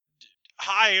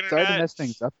Hi, Sorry to Internet. mess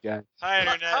things up, guys. Hi,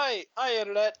 Internet. Hi,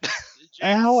 Internet.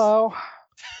 James, Hello.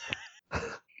 the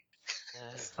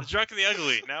drunk and the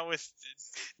ugly. Now with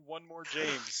one more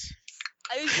James.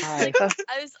 I was just Hi. like,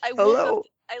 I woke Hello. up,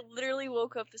 I literally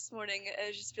woke up this morning and I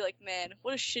was just be like, man,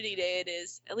 what a shitty day it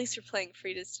is. At least we're playing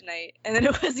Frieda's tonight. And then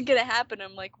it wasn't gonna happen.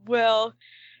 I'm like, well,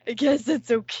 I guess that's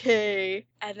okay.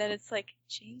 And then it's like,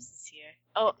 James is here.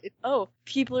 Oh,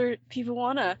 people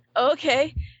wanna.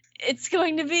 Okay, it's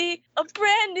going to be a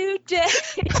brand new day.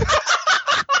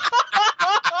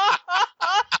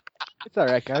 It's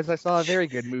alright, guys. I saw a very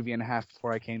good movie and a half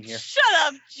before I came here. Shut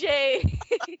up, Jay.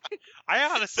 I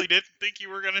honestly didn't think you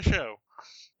were gonna show.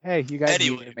 Hey, you guys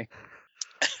Anyway. needed me.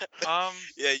 Yeah,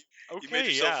 you made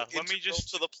Okay, yourself yeah. Let me integral just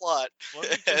to the plot.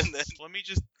 And then let me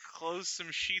just close some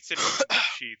sheets and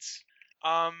sheets.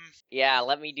 Yeah,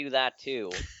 let me do that too.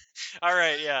 All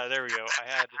right, yeah, there we go.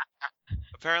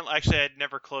 Actually, I had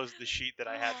never closed the sheet that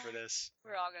I had for this.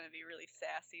 We're all gonna be really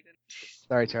sassy today.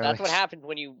 Sorry, Charlie. That's what happens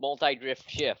when you multi-drift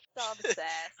shift. It's all the sass.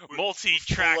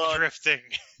 Multi-track full on. drifting.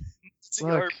 it's the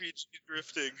Look. RPG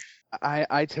drifting.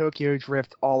 I Tokyo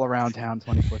drift all around town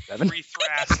 24/7. Three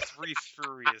fast, three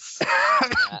furious.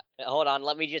 Hold on,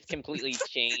 let me just completely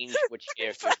change which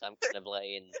characters I'm gonna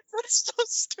play. And That's so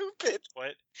stupid.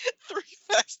 What? 3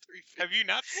 Fast, 3 Furious. Have you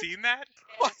not seen that?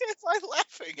 Why am I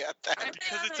laughing at that?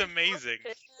 Because it's amazing.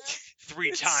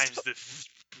 3 times the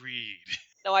speed.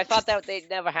 no, I thought that they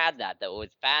never had that though. It was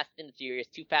Fast and Furious,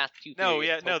 Too Fast, Too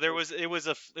Furious.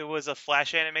 It was a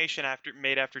flash animation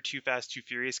made after Too Fast, Too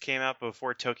Furious came out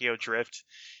before Tokyo Drift.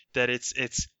 That it's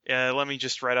let me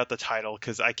just write out the title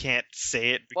because I can't say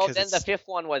it Well, because then the fifth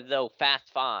one was though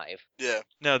Fast 5. Yeah.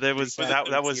 no, that was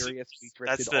that was Furious, we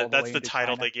that's drifted all the way the into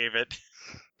title China. they gave it.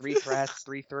 3 fast,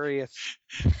 3 furious.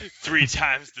 3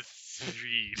 times the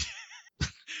speed.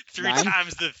 3 9?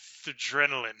 times the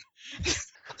adrenaline.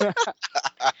 Wait,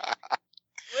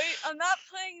 I'm not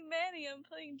playing Manny. I'm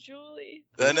playing Julie.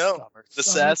 I know. The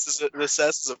Summer.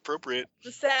 sass is appropriate.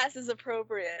 The sass is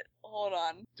appropriate. Hold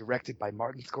on. Directed by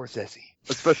Martin Scorsese.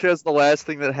 Especially as the last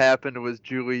thing that happened was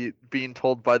Julie being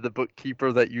told by the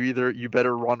bookkeeper that you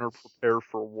better run or prepare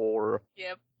for war.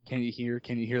 Yep. Can you hear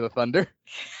the thunder?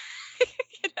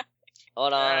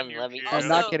 Hold Man, on, you're let me. cute. I'm Also-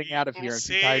 not getting out of here. I'm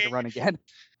too tired to run again.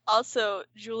 Also,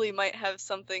 Julie might have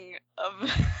something of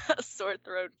a sore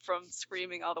throat from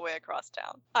screaming all the way across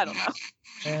town. I don't know.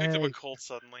 She picked up a Hey. cold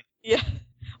suddenly Yeah.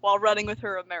 While running with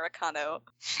her Americano.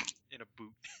 in a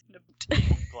boot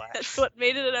That's glass. what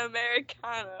made it an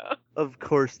Americano. Of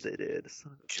course they did.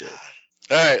 Son of a bitch.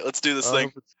 All right, let's do this Oh,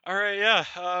 thing. All right,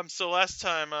 yeah. So last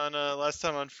time on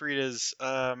Frieda's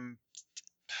fucking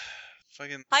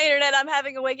Hi, Internet. I'm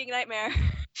having a waking nightmare.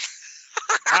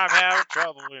 I'm having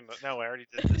trouble. No, I already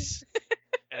did this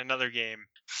in another game.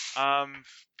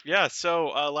 Yeah. So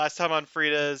last time on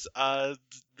Frieda's,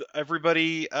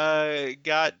 everybody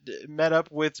got met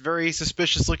up with very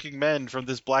suspicious-looking men from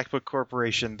this Black Book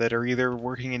Corporation that are either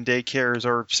working in daycares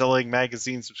or selling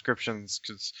magazine subscriptions.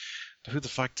 Because who the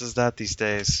fuck does that these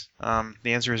days? The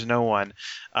answer is no one.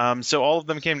 So all of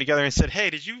them came together and said, "Hey,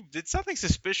 did something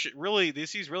suspicious?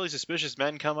 These really suspicious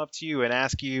men come up to you and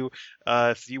ask you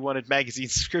if you wanted magazine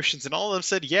subscriptions?" And all of them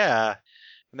said, "Yeah."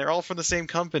 And they're all from the same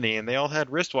company, and they all had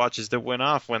wristwatches that went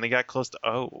off when they got close to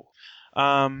O.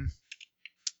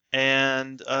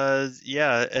 And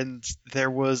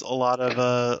there was a lot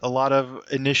of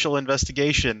initial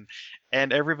investigation.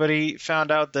 And everybody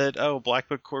found out that, Black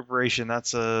Book Corporation,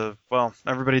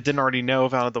 everybody didn't already know,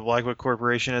 found out the Black Book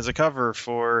Corporation is a cover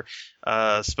for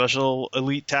Special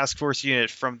Elite Task Force Unit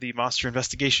from the Monster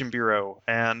Investigation Bureau.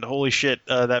 And holy shit,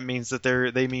 that means that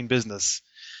they mean business.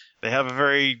 They have a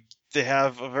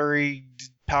very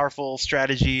powerful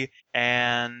strategy,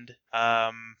 and,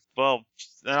 they're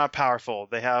not powerful.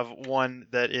 They have one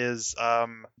that is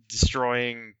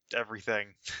destroying everything.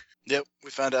 Yep, we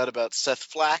found out about Seth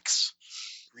Flax,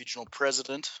 regional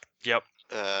president. Yep.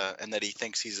 And that he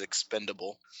thinks he's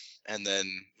expendable. And then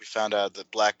we found out that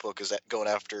Black Book is going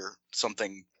after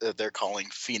something that they're calling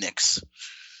Phoenix,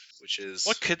 which is...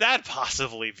 What could that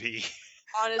possibly be?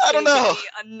 Honestly, I don't know. it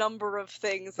could be a number of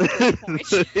things at this point.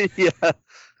 Yeah.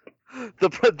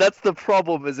 That's the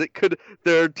problem.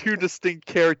 There are two distinct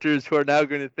characters who are now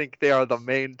going to think they are the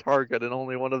main target, and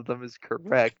only one of them is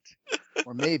correct.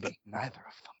 Or maybe neither of them.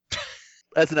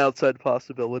 That's an outside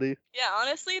possibility. Yeah,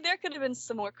 honestly, there could have been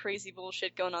some more crazy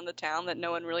bullshit going on in the town that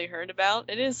no one really heard about.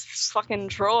 It is fucking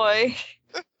Troy.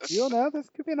 You don't know. This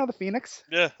could be another Phoenix.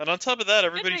 Yeah, and on top of that,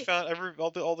 everybody Maybe. found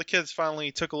all the kids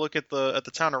finally took a look at the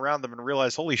town around them and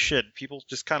realized, holy shit, people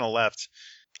just kind of left.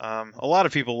 A lot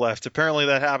of people left. Apparently,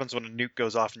 that happens when a nuke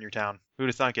goes off in your town. Who'd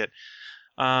have thunk it?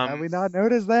 Have we not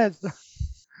noticed this?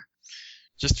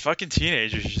 Just fucking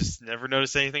teenagers. You just never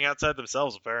notice anything outside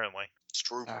themselves, apparently. It's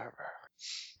true.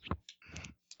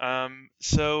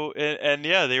 So and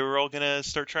yeah, they were all gonna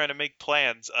start trying to make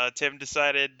plans. Tim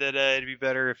decided that it'd be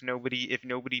better if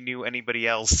nobody knew anybody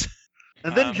else.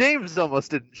 And then Um, James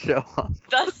almost didn't show up.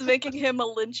 Thus making him a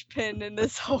linchpin in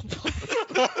this whole plan.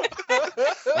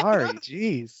 Sorry,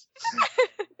 jeez.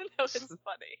 No, it's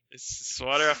funny. It's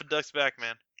water off a duck's back,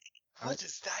 man. What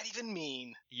does that even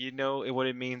mean? You know what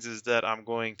it means is that I'm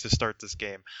going to start this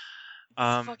game.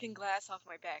 Fucking glass off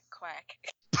my back, quack.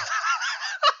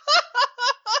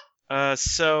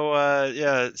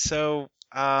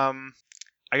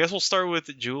 I guess we'll start with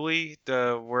Julie,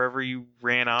 wherever you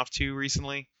ran off to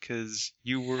recently, because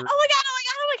you were. Oh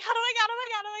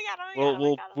my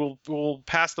god! We'll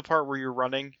pass the part where you're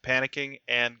running, panicking,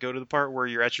 and go to the part where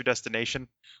you're at your destination.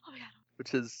 Oh my god!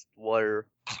 Which is where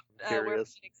Where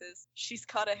curious. Phoenix is. She's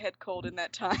caught a head cold in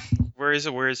that time. Where is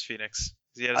it? Where is Phoenix?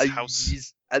 Is he at his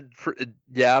house?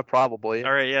 Yeah, probably.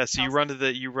 All right, yeah. So you run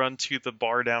to the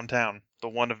bar downtown, the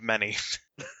one of many.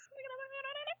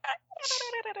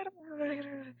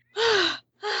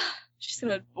 She's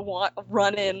gonna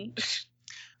run in.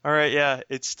 All right, yeah.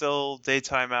 It's still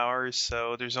daytime hours,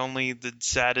 so there's only the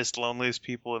saddest, loneliest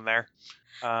people in there.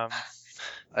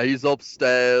 He's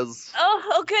upstairs.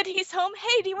 Oh, good, he's home.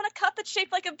 Hey, do you want a cup that's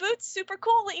shaped like a boot? Super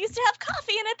cool. It used to have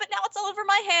coffee in it, but now it's all over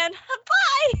my hand.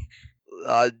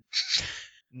 Bye!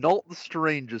 Not the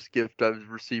strangest gift I've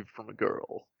received from a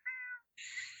girl.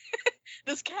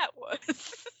 This cat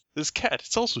was. This cat,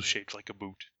 it's also shaped like a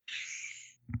boot.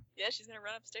 Yeah, she's gonna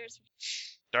run upstairs.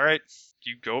 All right,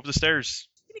 you go up the stairs.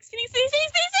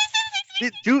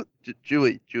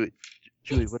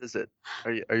 Julie, what is it?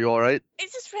 Are you all right? I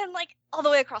just ran like all the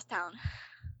way across town.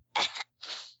 And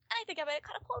I think I might have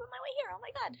caught a cold on my way here. Oh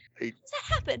my god. How does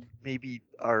that happen? Maybe,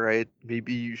 all right.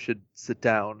 Maybe you should sit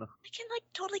down. I can like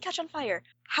totally catch on fire.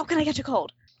 How can I catch a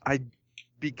cold?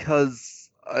 Because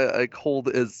a cold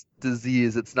is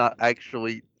disease. It's not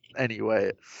actually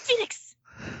anyway. Phoenix!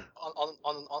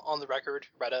 On the record,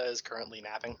 Retta is currently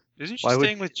napping Isn't she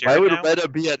staying with Jared Why would now? Retta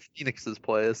be at Phoenix's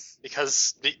place?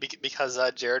 because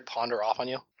Jared pawned her off on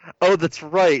you. Oh, that's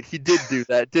right. He did do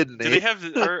that, didn't he? Do they have?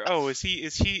 Is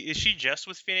she just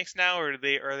with Phoenix now, or are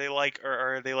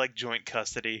they like joint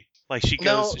custody? Like she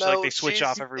goes, No, they switch she's-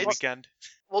 off every it's- weekend.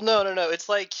 Well, no. It's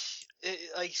like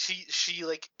she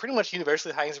like pretty much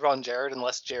universally hangs around Jared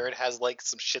unless Jared has like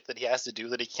some shit that he has to do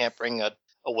that he can't bring a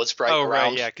wood sprite Oh around.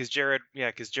 right, yeah, because Jared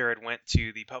went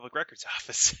to the public records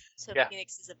office. So Yeah.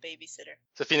 Phoenix is a babysitter.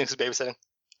 So Phoenix is babysitting,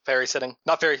 fairy sitting,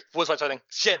 not fairy, wood sprite sitting.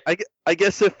 Shit. I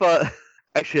guess if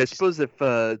actually, I suppose if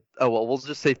we'll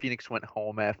just say Phoenix went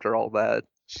home after all that.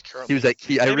 She's currently He was at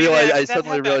Keats. I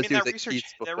suddenly realized he was at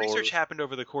Keats before. That research happened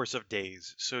over the course of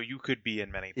days, so you could be in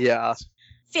many places. Yeah.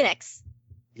 Phoenix,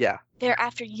 Yeah, they're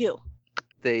after you.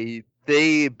 they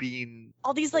being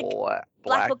All these like black.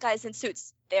 black book guys in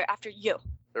suits. They're after you.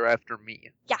 They're after me.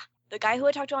 The guy who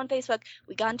I talked to on Facebook,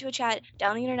 we got into a chat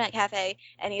down the internet cafe,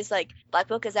 and he's like, Black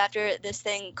Book is after this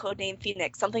thing codenamed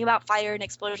Phoenix. Something about fire and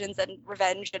explosions and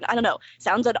revenge, and I don't know.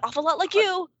 Sounds an awful lot like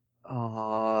you.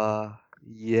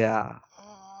 Yeah.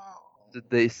 Did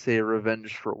they say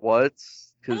revenge for what?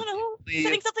 I don't know.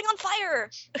 Setting something on fire.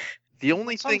 The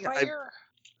only It's on thing fire.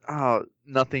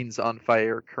 nothing's on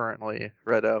fire currently,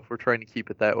 Retta. We're trying to keep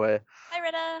it that way. Hi,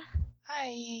 Retta.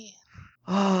 Hi.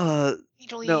 Uh,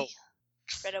 no.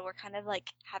 Retta, we're kind of like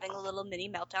having a little mini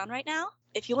meltdown right now.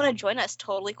 If you want to join us,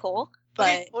 totally cool. But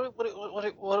Okay,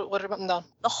 what about down?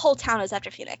 the whole town is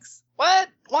after Phoenix. What?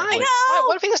 Why? I know! Why?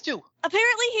 What did Phoenix do?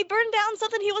 Apparently, he burned down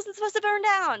something he wasn't supposed to burn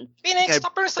down. Phoenix, I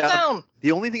stop burning stuff down.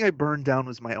 The only thing I burned down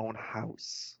was my own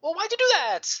house. Well, why'd you do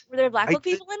that? Were there Black I Book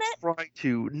did people in it? Try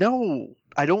to. No,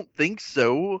 I don't think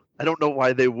so. I don't know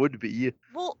why they would be.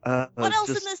 Well, What what else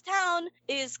in this town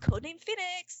is codenamed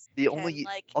Phoenix? The can, only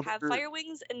like have other- fire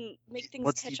wings and make things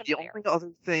Let's see, catch on the fire. only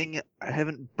other thing, I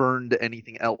haven't burned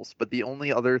anything else, but the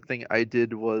only other thing I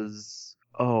did was,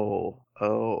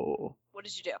 What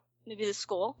did you do? Maybe the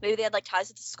school? Maybe they had like ties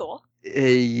to the school?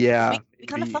 yeah. We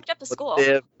kind of maybe. fucked up the But school.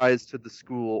 They have ties to the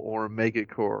school or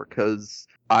Megacore, because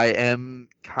I am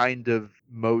kind of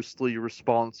mostly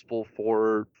responsible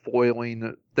for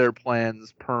foiling their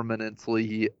plans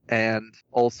permanently and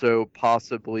also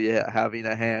possibly having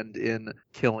a hand in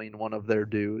killing one of their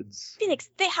dudes. Phoenix,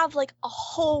 they have like a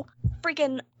whole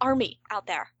freaking army out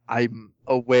there. I'm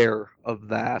aware of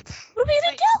that. What are we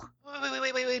gonna do?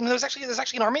 Wait. There's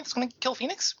actually an army that's gonna kill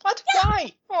Phoenix? What?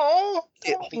 Why? Oh,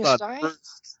 Hey, don't hold Phoenix on. die.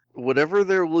 First, whatever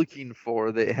they're looking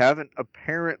for, they haven't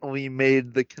apparently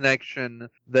made the connection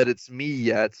that it's me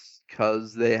yet,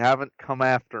 because they haven't come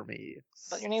after me.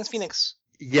 But your name's Phoenix.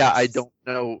 Yeah, I don't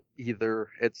know either.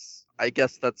 I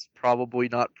guess that's probably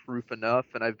not proof enough,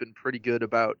 and I've been pretty good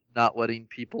about not letting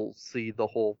people see the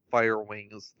whole fire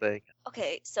wings thing.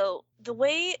 Okay, so the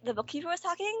way the bookkeeper was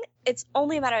talking, it's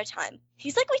only a matter of time.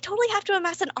 He's like, we totally have to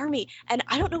amass an army, and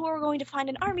I don't know where we're going to find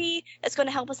an army that's going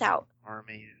to help us out.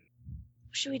 Army.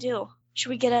 What should we do? Should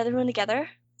we get everyone together?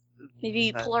 Maybe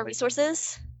That pull our might-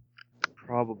 resources?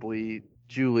 Probably.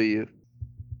 Julie,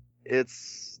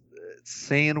 it's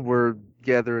saying we're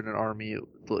gathering an army.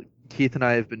 Look, Keith and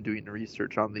I have been doing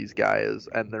research on these guys,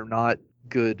 and they're not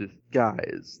good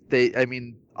guys. I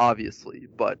mean, obviously,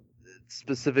 but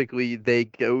specifically, they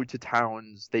go to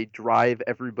towns, they drive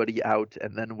everybody out,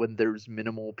 and then when there's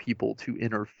minimal people to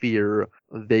interfere,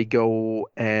 they go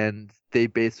and they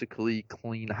basically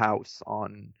clean house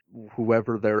on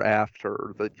whoever they're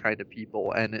after, the kind of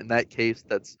people. And in that case,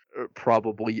 that's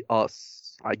probably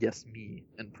us, I guess me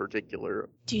in particular.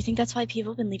 Do you think that's why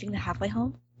people have been leaving the halfway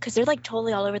home? Because they're like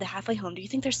totally all over the halfway home. Do you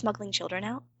think they're smuggling children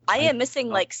out? I am missing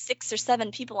like 6 or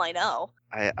 7 people I know.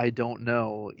 I don't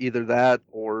know. Either that,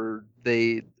 or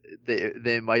they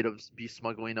might have be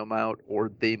smuggling them out, or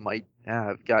they might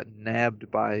have gotten nabbed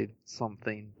by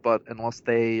something. But unless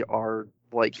they are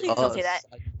like Please us, don't say that.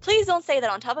 Please don't say that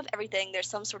on top of everything, there's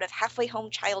some sort of halfway home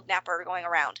child napper going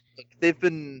around. they've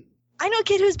been. I know a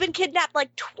kid who's been kidnapped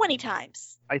like 20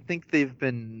 times. I think they've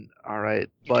been all right,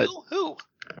 You but do? Who?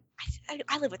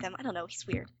 I live with him. I don't know. He's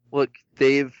weird. look,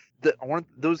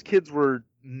 those kids were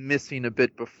missing a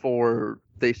bit before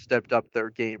they stepped up their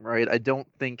game, right? I don't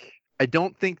think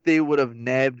they would have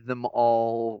nabbed them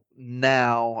all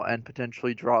now and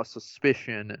potentially draw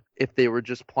suspicion if they were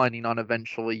just planning on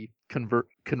eventually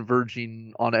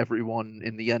converging on everyone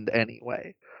in the end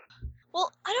anyway.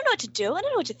 Well, I don't know what to do. I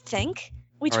don't know what to think.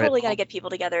 We All right, totally gotta get people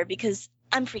together because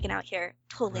I'm freaking out here.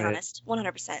 Totally All right. honest.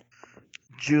 100%.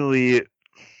 Julie,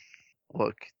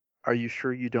 look, are you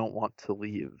sure you don't want to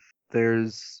leave?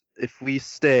 If we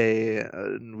stay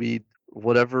and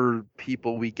whatever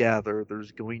people we gather,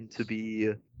 there's going to be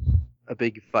a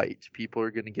big fight. People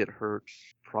are going to get hurt,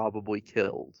 probably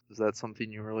killed. Is that something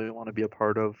you really want to be a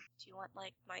part of? Do you want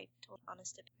like my total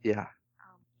honest opinion? Yeah.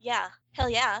 Yeah. Hell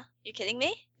yeah. You kidding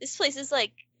me? This place is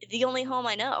like the only home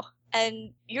I know.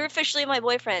 And you're officially my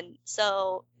boyfriend,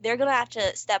 so they're gonna have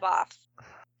to step off.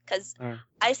 Because Alright.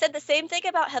 I said the same thing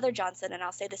about Heather Johnson, and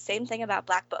I'll say the same thing about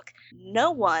Black Book.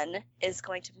 No one is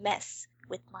going to mess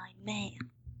with my man.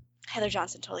 Heather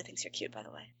Johnson totally thinks you're cute, by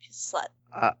the way. She's a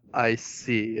slut. I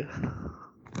see.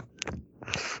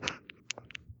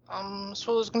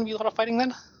 So there's gonna be a lot of fighting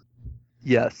then?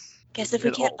 Yes. Guess if we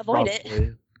It can't all- avoid it,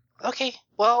 probably. Okay,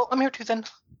 well, I'm here too then.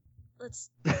 let's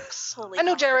totally. I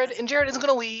know come up Jared, with- and Jared isn't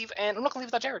gonna leave, and I'm not gonna leave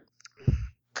without Jared.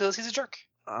 Because he's a jerk.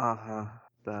 Uh-huh.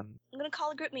 Then. I'm gonna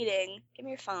call a group meeting. Give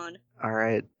me your phone.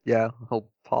 Alright. Yeah, he'll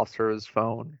toss her his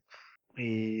phone.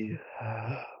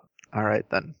 Alright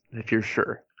then, if you're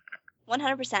sure.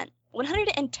 100%.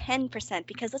 110%,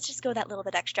 because let's just go that little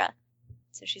bit extra.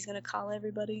 So she's gonna call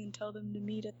everybody and tell them to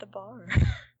meet at the bar.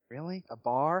 Really? A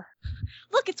bar?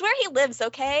 Look, it's where he lives,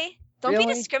 okay? Don't be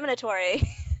Really? discriminatory. I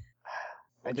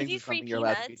We'll think give you it's free something you're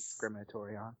allowed to be peanuts.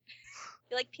 discriminatory on.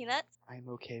 You like peanuts? I'm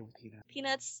okay with peanuts.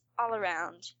 Peanuts all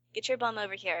around. Get your bum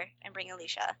over here and bring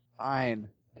Alicia. Fine.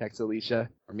 Text Alicia.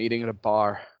 We're meeting at a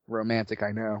bar. Romantic,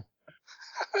 I know.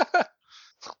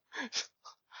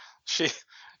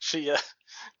 she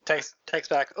texts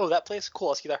back. Oh, that place? Cool.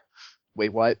 I'll see you there.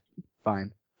 Wait, what?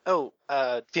 Fine. Oh,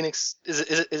 Phoenix. Is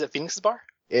it Phoenix's bar?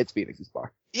 It's Phoenix's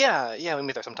bar. Yeah, we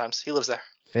meet there sometimes. He lives there.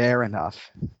 Fair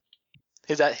enough.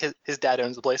 His dad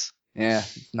owns the place. Yeah,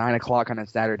 it's 9 o'clock on a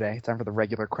Saturday. Time for the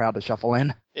regular crowd to shuffle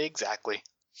in. Exactly.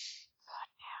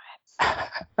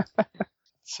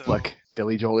 So Look,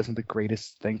 Billy Joel isn't the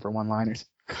greatest thing for one-liners.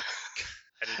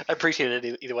 I appreciate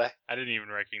it either way. I didn't even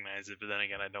recognize it, but then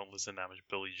again, I don't listen that much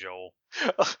Billy Joel.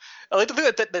 I like to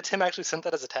think that Tim actually sent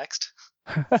that as a text.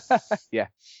 Yeah.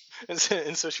 And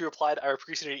so she replied, I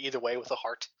appreciate it either way with a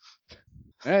heart.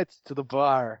 It's to the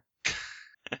bar.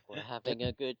 We're having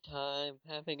a good time,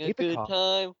 having a Keep it good calm.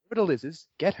 time. Go to Liz's,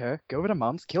 get her, go over to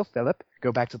Mom's, kill Philip,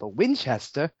 go back to the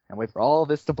Winchester, and wait for all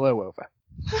this to blow over.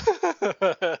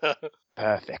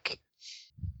 Perfect.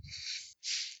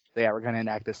 So yeah, we're gonna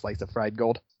enact this slice of fried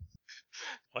gold.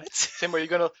 What? Tim, are you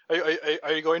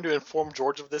going to inform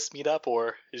George of this meetup, or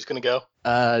are you just gonna go?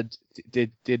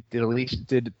 Did Alicia,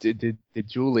 did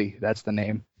Julie, that's the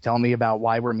name, tell me about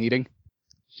why we're meeting?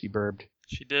 She burped.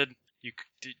 She did.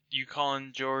 You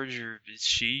calling George, or is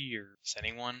she, or is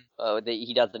anyone?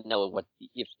 He doesn't know what.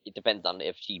 If it depends on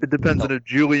if she. It depends on tells- if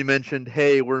Julie mentioned,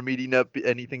 hey, we're meeting up,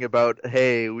 anything about,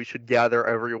 hey, we should gather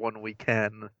everyone we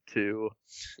can to.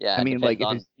 Yeah, I it mean, depends like,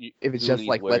 on if it's just Julie's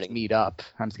like, let's wording. meet up,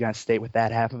 I'm just gonna stay with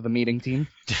that half of the meeting team.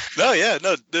 No, yeah,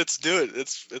 no, let's do it.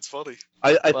 It's funny.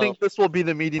 I Well- think this will be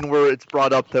the meeting where it's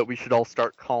brought up that we should all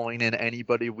start calling in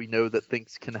anybody we know that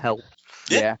thinks can help.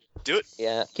 Yeah. Do it.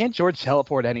 Yeah. Can't George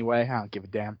teleport anyway? I don't give a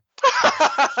damn.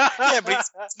 Yeah, but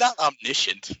it's not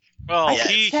omniscient. Well,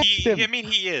 Yeah. Text him. I mean,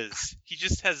 he is. He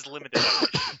just has limited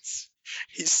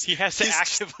omniscience. He has to he's-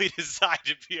 actively decide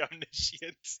to be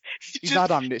omniscient. He's not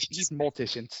omniscient. He's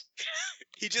multiscient.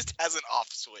 He just has an off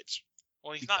switch.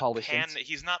 Well, he's He's not poliscient.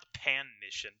 He's not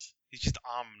pan-niscient. He's just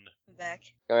omn. I'm back.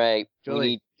 All right.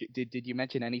 Julie, did you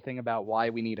mention anything about why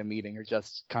we need a meeting, or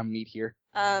just come meet here?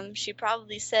 She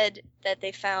probably said that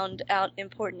they found out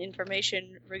important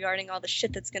information regarding all the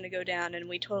shit that's gonna go down, and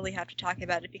we totally have to talk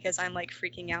about it because I'm like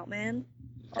freaking out, man.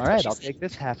 That's All what right, she I'll said. take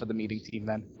this half of the meeting team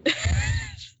then.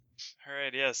 All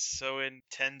right, yes. So in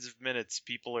tens of minutes,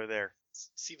 people are there.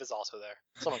 Siva's also there.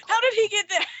 Someone How did he get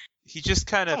there? He just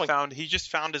kind of Someone-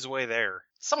 found his way there.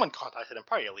 Someone contacted him.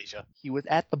 Probably Alicia. He was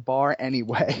at the bar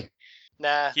anyway.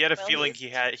 Nah. He had a Well, feeling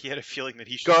he's- he had a feeling that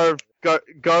he should.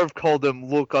 Garv called him,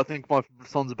 look, I think my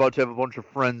son's about to have a bunch of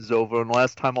friends over, and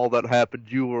last time all that happened,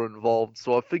 you were involved,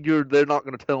 so I figured they're not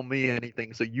going to tell me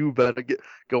anything, so you better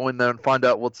go in there and find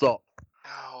out what's up.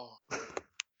 Oh.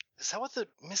 Is that what the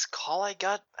missed call I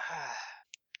got?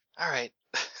 All right.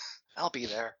 I'll be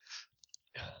there.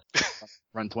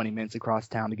 Run 20 minutes across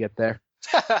town to get there.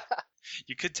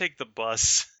 You could take the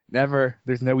bus. Never.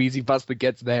 There's no easy bus that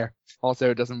gets there.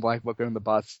 Also, doesn't Black Book own the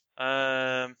bus?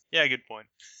 Yeah, good point.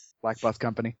 Black Bus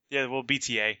Company. Yeah, well,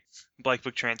 BTA, Black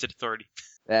Book Transit Authority.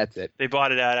 That's it. They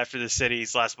bought it out after the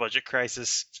city's last budget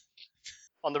crisis.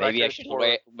 On the Maybe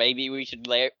record, maybe we should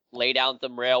lay down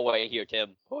some railway here,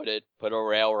 Tim. Put a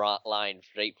rail line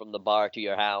straight from the bar to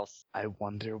your house. I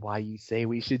wonder why you say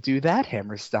we should do that,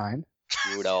 Hammerstein.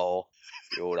 You know.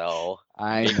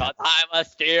 I know. Because I'm a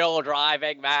steel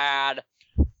driving man.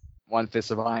 One fist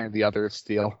of iron, the other of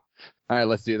steel. Alright,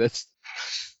 let's do this.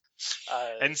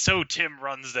 And so Tim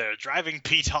runs there, driving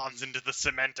pitons into the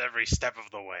cement every step of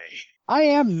the way. I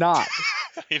am not.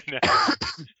 I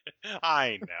know.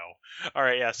 I know. All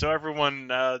right, yeah. So everyone,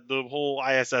 the whole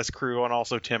ISS crew, and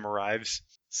also Tim arrives.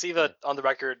 Siva, on the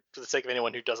record, for the sake of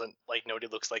anyone who doesn't know what he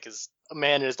looks like, is a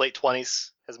man in his late 20s,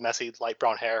 has messy, light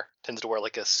brown hair, tends to wear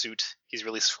like a suit. He's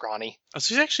really scrawny. Oh,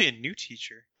 so he's actually a new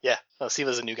teacher. Yeah, no,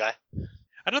 Siva's a new guy.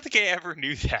 I don't think I ever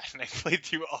knew that, and I played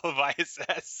through all of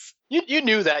ISS. You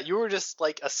knew that. You were just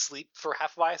like asleep for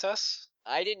half of ISS.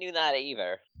 I didn't do that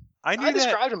either. I knew I that.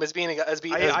 described him as being a young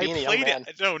played man.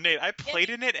 it. No, Nate, I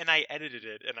played in it and I edited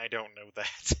it, and I don't know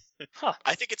that.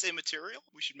 I think it's immaterial.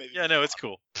 We should maybe. Yeah, no, it's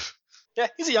cool. Yeah,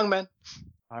 he's a young man.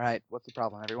 Alright, what's the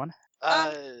problem, everyone?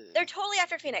 They're totally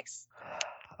after Phoenix.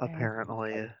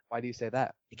 Apparently. Why do you say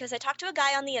that? Because I talked to a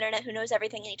guy on the internet who knows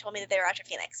everything, and he told me that they were after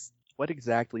Phoenix. What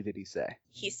exactly did he say?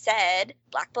 He said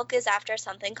Black Book is after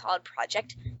something called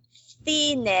Project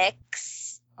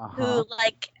Phoenix, Uh-huh. who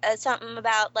something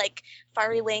about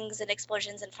fiery wings and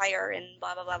explosions and fire and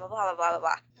blah blah blah blah blah blah blah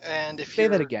blah. And if Say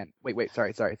you're... that again. Wait,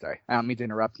 sorry. I don't mean to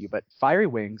interrupt you, but fiery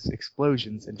wings,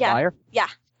 explosions, and Yeah. fire?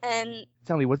 And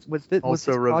Tell me, was this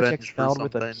Also project revenge for spelled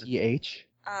with a something. PH?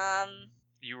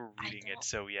 You were I reading don't- it,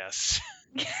 so yes.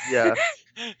 Yeah.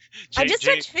 I just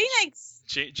searched Phoenix.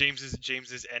 James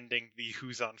is ending the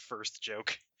 "Who's on first"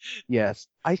 joke. Yes.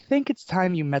 I think it's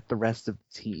time you met the rest of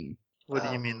the team. What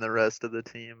do you mean the rest of the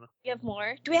team? We have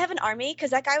more. Do we have an army?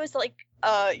 Because that guy was like,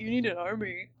 you need an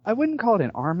army. I wouldn't call it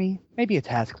an army, maybe a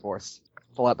task force.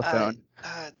 Pull out the phone.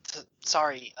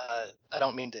 Sorry, I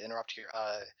don't mean to interrupt here.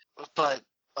 But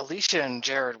Alicia and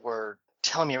Jared were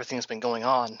telling me everything that's been going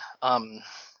on.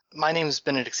 My name's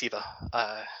Benedict Siva.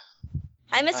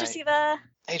 Hi, Mr. Hi. Siva.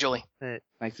 Hey, Julie.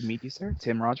 Nice to meet you, sir.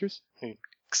 Tim Rogers.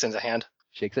 Extends a hand.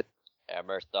 Shakes it.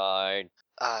 Hammerstein.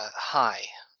 Hi,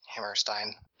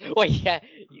 Hammerstein. Wait, yeah,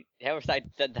 Hammerstein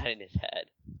said that in his head.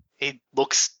 He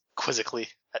looks quizzically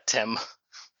at Tim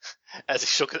as he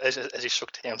shook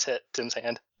Tim's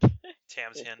hand.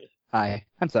 Tam's hand. Hi.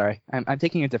 I'm sorry. I'm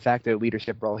taking a de facto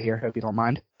leadership role here. Hope you don't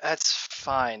mind. That's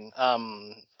fine.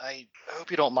 I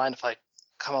hope you don't mind if I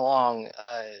come along.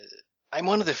 I'm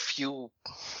one of the few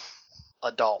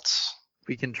adults.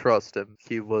 We can trust him.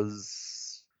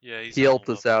 Yeah, He helped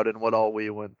us out in what all we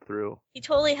went through. He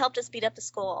totally helped us beat up the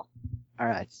school. All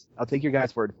right. I'll take your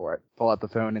guys' word for it. Pull out the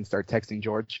phone and start texting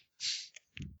George.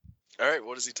 All right,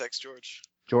 what does he text George?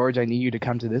 George, I need you to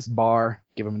come to this bar.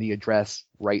 Give him the address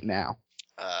right now.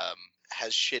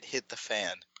 has shit hit the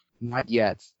fan? Not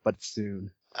yet, but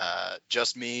soon.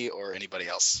 Just me or anybody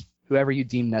else? Whoever you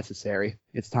deem necessary.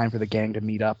 It's time for the gang to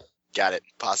meet up. Got it.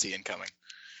 Posse incoming.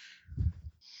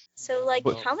 So, like,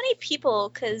 Well- how many people?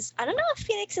 Because I don't know if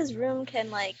Phoenix's room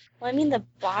can, like... Well, I mean, the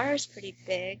bar's pretty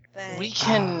big, but... We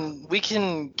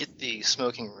can get the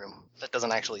smoking room that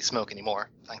doesn't actually smoke anymore,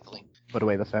 thankfully. Put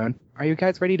away the phone. Are you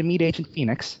guys ready to meet Agent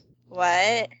Phoenix?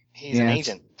 What? He's an Yes.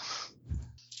 agent.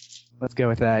 Let's go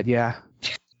with that, yeah.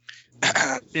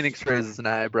 Phoenix raises an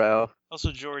eyebrow.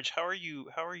 Also, George, how are you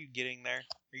getting there?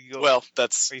 Are you going? Well,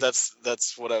 that's Are you-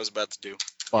 that's what I was about to do.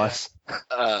 Bus.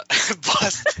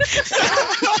 Bust.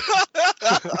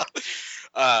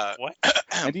 What?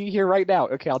 And you here right now?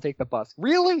 Okay, I'll take the bus.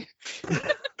 Really? I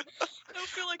don't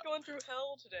feel like going through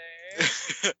hell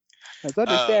today. That's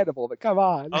understandable, but come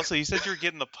on. Also, you said you were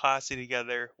getting the posse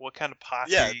together. What kind of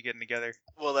posse Yeah. are you getting together?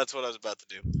 Well, that's what I was about to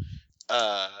do.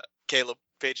 Caleb,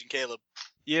 Paige and Caleb.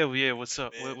 Yeah. What's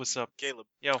up? Man. What's up? Caleb.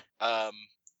 Yo.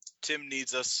 Tim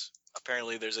needs us.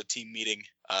 Apparently, there's a team meeting.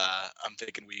 I'm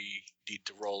thinking we need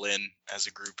to roll in as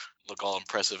a group, look all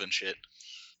impressive and shit.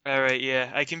 All right, yeah,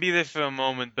 I can be there for a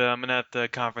moment, but I'm gonna have to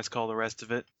conference call the rest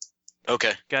of it.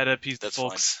 Okay. Gotta appease the That's fine.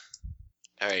 folks.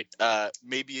 All right.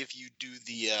 Maybe if you do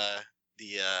the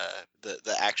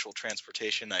actual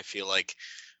transportation, I feel like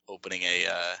opening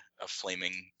a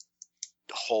flaming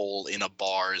hole in a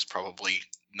bar is probably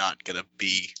not gonna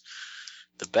be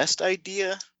the best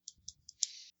idea.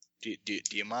 Do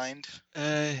you mind?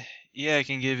 Yeah, I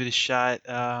can give it a shot.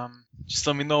 Just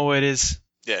let me know where it is.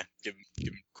 Yeah, give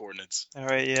him coordinates. All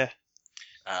right, yeah.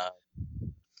 Uh,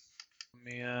 Let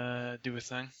me do a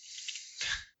thing.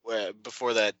 well,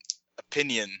 before that,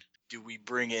 opinion. Do we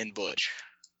bring in Butch?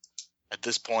 At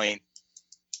this point,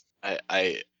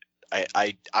 I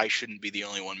shouldn't be the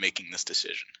only one making this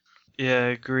decision. Yeah, I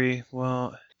agree.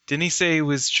 Well, didn't he say he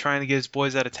was trying to get his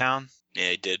boys out of town? Yeah,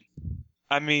 I did.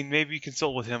 I mean, maybe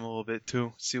consult with him a little bit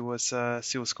too. See what's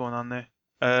going on there.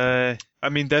 I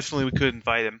mean, definitely we could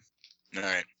invite him. All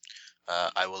right.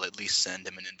 I will at least send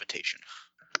him an invitation.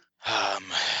 All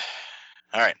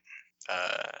right.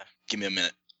 Give me a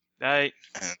minute. All right.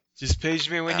 Just page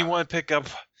me when you want to pick up.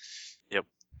 Yep.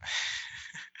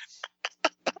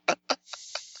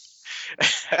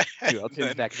 Dude, I'll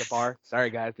take back at the bar. Sorry,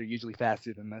 guys, they're usually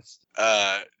faster than this.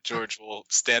 George will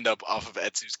stand up off of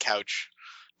Etsu's couch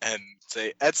and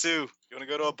say, Etsu, you want to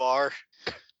go to a bar?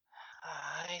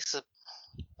 I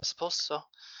suppose so.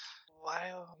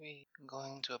 Why are we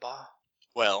going to a bar?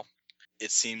 Well,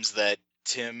 it seems that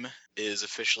Tim is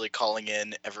officially calling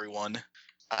in everyone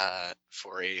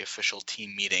for a official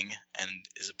team meeting and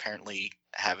is apparently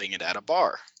having it at a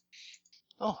bar.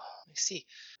 Oh, I see.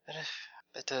 Better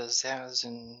there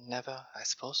than never, I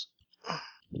suppose.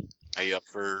 Are you up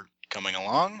for coming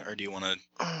along, or do you want to...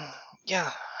 Yeah.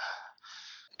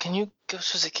 Can you go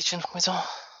to the kitchen for me, though?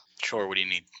 Sure, what do you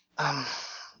need?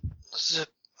 The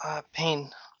pain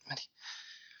remedy.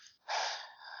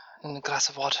 And a glass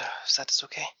of water, if that is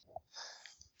okay.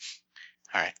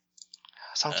 All right.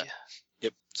 Thank you.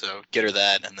 Yep, so get her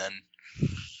that, and then...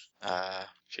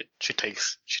 She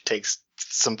takes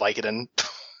some Vicodin.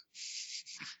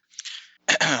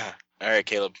 All right,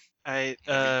 Caleb. All right.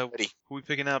 Ready? Who we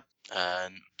picking up?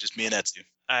 Just me and Etsu.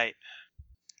 All right.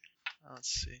 Let's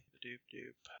see. Doop.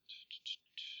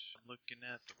 I'm looking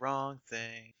at the wrong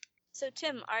thing. So,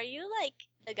 Tim, are you, like,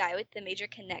 the guy with the major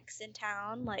connects in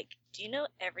town? Like, do you know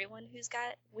everyone who's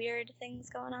got weird things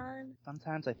going on?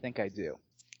 Sometimes I think I do.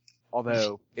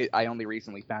 Although, I only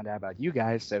recently found out about you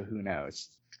guys, so who knows?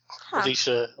 Huh.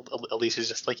 Alicia's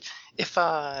just like, if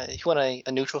you want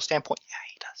a neutral standpoint, yeah,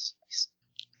 he does.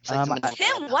 He's like the middle of the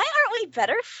Tim, road. why aren't we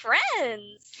better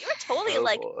friends? You're totally, Oh,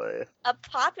 like, boy. a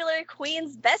popular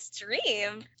queen's best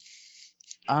dream.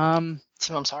 Tim,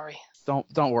 I'm sorry.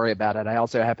 Don't worry about it. I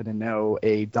also happen to know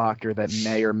a doctor that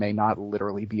may or may not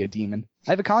literally be a demon.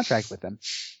 I have a contract with him.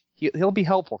 He'll be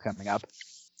helpful coming up.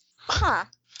 Huh.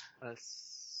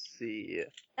 Let's see.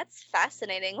 That's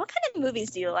fascinating. What kind of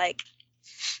movies do you like?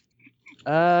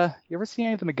 You ever seen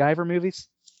any of the MacGyver movies?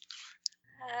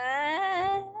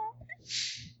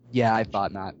 Yeah, I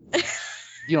thought not.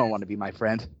 You don't want to be my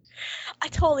friend. I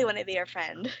totally want to be your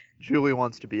friend. Julie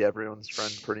wants to be everyone's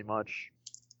friend, pretty much.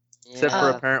 Except for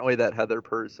Yeah. apparently that Heather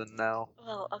person now.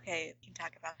 Well, okay, we can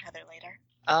talk about Heather later.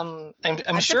 I'm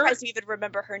I'm sure. surprised you even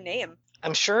remember her name.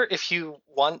 I'm sure if you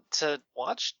want to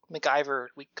watch MacGyver,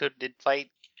 we could invite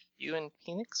you and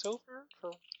Phoenix over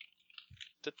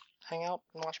to hang out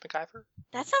and watch MacGyver.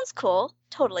 That sounds cool.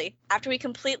 Totally. After we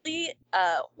completely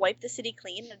wipe the city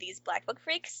clean of these Black Book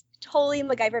freaks, totally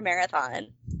MacGyver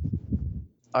marathon.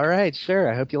 All right,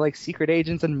 sure. I hope you like secret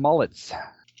agents and mullets.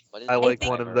 What is I a like think-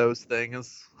 one of MacGyver? those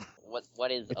things.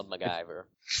 What is a MacGyver?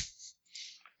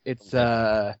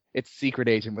 It's secret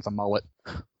agent with a mullet.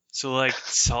 So like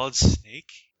Solid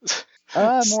Snake.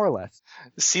 More or less.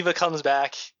 Siva comes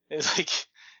back. And it's like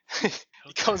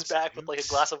he comes Okay, back with like a oops.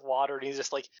 glass of water, and he's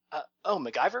just like, "Oh,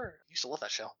 MacGyver? I used to love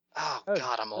that show. Oh, Oh,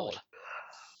 God, I'm old.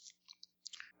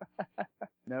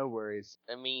 No worries.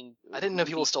 I mean, I didn't know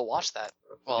people still watch that.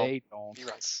 Well, They don't.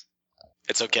 reruns.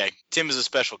 It's okay. Tim is a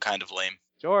special kind of lame.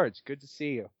 George, good to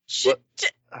see you.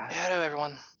 Hello,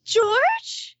 everyone.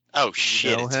 George? Oh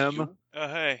shit! know it's him? you? Oh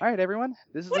hey. All right, everyone.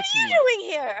 This is What the are you team. doing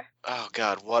here? Oh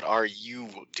god, what are you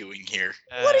doing here?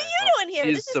 What are you doing here?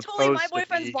 he's This is totally my supposed to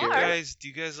boyfriend's be bar. here. Do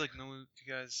you guys like know? Do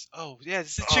you guys? Oh yeah,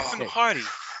 this is the chick from the Okay. party.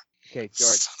 Okay,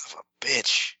 George. Son of a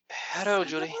bitch. Hello, Son of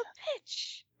Judy. a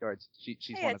bitch. George, she's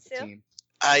Hey, one of the Sue. team.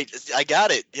 I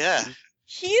got it. Yeah.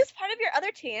 He's part of your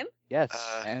other team. Yes,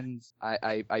 Uh, and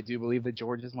I do believe that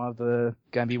George is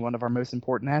gonna be one of our most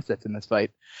important assets in this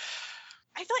fight.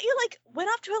 I thought you like went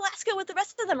off to Alaska with the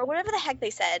rest of them, or whatever the heck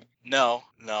they said. No.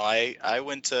 I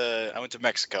went to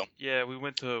Mexico. Yeah, we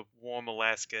went to warm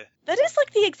Alaska. That is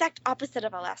like the exact opposite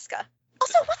of Alaska.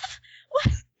 Also, what?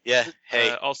 Yeah.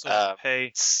 Hey. Also,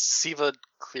 hey. Siva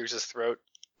clears his throat.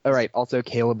 All right. Also,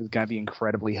 Caleb is gonna be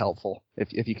incredibly helpful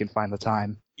if you can find the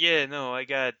time. Yeah, no, I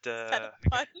got. Is that a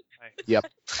pun?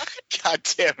 God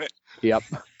damn it. Yep.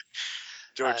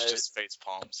 George Uh, just face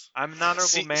palms. I'm an honorable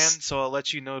See- man, so I'll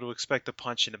let you know to expect a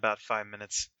punch in about 5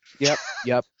 minutes. Yep.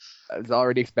 I was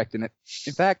already expecting it.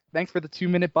 In fact, thanks for the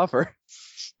 2-minute buffer.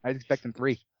 I was expecting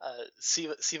 3.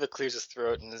 Siva clears his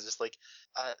throat and is just like,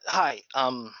 "Hi,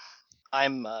 I'm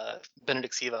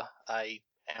Benedict Siva. I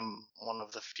am one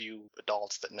of the few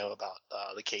adults that know about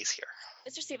the case here.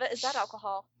 Mr. Siva, is that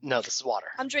alcohol? No, this is water.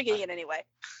 I'm drinking it anyway.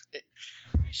 It-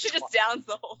 She just downs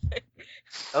the whole thing.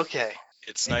 Okay."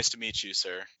 It's nice to meet you,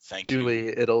 sir. Thank you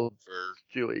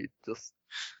Julie, just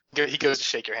He goes to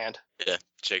shake your hand. for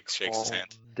shakes his calm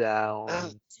hand. down. Okay.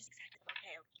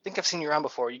 I think I've seen you around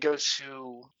before. You go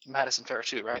to Madison Fair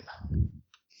too, right?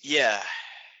 Yeah.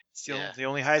 It's the, Yeah. the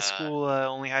only high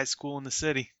school in the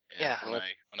city. Yeah. When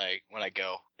I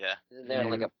go. Yeah. isn't there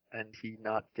like a And he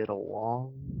not get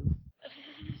along?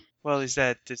 Well, is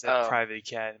that Oh. private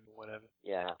academy or whatever?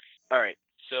 yeah? All right.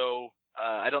 So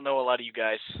I don't know a lot of you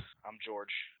guys. I'm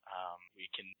George. We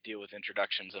can deal with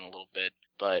introductions in a little bit,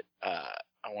 but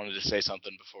I wanted to say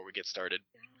something before we get started.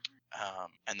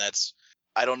 And that's,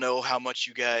 I don't know how much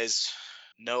you guys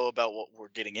know about what we're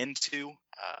getting into,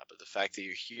 but the fact that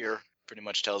you're here pretty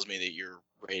much tells me that you're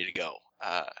ready to go.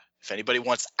 If anybody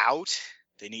wants out,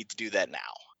 they need to do that now.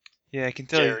 Yeah, I can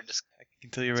tell Jared you. just I can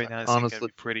tell you right now, this ain't gonna Honestly-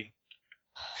 be pretty.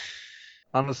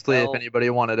 Honestly, Well- if anybody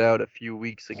wanted out a few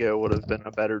weeks ago, would have been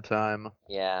a better time.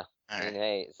 Yeah. All I mean, right.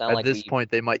 hey, it sounds At like this we.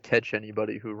 point, they might catch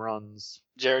anybody who runs.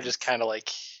 Jared just kind of like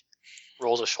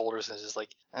rolls his shoulders and is just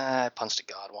like, I punched a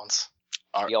god once.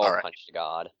 We all All right. punched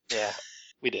God. Yeah,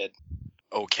 we did.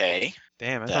 Okay.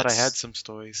 Damn, I thought I That's- had some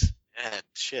stories.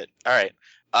 Shit. All right.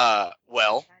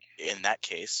 Well, in that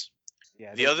case,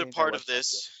 Yeah. the other part of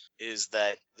this is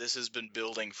that this has been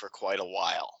building for quite a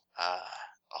while.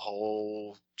 A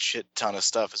whole shit ton of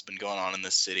stuff has been going on in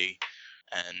this city,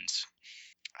 and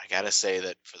I gotta say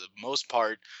that for the most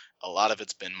part, a lot of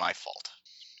it's been my fault.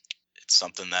 It's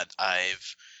something that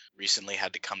I've recently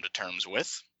had to come to terms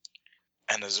with,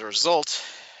 and as a result,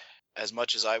 as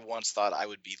much as I once thought I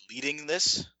would be leading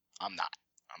this, I'm not.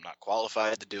 I'm not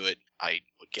qualified to do it. I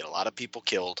would get a lot of people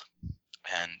killed,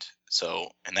 and so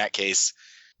in that case,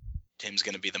 Tim's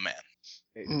gonna be the man.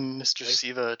 Mr.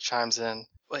 Siva chimes in.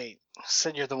 Wait,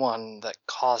 said you're the one that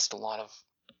caused a lot of.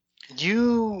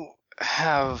 You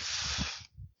have.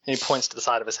 And he points to the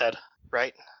side of his head,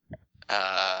 right?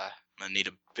 I'm gonna need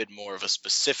a bit more of a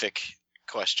specific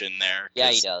question there. Yeah,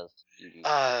 'cause, he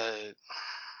does.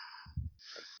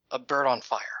 A bird on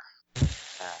fire.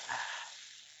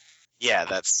 Yeah,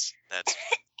 that's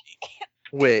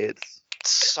Wait,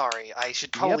 Sorry, I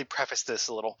should probably preface this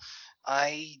a little.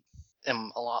 I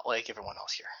am a lot like everyone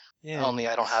else here. Yeah. Only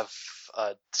I don't have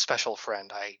a special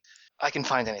friend. I can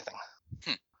find anything,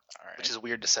 all right. which is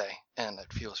weird to say, and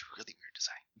it feels really weird to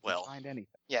say. Well, Find anything.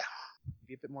 Yeah.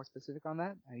 Be a bit more specific on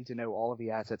that. I need to know all of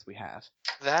the assets we have.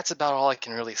 That's about all I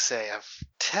can really say. I've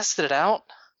tested it out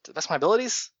to the best of my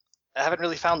abilities. I haven't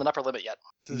really found an upper limit yet.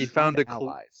 he found a Find clue.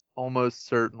 allies. Almost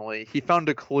certainly, he found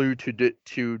a clue to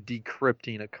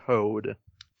decrypting a code.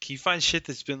 Can you find shit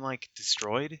that's been like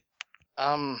destroyed?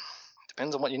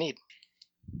 Depends on what you need.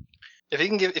 If you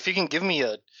can give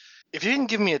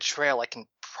me a trail, I can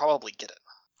probably get it.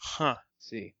 Huh.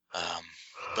 See.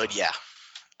 but yeah,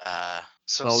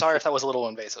 So Well, sorry if that was a little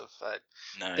invasive.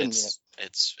 No, Didn't mean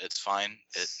it's fine.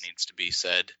 It needs to be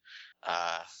said.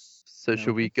 So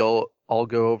should we all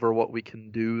go over what we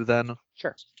can do then?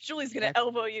 Sure. Julie's gonna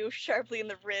elbow you sharply in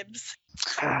the ribs.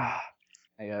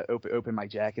 I open my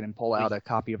jacket and pull out a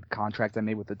copy of the contract I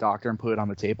made with the doctor and put it on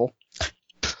the table.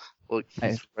 Look,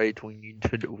 he's right. We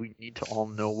need to all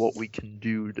know what we can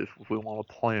do if we want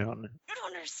to plan. You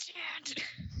don't understand.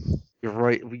 You're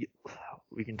right.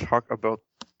 We can talk about.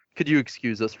 Could you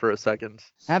excuse us for a second?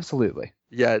 Absolutely.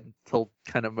 Yeah, he'll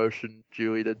kind of motion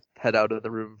Julie to head out of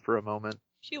the room for a moment.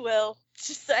 She will.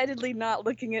 Decidedly not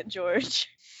looking at George.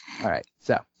 All right.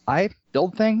 So I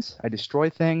build things, I destroy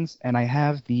things, and I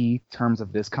have the terms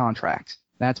of this contract.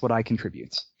 That's what I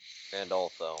contribute. And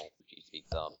also, she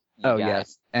speaks up. Oh,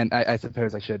 yes. And I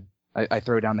suppose I should. I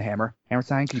throw down the hammer.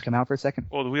 Hammerstein, can you come out for a second?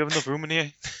 Well, do we have enough room in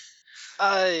here?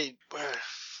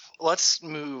 Let's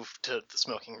move to the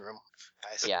smoking room,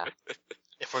 guys. Yeah.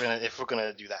 If we're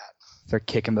gonna do that, Start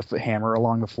kicking the hammer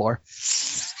along the floor.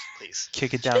 please.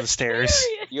 Kick it down the stairs.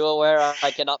 You aware I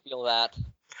cannot feel that?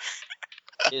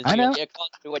 Is I know. a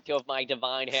conduit of my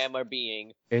divine hammer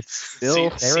being. It's still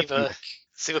therapeutic.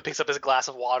 Siva picks up his glass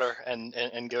of water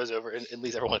and goes over and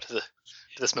leads everyone to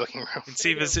the smoking room. In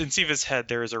Siva's head,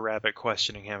 there is a rabbit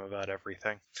questioning him about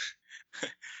everything.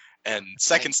 And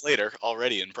seconds later,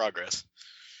 already in progress.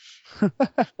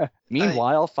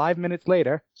 Meanwhile, 5 minutes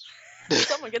later.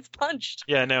 Someone gets punched.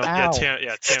 Yeah, no, Ow. Tim,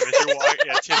 as you're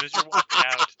walking out,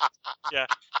 yeah,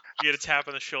 you get a tap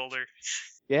on the shoulder.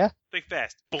 Yeah? Think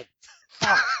fast, boom.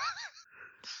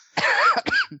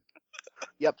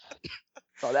 Yep.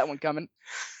 Saw that one coming.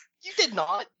 You did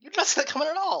not. You did not see that coming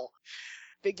at all.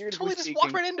 Figured Totally just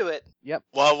walked right into it.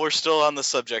 While we're still on the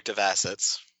subject of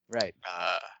assets, Right.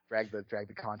 Drag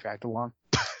the contract along.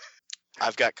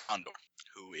 I've got Condor,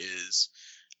 who is,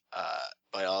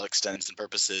 by all extents and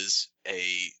purposes, a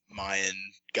Mayan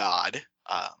god,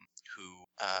 who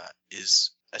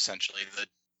is essentially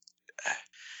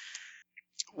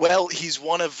he's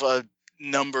one of a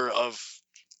number of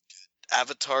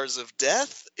avatars of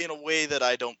death in a way that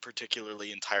I don't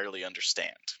particularly entirely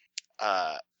understand.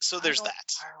 So there's that.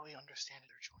 I don't entirely understand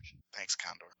it, George. Thanks,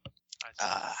 Condor.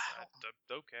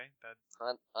 Okay.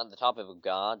 On the topic of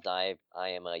gods, I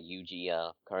am a Yuji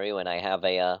Kuryu, and I have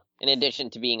in addition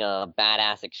to being a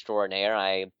badass extraordinaire,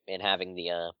 I've been having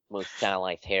the most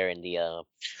stylized hair in the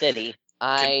city.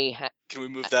 Can we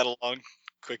move that along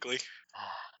quickly?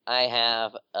 I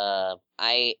have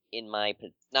in my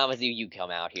Namazu, you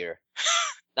come out here,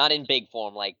 not in big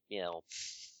form like the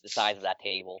size of that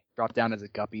table. Drop down as a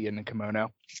guppy in a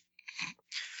kimono.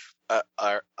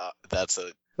 That's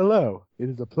a. Hello, it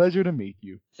is a pleasure to meet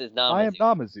you. This is Namazu. I am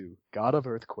Namazu, god of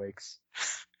earthquakes.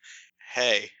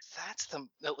 Hey, That's the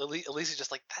Elisa's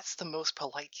just like, that's the most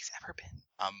polite he's ever been.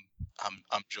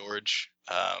 I'm George.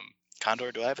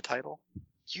 Condor, do I have a title?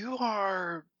 You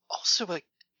are also a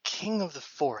king of the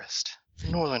forest,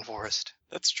 northern forest.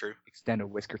 That's true. Extend a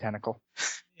whisker tentacle.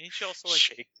 Ain't she also like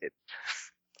Shake it.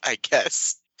 I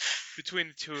guess. between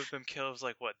the two of them, Caleb's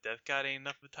like what? Death God ain't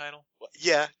enough of a title.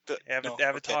 Yeah.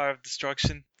 Avatar of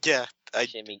Destruction. Yeah.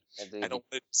 Shimmy, I don't.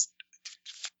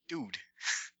 Dude.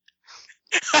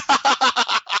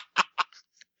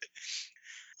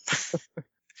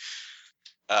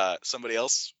 Somebody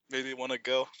else maybe want to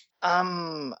go?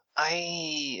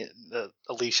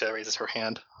 Alicia raises her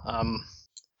hand.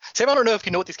 Sam, I don't know if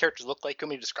you know what these characters look like. Can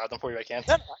we describe them for you? I can.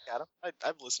 Yeah, I got them.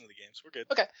 I've listened to the games. We're good.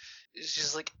 Okay.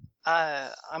 She's like,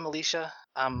 I'm Alicia.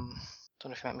 Don't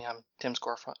know if you met me. I'm Tim's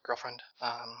girlfriend.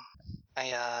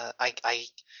 I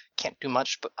can't do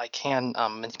much, but I can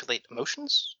manipulate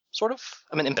emotions, sort of.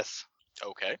 I'm an empath.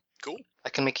 Okay, cool. I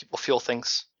can make people feel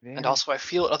things, and also I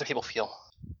feel what other people feel,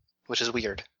 which is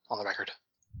weird on the record.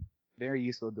 Very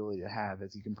useful ability to have,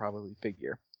 as you can probably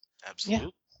figure.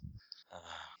 Absolutely.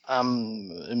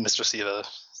 Mr. Siva.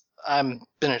 I'm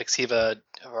Benedict Siva.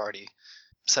 I've already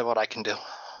said what I can do.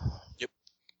 Yep.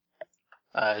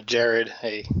 Jared,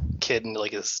 a kid in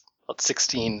like his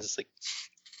 16, is like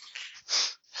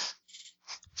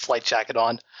flight jacket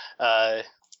on.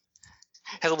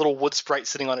 Has a little wood sprite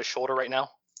sitting on his shoulder right now.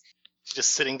 He's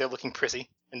just sitting there looking pretty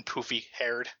and poofy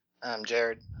haired.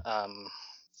 Jared.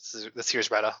 This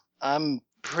here's Retta. I'm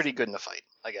pretty good in a fight,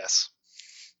 I guess.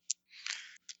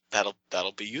 That'll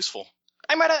be useful.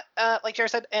 I'm Retta, like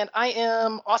Jared said, and I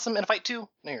am awesome in a fight too.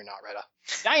 No, you're not, Retta.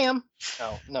 I am.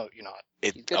 No, you're not.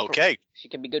 Okay. She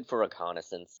can be good for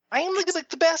reconnaissance. I am like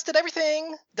the best at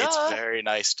everything. Duh. It's very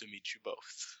nice to meet you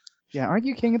both. Yeah, aren't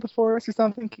you king of the forest or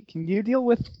something? Can you deal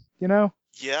with,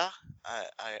 Yeah,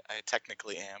 I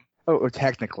technically am. Oh,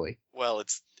 technically. Well,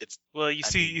 it's Well, you I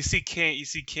see, mean- you see,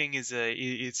 King is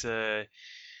the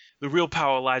real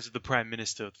power lies with the Prime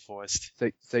Minister of the Forest.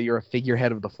 So you're a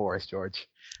figurehead of the forest, George.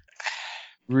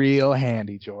 Real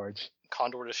handy, George.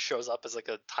 Condor just shows up as like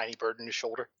a tiny bird on his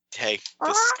shoulder. hey,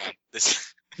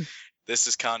 this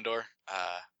is Condor.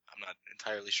 I'm not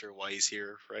entirely sure why he's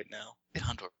here right now.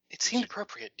 Condor. It seemed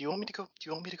appropriate. Do you want me to go? Do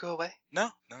you want me to go away? No,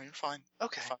 you're fine.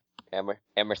 Okay. Fine.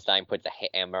 Hammerstein puts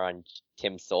a hammer on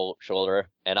Tim's shoulder,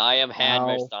 and I am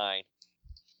Hammerstein.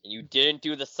 And you didn't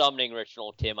do the summoning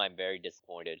ritual, Tim. I'm very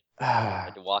disappointed. I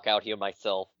had to walk out here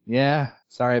myself. Yeah,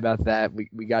 sorry about that.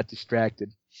 We got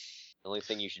distracted. The only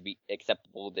thing you should be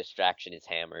acceptable distraction is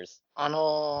hammers.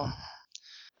 Ano,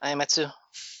 Ayamatsu,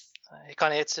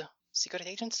 Hikaneetsu, secret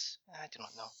agents? I do not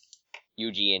know.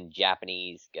 Yuji in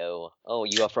Japanese go, oh,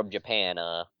 you are from Japan,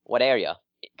 what area?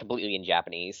 Completely in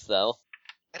Japanese, so.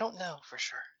 I don't know for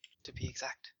sure, to be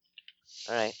exact.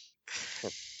 Alright.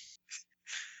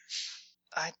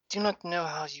 I do not know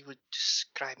how you would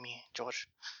describe me, George.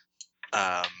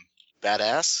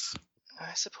 Badass.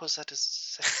 I suppose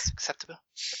that's acceptable.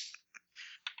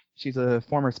 She's a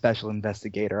former special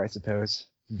investigator, I suppose.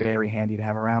 Very handy to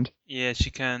have around. Yeah, she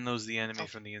kind of knows the enemy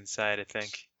from the inside, I think.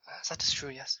 That is true,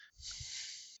 yes.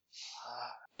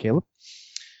 Caleb?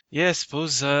 Yeah, I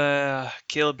suppose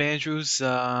Caleb Andrews,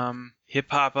 hip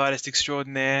hop artist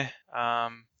extraordinaire.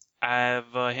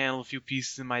 I've handled a few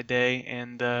pieces in my day,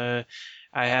 and I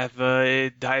have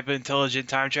a hyper intelligent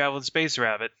time travel and space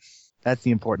rabbit. That's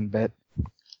the important bit.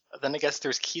 Then I guess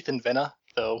there's Keith and Venna,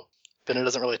 though Venna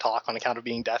doesn't really talk on account of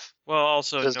being deaf. Well,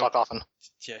 also, She doesn't talk often.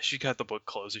 yeah, she got the book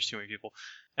closed. There's too many people,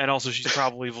 and also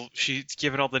she's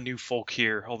given all the new folk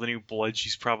here, all the new blood.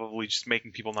 She's probably just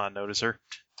making people not notice her.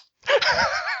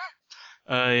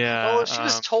 Yeah. Well, if she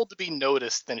was told to be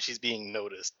noticed, then she's being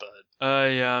noticed, but...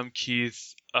 Yeah, I'm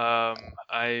Keith.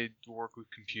 I work with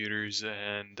computers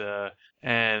and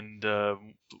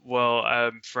well,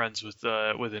 I'm friends with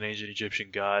an ancient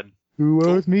Egyptian god. Who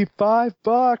owes me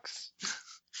 $5?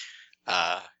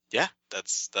 Yeah,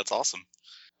 that's awesome.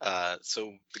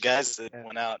 So the guys that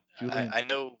went out, Julie. I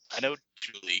know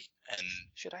Julie, and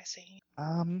Should I say?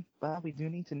 Well, we do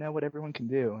need to know what everyone can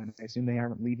do, and I assume they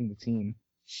aren't leaving the team.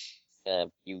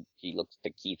 He looks to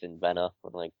Keith and Venna,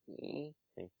 I'm like,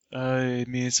 I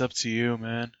mean, it's up to you,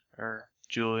 man, or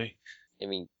Julie. I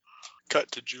mean,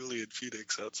 cut to Julie and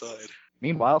Phoenix outside.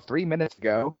 Meanwhile, 3 minutes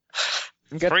ago...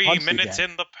 we got 3 punched minutes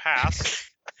again. in the past.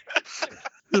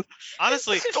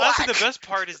 Honestly, the best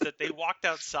part is that they walked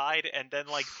outside, and then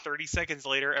like 30 seconds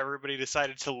later, everybody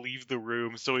decided to leave the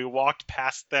room. So we walked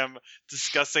past them,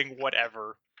 discussing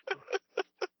whatever.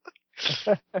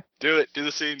 Do it. Do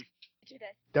the scene. Do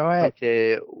that. Do it.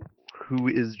 Okay, who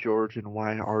is George and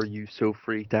why are you so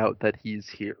freaked out that he's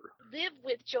here? Live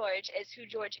with George as who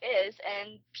George is,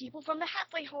 and people from the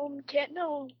halfway home can't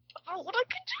know about what I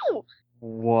can do.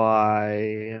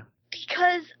 Why?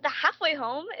 Because the halfway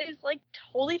home is like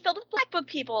totally filled with black book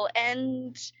people,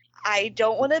 and I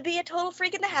don't want to be a total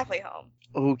freak in the halfway home.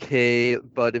 Okay,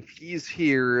 but if he's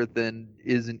here, then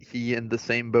isn't he in the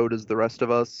same boat as the rest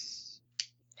of us?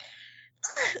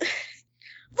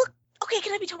 Look, okay,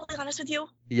 can I be totally honest with you?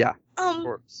 Yeah, of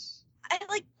course. I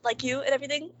like you and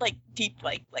everything, like deep,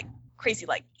 like crazy,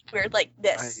 like weird, like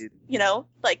this, I- you know,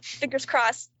 like fingers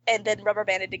crossed and then rubber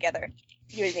banded together,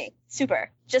 you and me,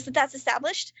 super. Just that that's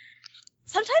established.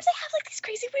 Sometimes I have like these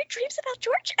crazy weird dreams about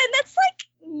George, and that's like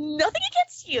nothing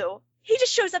against you. He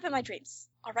just shows up in my dreams,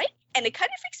 all right? And it kind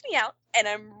of freaks me out, and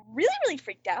I'm really, really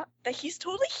freaked out that he's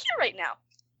totally here right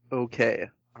now. Okay,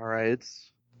 alright.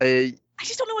 I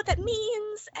just don't know what that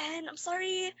means, and I'm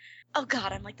sorry. Oh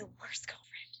God, I'm like the worst girlfriend.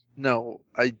 No,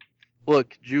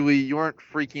 look, Julie, you aren't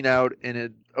freaking out in a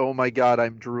oh my god,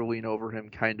 I'm drooling over him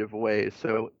kind of way,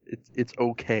 so it's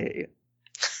okay.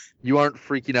 You aren't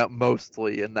freaking out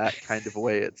mostly in that kind of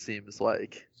way, it seems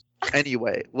like.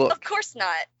 Anyway, look. Of course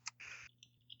not.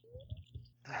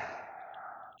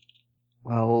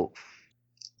 Well,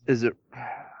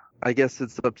 I guess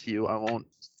it's up to you. I won't.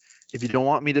 If you don't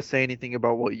want me to say anything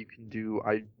about what you can do,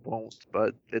 I won't,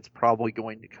 but it's probably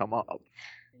going to come up.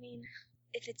 I mean,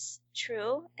 if it's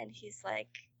true and he's like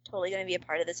totally gonna be a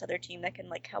part of this other team that can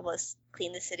like help us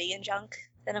clean the city and junk,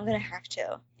 then I'm gonna have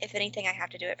to. If anything, I have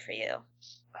to do it for you.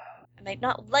 I might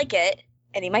not like it,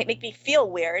 and he might make me feel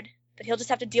weird, but he'll just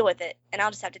have to deal with it, and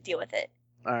I'll just have to deal with it.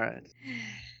 Alright.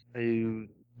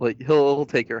 He'll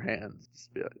take your hands.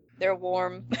 Just be like, They're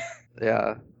warm.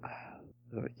 yeah.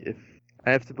 Like, if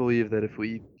I have to believe that if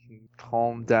we can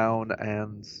calm down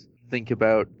and think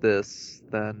about this,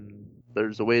 then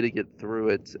there's a way to get through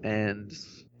it, and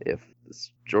if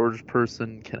this George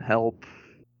person can help.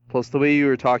 Plus, the way you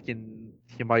were talking,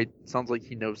 sounds like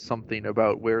he knows something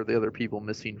about where the other people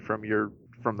missing from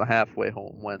the halfway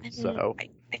home went. I mean, So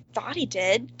I thought he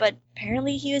did, but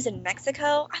apparently he was in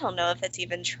Mexico. I don't know if that's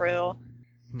even true.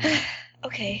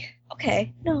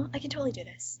 Okay. No, I can totally do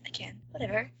this. I can.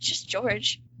 Whatever. It's just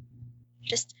George.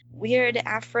 Just weird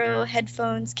afro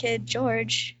headphones kid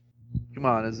George. come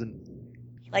on, isn't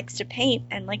He likes to paint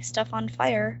and likes stuff on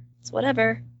fire. It's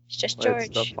whatever. It's just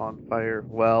light George. stuff on fire?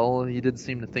 Well, he did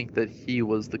seem to think that he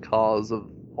was the cause of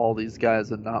all these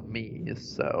guys and not me.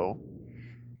 So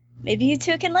Maybe you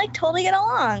two can like totally get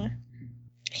along.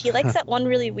 He likes that one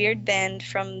really weird band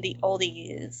from the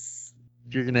oldies.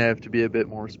 you're gonna have to be a bit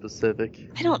more specific.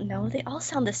 I don't know. They all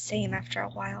sound the same after a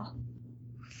while.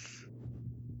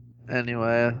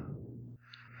 Anyway,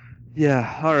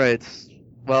 yeah, alright.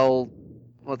 Well,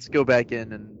 let's go back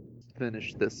in and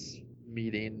finish this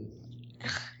meeting.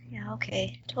 Yeah,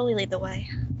 okay. Totally lead the way.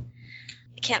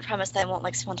 I can't promise that I won't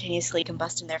like spontaneously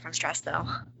combust in there from stress though.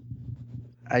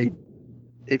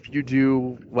 If you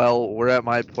do, well, we're at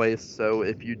my place, so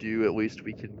if you do, at least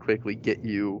we can quickly get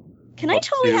you Can I up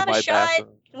totally to have a my shot?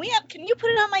 bathroom. Can you put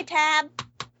it on my tab?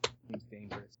 He's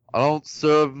dangerous. I don't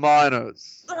serve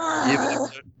minors,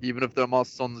 Ugh. even if they're my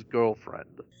son's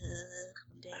girlfriend.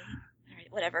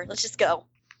 Alright, whatever. Let's just go.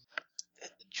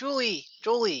 Julie,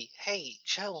 hey,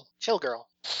 chill, girl.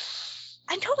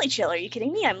 I'm totally chill. Are you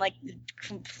kidding me? I'm like the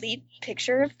complete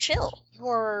picture of chill.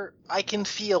 I can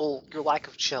feel your lack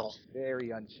of chill. Very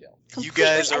unchill. Completely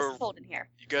guys are- ice-cold in here.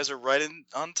 You guys are right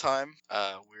on time.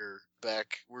 We're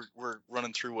back. We're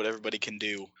running through what everybody can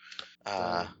do.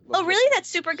 Oh, really? That's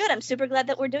super good. I'm super glad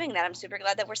that we're doing that. I'm super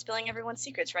glad that we're spilling everyone's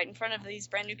secrets right in front of these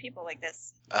brand new people like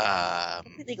this.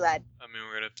 Completely glad. I mean,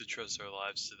 we're gonna have to trust our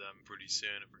lives to them pretty soon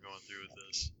if we're going through with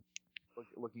this.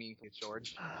 Look meaningfully at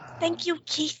George. Thank you,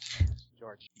 Keith.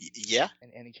 George, Yeah.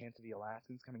 and any chance of the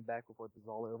Alaskans coming back before this is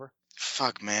all over?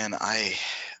 Fuck, man. I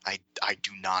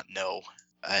do not know.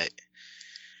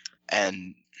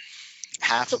 And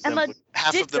half So of them Emma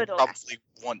half did of them go to Alaska. probably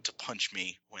want to punch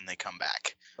me when they come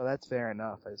back. Well, that's fair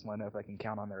enough. I just want to know if I can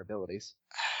count on their abilities.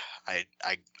 I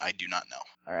do not know.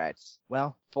 All right.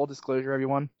 Well, full disclosure,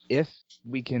 everyone. If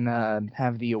we can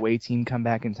have the away team come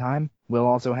back in time, we'll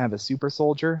also have a super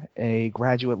soldier, a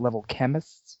graduate level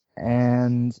chemist,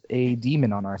 and a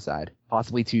demon on our side.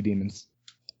 Possibly 2 demons.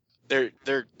 They're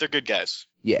good guys.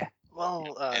 Yeah.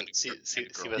 Well, And- see and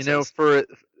what girl. it You know, says.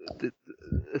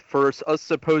 for us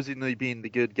supposedly being the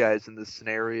good guys in this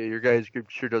scenario, your guys group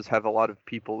sure does have a lot of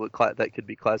people that could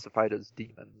be classified as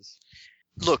demons.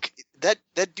 Look, that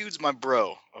dude's my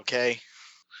bro, okay?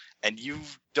 And you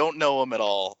don't know him at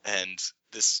all, and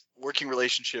this working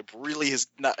relationship really has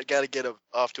not got to get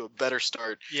off to a better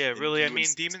start. Yeah, And really. I you mean,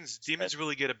 insist- demons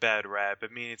really get a bad rap. I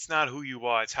mean, it's not who you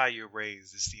are; it's how you're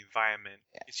raised. It's the environment.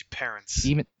 It's your parents.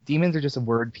 Demons are just a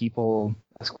word people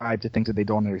ascribe to things that they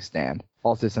don't understand.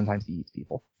 Also, sometimes he eats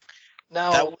people.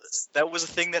 Now, That was a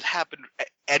thing that happened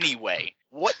anyway.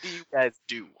 What do you guys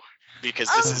do? Because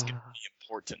this is going to be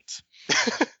important.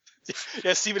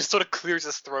 yeah, Steven sort of clears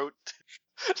his throat.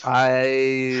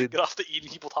 I Get off the eating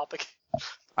people topic.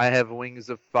 have wings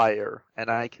of fire, and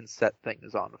I can set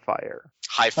things on fire.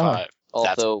 High five.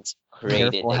 Also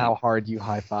created. Careful how hard you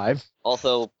high five.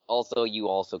 Also, you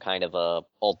also kind of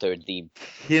altered the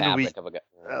Can we? fabric of a.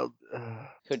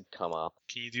 Could come up.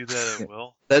 Can you do that at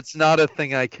will? That's not a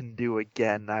thing I can do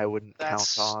again. I wouldn't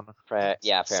That's- count on.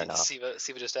 Yeah, fair enough. Siva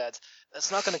just adds,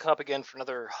 that's not going to come up again for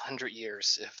another 100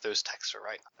 years if those texts are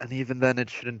right. And even then, it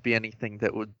shouldn't be anything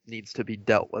that needs to be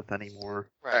dealt with anymore.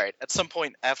 All right. At some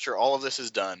point after all of this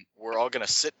is done, we're all going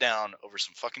to sit down over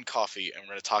some fucking coffee and we're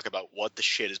going to talk about what the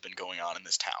shit has been going on in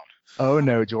this town. Oh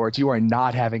no, George, you are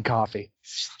not having coffee.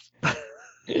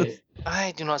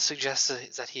 I do not suggest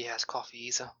that he has coffee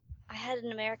either. I had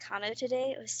an Americano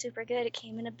today. It was super good. It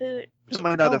came in a boot. It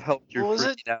might not Oh, have helped your what was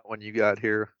it? freaking out when you got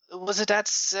here. Was it at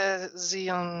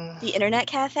the The internet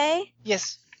cafe?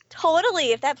 Yes.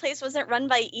 Totally. If that place wasn't run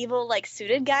by evil, like,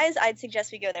 suited guys, I'd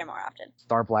suggest we go there more often.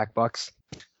 Star Black Bucks.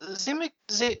 They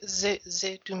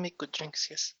do make good drinks,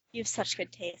 yes. You have such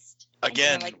good taste.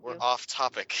 Again, I like we're you. off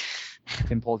topic.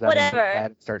 Tim pulls out his Whatever. notepad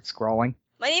and starts scrawling.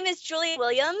 My name is Julie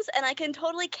Williams, and I can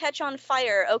totally catch on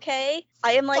fire, okay?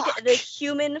 I am like Fuck. the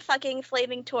human fucking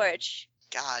flaming torch.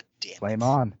 God damn it. Flame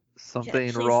on. Something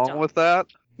please wrong don't. with that?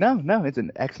 No, it's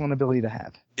an excellent ability to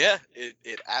have. Yeah,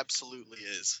 it absolutely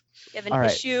is. You have an All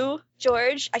right. issue,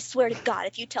 George? I swear to God,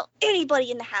 if you tell anybody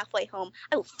in the halfway home,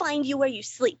 I will find you where you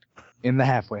sleep. In the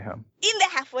halfway home. In the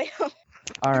halfway home.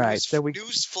 All right, so we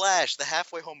News flash: the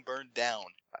halfway home burned down.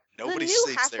 Nobody the new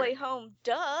sleeps there. halfway home,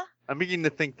 duh. I'm beginning to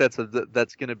think that's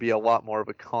going to be a lot more of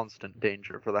a constant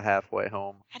danger for the halfway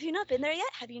home. Have you not been there yet?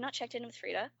 Have you not checked in with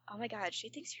Frieda? Oh my god, she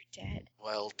thinks you're dead.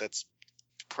 Well, that's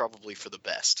probably for the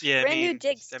best. Yeah, Brand new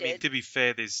digs I mean, did. to be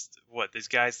fair, there's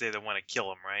guys there that want to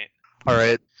kill him, right? All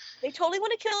right, They totally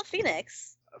want to kill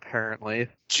Phoenix. apparently.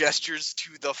 Gestures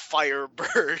to the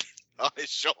firebird on his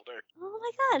shoulder. Oh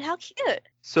my god, how cute.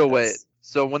 So wait,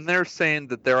 so when they're saying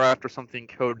that they're after something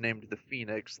codenamed the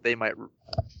Phoenix, they might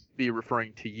be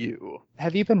referring to you.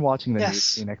 Have you been watching the Yes.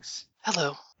 news, Phoenix?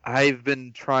 Hello. I've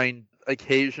been trying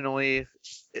occasionally.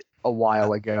 A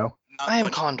while ago. Not I am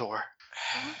much- Condor.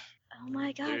 Oh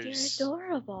my god, There's- you're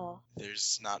adorable.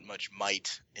 There's not much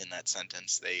might in that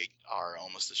sentence. They are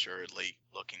almost assuredly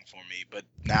looking for me, but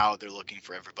now they're looking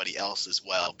for everybody else as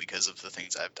well because of the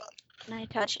things I've done. Can I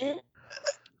touch it?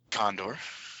 Condor.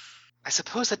 I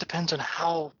suppose that depends on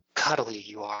how cuddly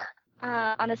you are.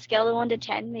 On a scale of 1 to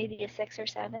 10, maybe a 6 or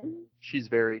 7. She's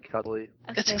very cuddly.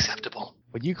 It's Okay. acceptable.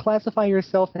 Would you classify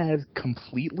yourself as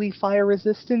completely fire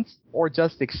resistant or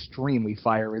just extremely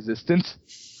fire resistant?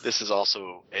 This is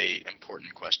also a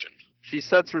important question. She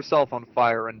sets herself on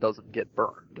fire and doesn't get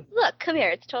burned. Look, come here.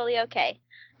 It's totally okay.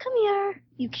 Come here,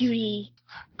 you cutie.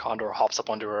 Condor hops up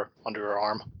under her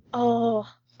arm. Oh,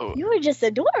 Oh, you are just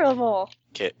adorable.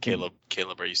 Caleb,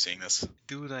 are you seeing this?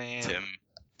 Dude, I am.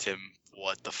 Tim,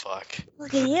 what the fuck?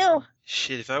 Look at you.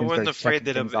 Shit, if I Tim wasn't starts afraid checking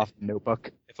that things off the notebook.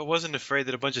 if I wasn't afraid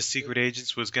that a bunch of secret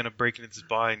agents was gonna break into this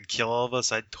bar and kill all of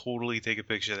us, I'd totally take a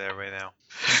picture of that right now.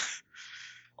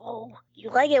 Oh, you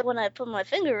like it when I put my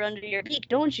finger under your beak,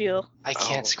 don't you? I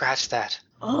can't Oh. scratch that.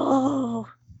 Oh.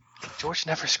 George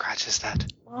never scratches that.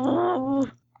 Oh.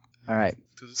 All right,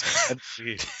 Dude, this is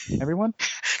weird. everyone.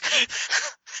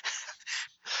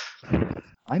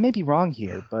 I may be wrong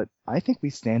here, but I think we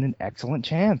stand an excellent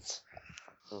chance.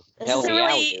 This Hell isn't yeah,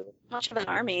 really we do. much of an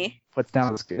army. Puts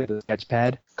down as good as a sketch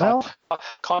pad. Well,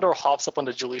 Condor hops up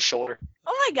onto Julie's shoulder.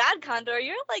 Oh my god, Condor,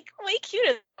 you're like way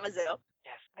cuter than Namazu.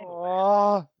 Yes, I know.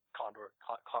 aw,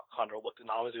 Condor looked at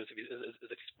Namazu as if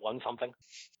he's won something.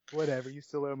 whatever. You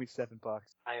still owe me $7.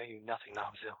 I owe you nothing,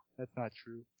 Namazu. That's not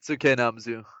true. It's okay,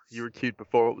 Namzu. You were cute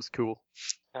before it was cool.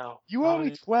 No. You owe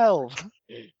me 12.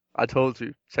 I told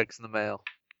you. Checks in the mail.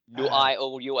 Do I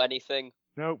owe you anything?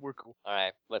 No, we're cool.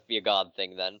 Alright, must be a god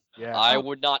thing then. Yeah. I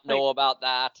would not know about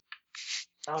that.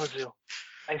 Namazu,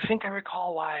 I think I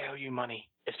recall why I owe you money.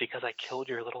 It's because I killed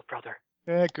your little brother.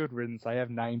 Good riddance. I have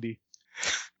 90.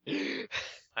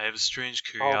 I have a strange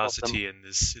All of them. curiosity in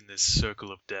this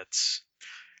circle of debts.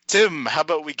 Tim, how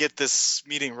about we get this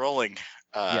meeting rolling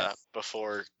Yes.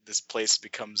 before this place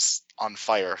becomes on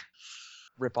fire?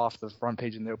 Rip off the front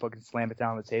page of the notebook and slam it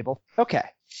down on the table. Okay.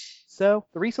 So,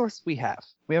 the resources we have.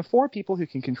 We have 4 people who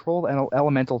can control the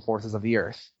elemental forces of the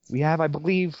Earth. We have, I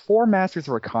believe, 4 masters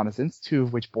of reconnaissance, 2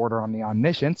 of which border on the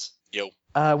omniscient. Yo.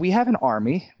 We have an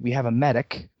army. We have a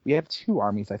medic. We have 2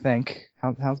 armies, I think.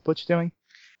 How's Butch doing?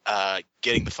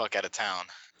 Getting the fuck out of town.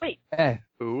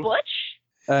 Who? Butch?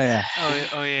 Oh, yeah.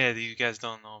 Oh yeah, you guys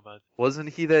don't know about. Wasn't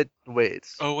he that? Wait.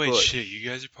 Oh wait, Butch. shit, you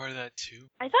guys are part of that too.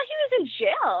 I thought he was in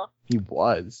jail. He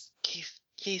was.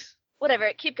 Keith.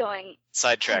 Whatever, keep going.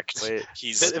 Sidetracked. Wait.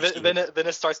 He's Then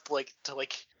it starts to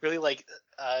really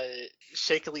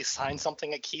shakily sign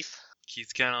something at Keith.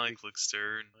 Keith kind of like looks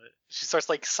stern, but She starts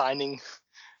signing.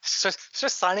 She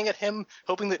starts signing at him,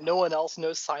 hoping that no one else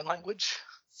knows sign language.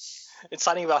 It's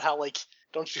signing about how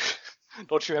don't you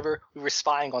remember we were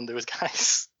spying on those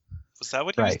guys? was that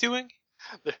what he was Right. doing?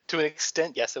 To an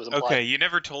extent, yes, it was implied. Okay, you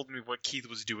never told me what Keith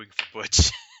was doing for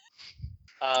Butch.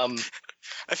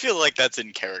 I feel like that's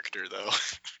in character though.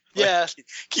 Yeah.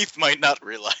 Keith might not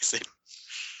realize it.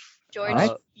 George,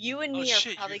 Alright. you and Oh, me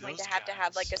shit, are probably you're going to those have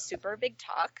guys. like a super big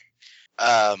talk.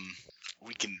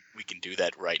 We can do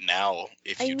that right now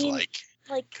if I you'd mean, like,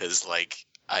 Like, because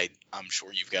I'm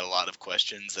sure you've got a lot of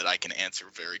questions that I can answer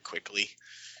very quickly,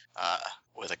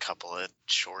 with a couple of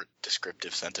short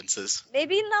descriptive sentences.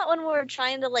 maybe not when we're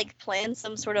trying to plan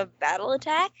some sort of battle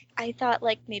attack. I thought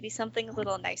maybe something a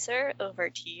little nicer over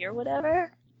tea or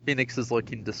whatever. Phoenix is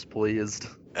looking displeased.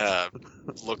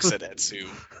 Looks at Etsu.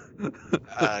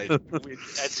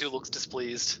 Etsu looks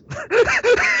displeased.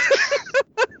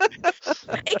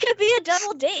 It could be a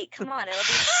double date. Come on, it'll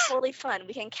be totally fun.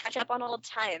 We can catch up on old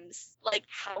times. Like,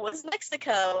 how was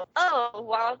Mexico? Oh,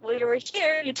 while we were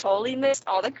here, you totally missed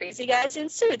all the crazy guys in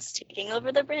suits taking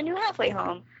over the brand new halfway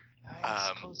home.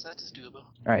 I suppose that is doable.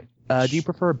 Alright. Do you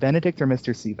prefer Benedict or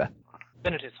Mr. Siva?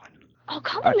 Benedict's fine. Oh,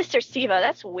 call me Mr. Siva.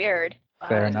 That's weird.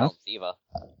 Fair I enough. call Siva.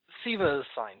 Siva is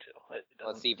fine too.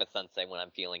 Well, Siva Sensei when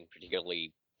I'm feeling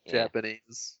particularly.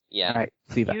 Japanese. Yeah. Alright,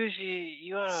 Siva. Usually,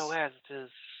 you are aware that it is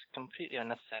completely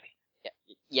unnecessary.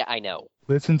 Yeah, I know.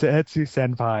 Listen to Etsu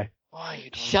Senpai. Why are you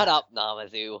doing Shut that? up,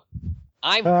 Namazu.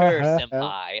 I'm her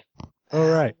senpai. All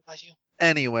right. What about you?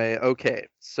 Anyway, okay.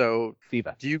 So,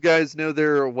 Siva. do you guys know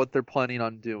what they're planning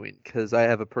on doing? Because I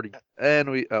have a pretty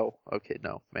okay,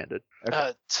 no, man did.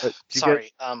 Okay. do you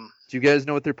Sorry. Do you guys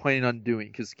know what they're planning on doing?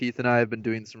 Because Keith and I have been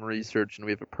doing some research and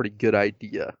we have a pretty good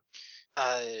idea.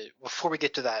 Before we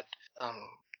get to that,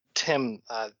 Tim,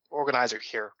 organizer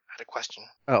here, had a question.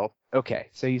 Oh, Okay,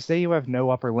 so you say you have no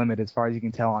upper limit as far as you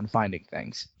can tell on finding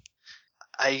things.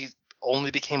 I only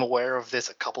became aware of this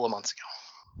a couple of months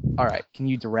ago. All right, can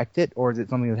you direct it, or is it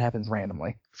something that happens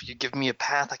randomly? If you give me a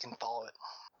path, I can follow it.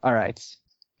 All right,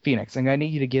 Phoenix, I'm gonna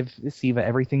need you to give Siva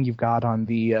everything you've got on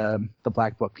the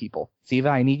Black Book people. Siva,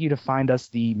 I need you to find us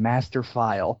the master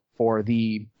file for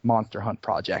the Monster Hunt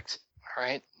project. All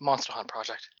right, Monster Hunt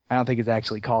Project. I don't think it's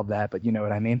actually called that, but you know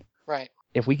what I mean. Right.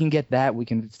 If we can get that, we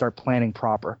can start planning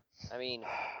proper. I mean,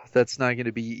 that's not going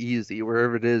to be easy.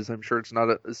 Wherever it is, I'm sure it's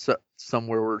not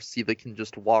somewhere where Siva can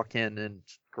just walk in and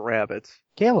grab it.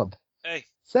 Caleb. Hey.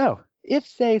 So, if,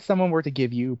 say, someone were to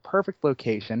give you perfect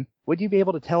location, would you be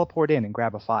able to teleport in and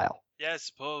grab a file? Yeah, I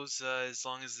suppose, as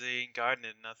long as they ain't guarding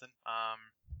it, nothing.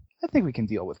 I think we can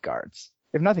deal with guards.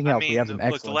 If nothing else, we have some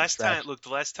excellent the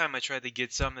last time I tried to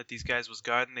get some that these guys was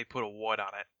guarding, they put a ward on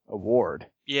it. A ward?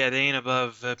 Yeah,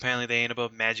 apparently they ain't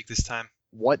above magic this time.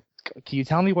 What? Can you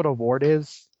tell me what a ward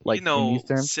is? Like, you know, in these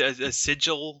terms? a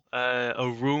sigil,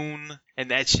 a rune,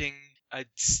 an etching, a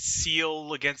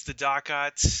seal against the dark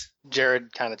arts.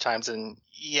 Jared kind of chimes in.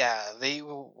 Yeah, they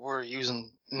were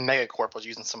using, Megacorp was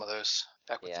using some of those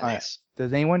back with Yeah. the Alright. mace.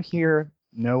 Does anyone here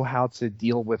know how to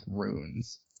deal with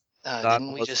runes? Not Didn't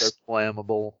we unless just, they're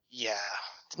flammable. yeah,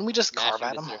 didn't we just carve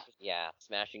at them? Yeah,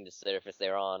 smashing the surface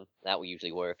they're on. That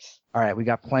usually works. Alright, we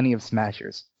got plenty of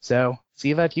smashers. So,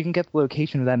 Siva, if you can get the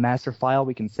location of that master file,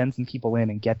 we can send some people in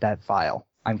and get that file.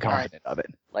 I'm confident of it.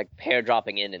 Like pair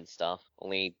dropping in and stuff.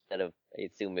 Only instead of, I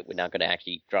assume it would not going to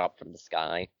actually drop from the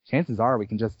sky. Chances are we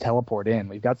can just teleport in.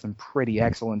 We've got some pretty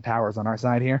excellent powers on our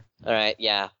side here. Alright,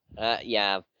 yeah.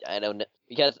 Yeah, I don't know.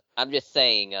 Because I'm just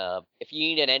saying, if you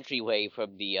need an entryway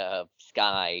from the,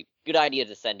 sky, good idea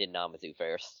to send in Namazu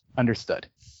first. Understood.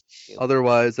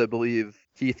 Otherwise, I believe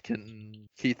Keith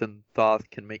and Thoth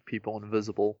can make people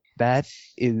invisible. That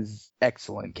is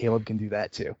excellent. Caleb can do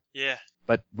that too. Yeah.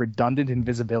 But redundant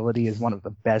invisibility is one of the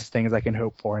best things I can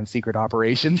hope for in secret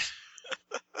operations.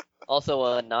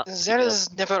 Also, not... There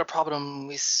is never a problem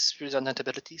with redundant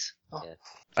abilities. Oh. Yeah.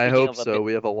 I Speaking hope of a so. bit-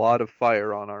 We have a lot of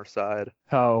fire on our side.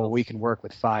 Oh, we can work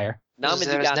with fire. Namazu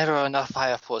There is got... never enough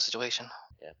fire for a situation.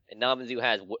 Yeah. And Namazu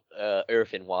has,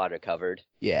 earth and water covered.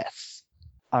 Yes.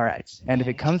 All right. And if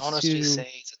it comes I can honestly to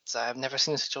say that I've never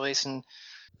seen a situation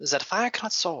that fire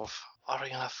cannot solve,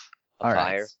 oddly enough. all right.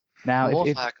 Fire. Now, More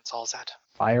if fire can solve that.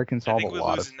 fire can I solve a think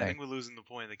lot of I things. think we're losing the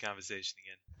point of the conversation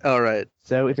again. All right.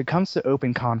 So if it comes to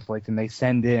open conflict and they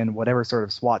send in whatever sort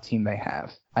of SWAT team they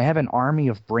have, I have an army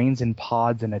of brains and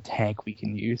pods and a tank we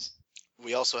can use.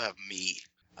 We also have me.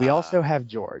 We also have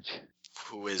George.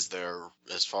 Who is their,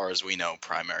 as far as we know,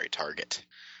 primary target.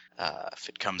 If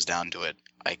it comes down to it,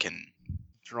 I can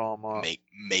Drama.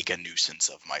 make a nuisance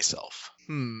of myself.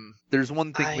 There's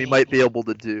one thing we I- might be able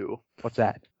to do. What's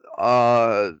that?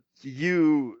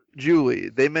 Julie,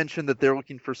 they mentioned that they're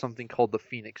looking for something called the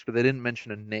Phoenix, but they didn't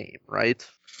mention a name, right?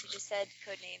 She just said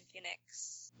codename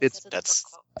Phoenix. It's- what the book That's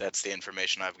called. that's the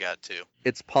information I've got too.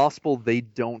 It's possible they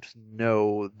don't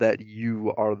know that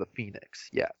you are the Phoenix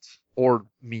yet. Or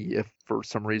me, if for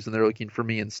some reason they're looking for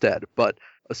me instead. But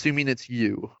assuming it's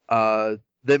you,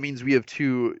 that means we have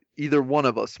either one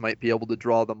of us might be able to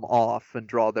draw them off and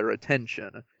draw their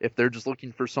attention. If they're just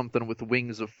looking for something with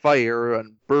wings of fire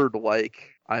and bird-like,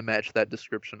 I match that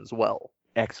description as well.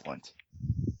 Excellent.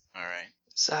 All right.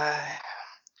 So,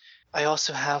 I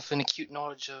also have an acute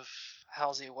knowledge of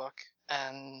how they work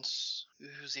and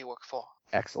who they work for.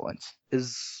 Excellent.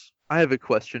 I have a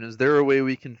question. Is there a way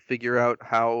we can figure out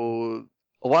how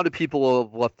a lot of people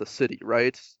have left the city,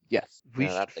 right? Yes. We Yeah,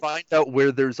 should that's find out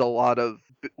where there's a lot of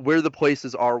where the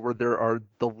places are where there are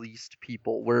the least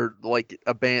people, where like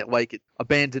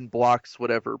abandoned blocks,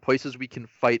 whatever, places we can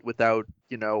fight without,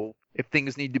 if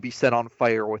things need to be set on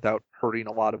fire without hurting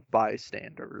a lot of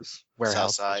bystanders.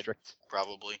 Warehouse Southside. district.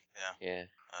 Probably. Yeah. Yeah.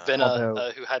 Venna,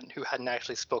 Although- who hadn't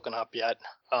actually spoken up yet,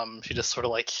 she just sort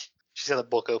of she's got the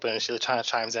book open and she kind of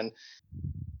chimes in.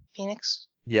 Phoenix,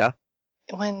 Yeah.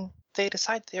 when they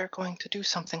decide they're going to do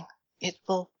something,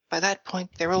 by that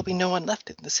point, there will be no one left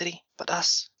in the city but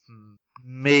us.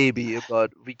 Maybe,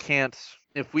 but we can't.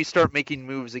 If we start making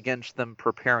moves against them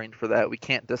preparing for that, we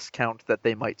can't discount that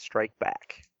they might strike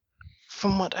back.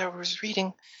 from what I was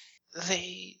reading,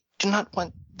 they do not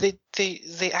want.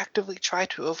 They actively try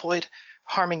to avoid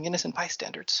harming innocent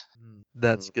bystanders.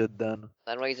 That's good then.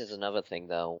 That raises another thing,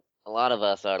 though. A lot of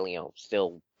us are,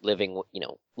 still living,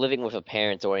 living with our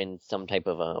parents or in some type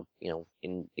of,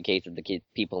 in the case of the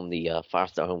people in the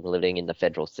foster home living in the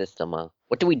federal system.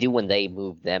 What do we do when they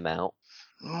move them out?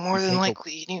 More You than take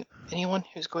likely, anyone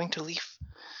who's going to leave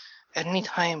at any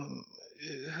time,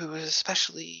 who is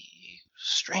especially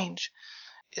strange,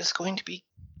 is going to be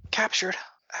captured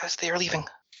as they are leaving.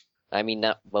 I mean,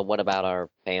 but what about our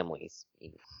families?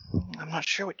 I'm not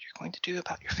sure what you're going to do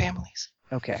about your families.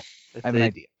 Okay, If I have an they-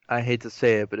 idea. I hate to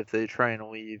say it, but if they try and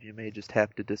leave, you may just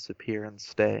have to disappear and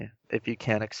stay. If you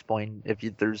can't explain,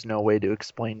 there's no way to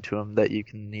explain to them that you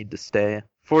can need to stay.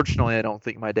 Fortunately, I don't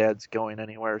think my dad's going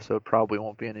anywhere, so it probably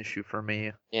won't be an issue for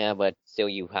me. Yeah, but still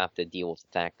you have to deal with the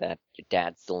fact that your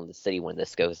dad's still in the city when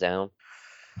this goes down.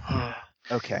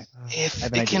 Okay, If I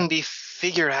have an it can idea. be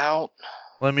figured out,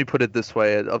 Let me put it this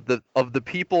way: of the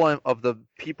people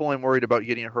I'm worried about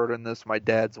getting hurt in this, my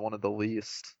dad's one of the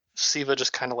least. Siva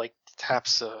just kind of like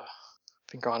taps a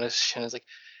finger on his chin. Is like,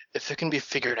 if it can be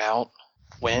figured out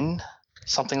when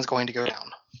something's going to go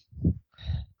down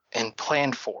and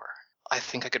planned for, I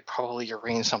think I could probably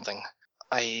arrange something.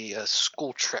 A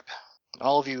school trip.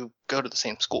 All of you go to the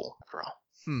same school, after all.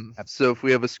 So if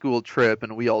we have a school trip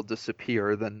and we all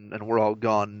disappear, and we're all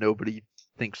gone, nobody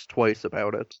thinks twice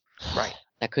about it. Right.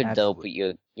 That could, though, Absolutely. put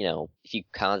you, if you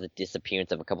cause the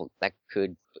disappearance of a couple, that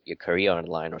could put your career on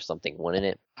the line or something, wouldn't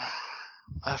it?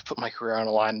 I've put my career on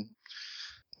the line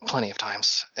plenty of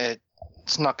times.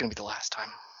 It's not going to be the last time.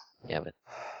 Yeah, but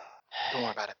Don't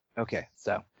worry about it. Okay,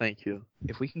 so Thank you.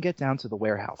 if we can get down to the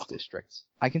warehouse district,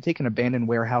 I can take an abandoned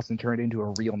warehouse and turn it into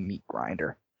a real meat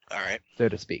grinder, All right. so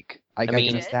to speak. I mean-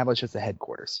 can establish as the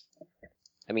headquarters.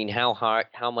 I mean, how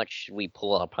much should we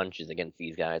pull our punches against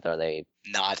these guys? Are they?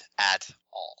 Not at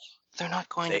all. They're not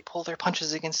going They- to pull their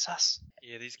punches against us.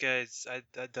 Yeah, these guys, I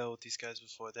dealt with these guys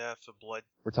before. They have the blood.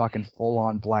 We're talking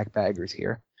full-on black baggers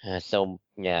here. Yeah,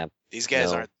 These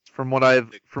guys No. aren't, From what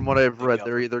I've the read, they're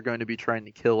government. either going to be trying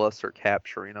to kill us or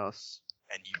capturing us.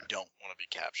 and you don't want to be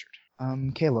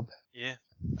captured. Caleb, Yeah.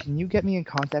 can you get me in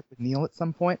contact with Neil at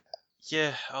some point?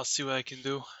 Yeah, I'll see what I can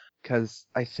do. Because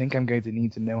I think I'm going to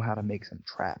need to know how to make some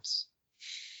traps.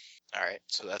 All right.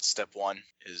 So that's step one: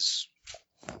 is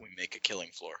we make a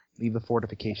killing floor. Leave the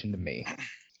fortification to me.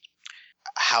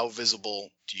 How visible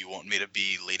do you want me to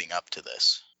be leading up to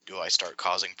this? Do I start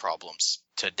causing problems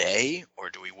today, or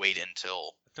do we wait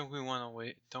until? I think we want to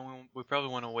wait. We probably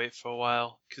want to wait for a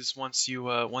while, because once you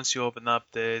open up,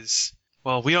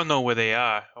 we don't know where they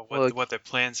are or Look. what their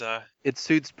plans are. It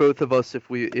suits both of us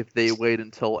if they wait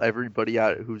until everybody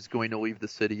out who's going to leave the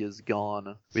city is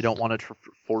gone. We don't want to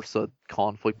force a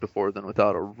conflict before then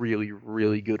without a really,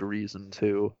 really good reason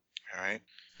to. All right.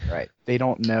 Right. They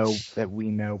don't know that we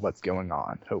know what's going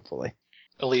on, hopefully.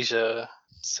 Alicia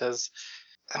says,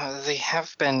 they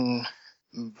have been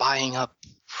buying up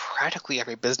practically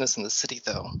every business in the city,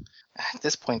 though. At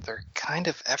this point, they're kind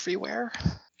of everywhere.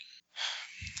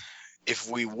 If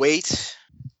we wait,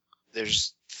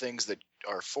 there's things that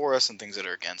are for us and things that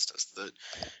are against us.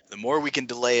 The more we can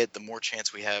delay it, the more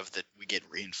chance we have that we get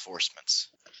reinforcements.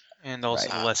 And also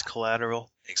Right. less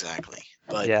collateral. Exactly.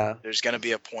 But Yeah. there's going to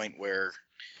be a point where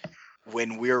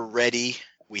when we're ready,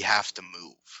 we have to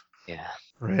move. yeah.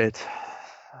 Right.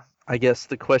 I guess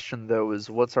the question though is,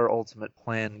 what's our ultimate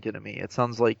plan gonna be? It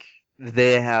sounds like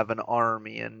they have an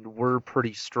army and we're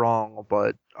pretty strong,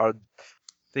 but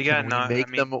They got can we not. make I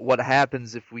mean, them? What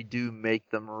happens if we do make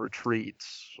them retreat,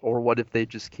 or what if they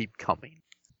just keep coming?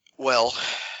 Well,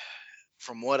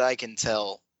 from what I can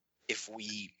tell, if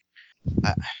we...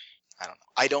 I don't know.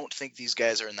 I don't think these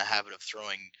guys are in the habit of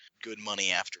throwing good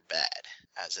money after bad,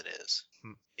 as it is.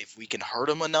 If we can hurt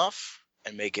them enough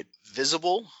and make it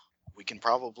visible, we can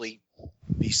probably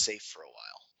be safe for a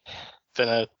while.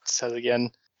 Finna says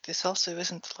again, this also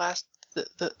isn't the last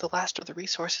the last of the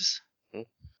resources.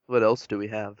 What else do we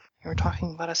have? You were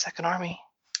talking about a second army.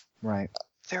 Right.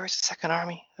 There is a second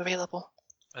army available.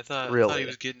 I thought he Really?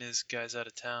 was getting his guys out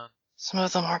of town. Some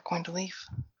of them aren't going to leave.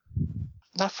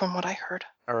 Not from what I heard.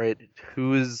 All right,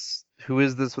 who is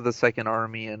this with a second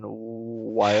army, and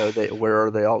why are they? Where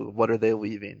are they all? What are they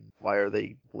leaving? Why are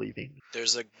they leaving?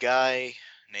 There's a guy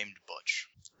named Butch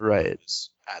Right. who's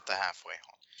at the halfway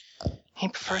home, He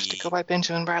prefers to He- go by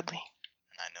Benjamin Bradley.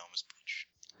 and I know him as Butch.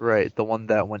 Right, the one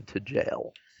that went to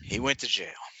jail. He went to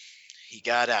jail. He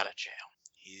got out of jail.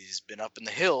 He's been up in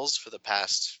the hills for the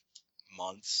past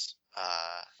months,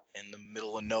 in the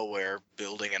middle of nowhere,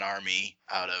 building an army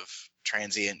out of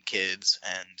transient kids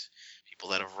and people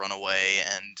that have run away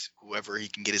and whoever he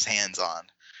can get his hands on.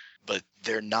 But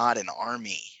they're not an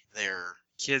army. They're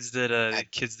Kids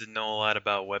that know a lot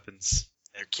about weapons.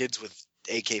 kids with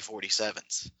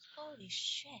AK-47s. Holy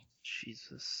shit.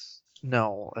 Jesus.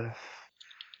 No.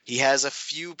 He has a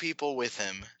few people with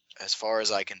him, as far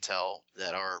as I can tell,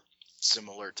 that are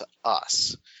similar to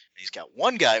us. He's got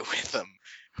one guy with him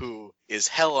who is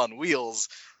hell on wheels,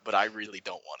 but I really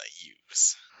don't want to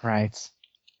use. Right.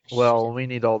 Well, we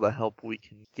need all the help we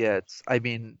can get. I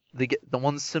mean, the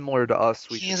ones similar to us,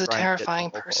 we He should is a try and get to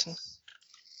terrifying help person. us.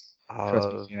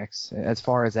 Trust me, Phoenix. As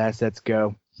far as assets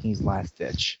go, he's last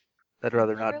ditch. I'd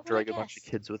rather Never not would have drag a bunch of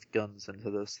guessed. kids with guns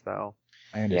into this, though.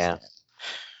 I understand.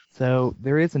 So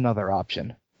there is another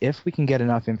option. If we can get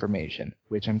enough information,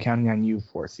 which I'm counting on you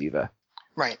for, Siva.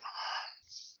 Right.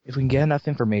 If we can get enough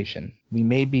information, we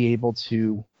may be able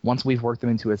to, once we've worked them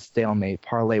into a stalemate,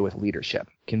 parlay with leadership,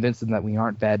 convince them that we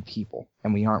aren't bad people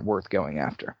and we aren't worth going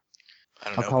after. I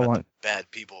don't I'll know call about on- the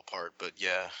bad people part, but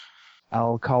yeah.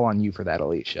 I'll call on you for that,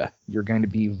 Alicia. You're going to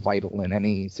be vital in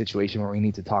any situation where we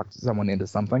need to talk someone into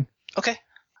something. Okay.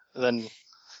 Then,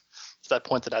 to that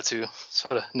point, that Atsu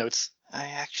sort of notes, I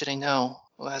actually know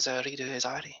who has a reader is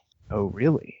already. Oh,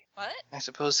 really? What? I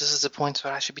suppose this is the point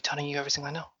where I should be telling you everything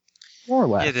I know. More or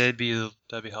less. Yeah, that'd be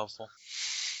helpful.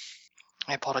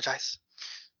 I apologize.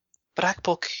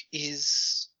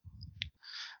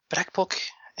 Blackbook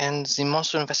and the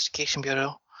Monster Investigation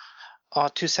Bureau are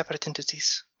two separate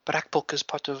entities. Blackbook is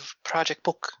part of Project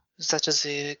Book, that is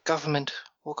a government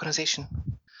organization.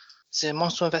 The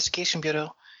Monster Investigation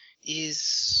Bureau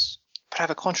is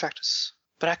private contractors.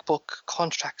 Blackbook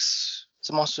contracts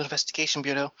the Monster Investigation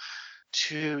Bureau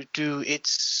to do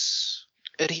its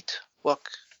elite work.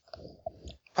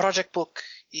 Project Book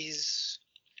is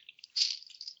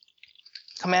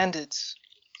commanded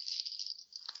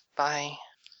by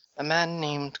a man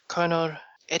named Colonel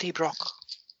Eddie Brock.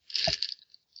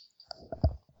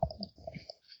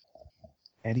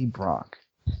 Eddie Brock.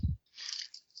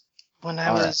 When I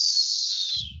Alright.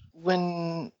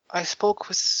 when I spoke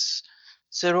with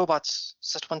the robots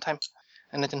that one time,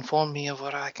 and it informed me of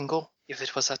where I can go if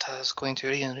it was that I was going to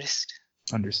re-enlist.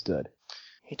 Understood.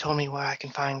 He told me where I can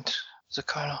find the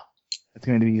colonel. It's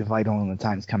going to be vital in the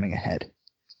times coming ahead.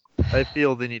 I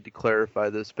feel they need to clarify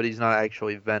this, but he's not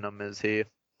actually Venom, is he?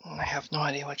 I have no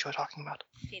idea what you're talking about.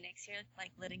 Phoenix, you're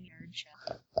like letting your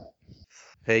show.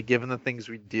 Hey, given the things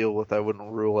we deal with, I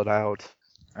wouldn't rule it out.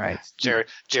 Alright.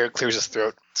 Jared clears his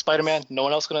throat. Spider-Man, no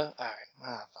one else gonna?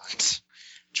 Alright, fine.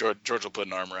 George will put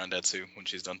an arm around Etsu when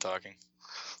she's done talking.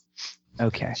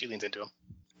 Okay. She leans into him.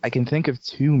 I can think of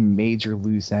two major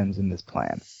loose ends in this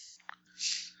plan.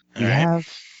 Alright.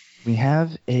 We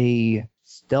have a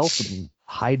stealth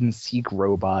hide and seek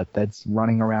robot that's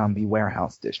running around the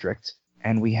warehouse district,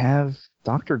 and we have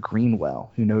Dr.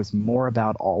 Greenwell, who knows more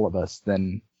about all of us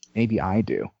than maybe I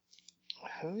do.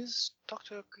 Who is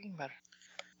Dr. Greenberg?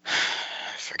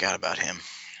 I forgot about him.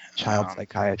 Child Um,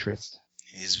 psychiatrist.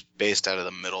 He's based out of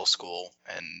the middle school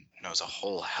and knows a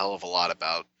whole hell of a lot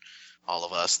about all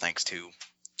of us, thanks to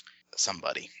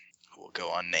somebody who will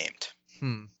go unnamed.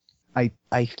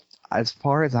 As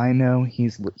far as I know,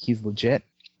 he's legit,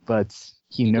 but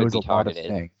he He could knows be a lot of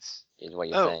targeted. things. Is what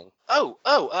you're saying.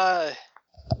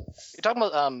 You're talking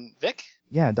about, Vic?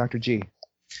 Yeah, Dr. G.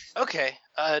 Okay,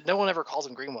 no one ever calls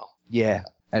him Greenwell. Yeah,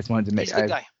 I just wanted to make. He's a good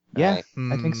guy. Yeah,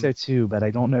 Right. I think so too, but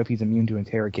I don't know if he's immune to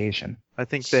interrogation. I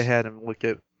think they had him look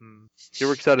at. He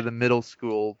works out of the middle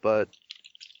school, but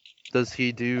does he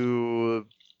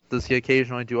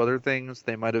occasionally do other things?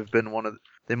 They might have been one of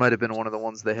the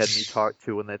ones they had me talk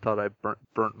to when they thought I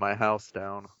burnt my house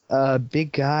down.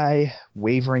 Big guy,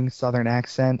 wavering southern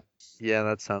accent. Yeah,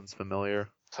 that sounds familiar.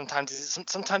 Sometimes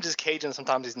he's Cajun,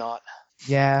 sometimes he's not.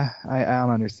 Yeah, I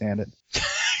don't understand it.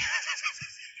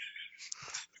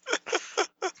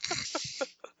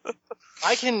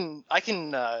 I can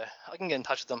get in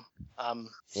touch with them.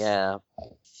 Yeah.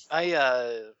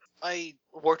 I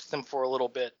worked with them for a little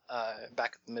bit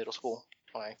back at the middle school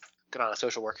when I got out of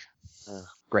social work.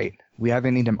 Great. We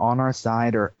either need him on our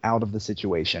side or out of the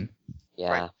situation.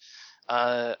 Yeah.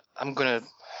 Right. I'm gonna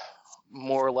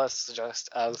more or less suggest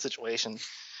out of the situation.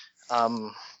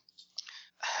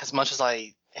 As much as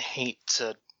I hate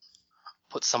to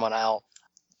put someone out,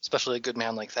 especially a good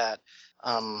man like that,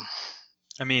 I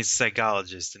mean, he's a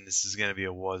psychologist, and this is going to be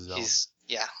a war zone.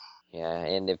 yeah. Yeah,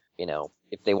 and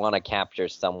if they want to capture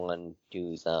someone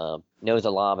who's knows a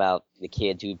lot about the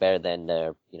kids, who better than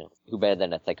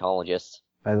a psychologist?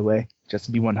 By the way, just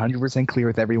to be 100% clear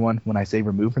with everyone, when I say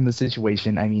remove from the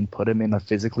situation, I mean put him in a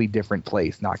physically different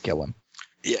place, not kill him.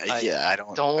 Yeah, I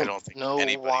don't think know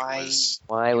anybody why. was.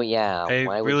 Why would I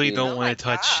why would really you? don't Oh want my to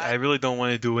touch. God. I really don't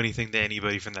want to do anything to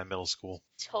anybody from that middle school.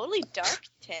 Totally dark,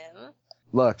 Tim.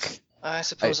 Look, I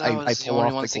suppose I, I was the pull only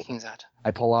off one the thinking that.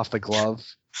 I pull off the glove.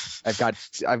 I've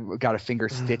got a finger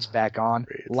stitched back on.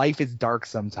 Life is dark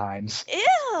sometimes.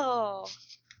 Ew.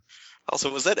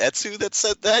 Also, was that Etsu that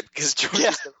said that? Because George Yeah.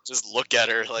 is gonna just look at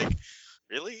her like,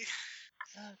 really?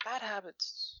 Bad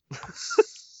habits.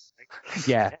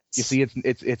 Yeah, you see,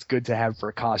 it's good to have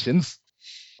precautions.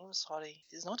 I'm sorry.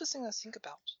 It's not a thing I think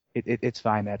about. It's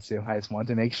fine, Etsu. I just wanted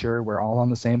to make sure we're all on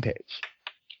the same page.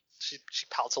 She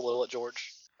pouts a little at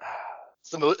George.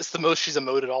 It's the most she's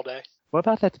emoted all day. What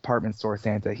about that department store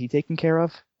Santa? He taken care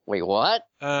of? Wait, what?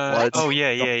 What? Oh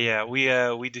yeah.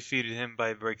 We defeated him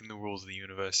by breaking the rules of the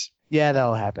universe. Yeah,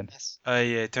 that'll happen. Yes. Yeah.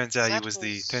 It turns out he That was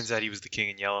the was- king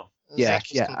in yellow. Yeah, That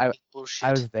was yeah, complete bullshit.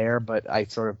 I was there, but I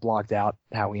sort of blocked out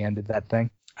how we ended that thing.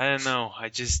 I don't know. I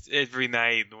just every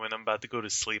night when I'm about to go to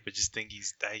sleep, I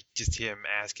just hear him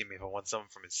asking me if I want something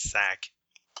from his sack.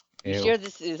 You Ew. sure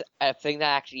this is a thing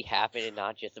that actually happened and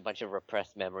not just a bunch of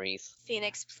repressed memories?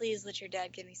 Phoenix, please let your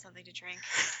dad give me something to drink.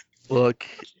 Look,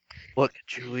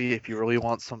 Julie. If you really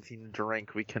want something to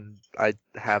drink, I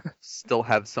still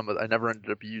have some of. I never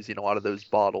ended up using a lot of those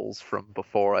bottles from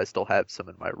before. I still have some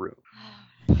in my room.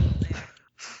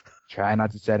 Try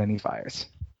not to set any fires.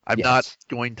 I'm Yes. not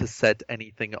going to set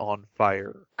anything on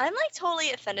fire. I'm like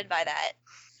totally offended by that.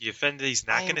 You offended he's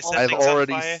not I'm going to al- set I've things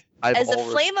already. on fire? I've As a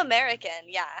already. flame American,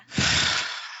 yeah.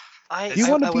 You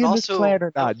want I to would be in this also, clan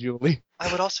or not, Julie?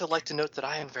 I would also like to note that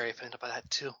I am very offended by that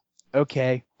too.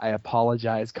 Okay, I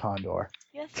apologize, Condor.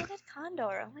 You offended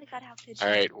Condor. Oh my God, how could you? All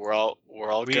right, we're all We're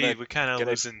kind of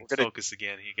gonna- losing we're gonna- focus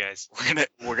again, you guys.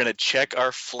 we're gonna check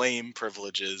our flame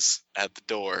privileges at the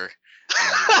door.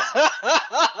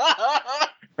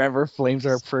 Remember, flames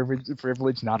are a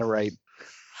privilege, not a right.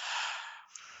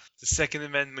 The Second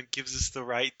Amendment gives us the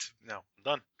right. No,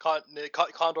 I'm done.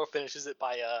 Condor finishes it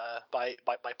by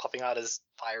puffing out his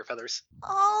fire feathers.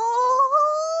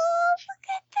 Oh,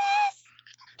 look at this.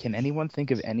 Can anyone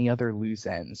think of any other loose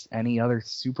ends? Any other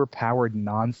super-powered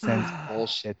nonsense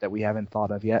bullshit that we haven't thought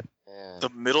of yet? Yeah. The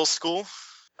middle school?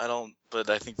 I don't, but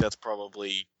I think that's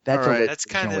probably. That's Alright. That's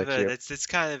kind of issue. that's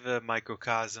kind of a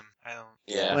microcosm. I don't.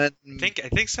 Yeah. When, I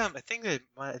think something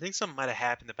might have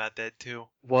happened about that too.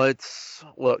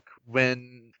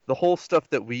 when the whole stuff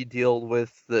that we deal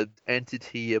with, the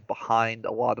entity behind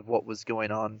a lot of what was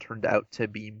going on turned out to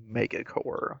be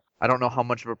Megacore. I don't know how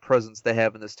much of a presence they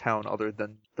have in this town other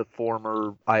than the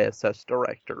former ISS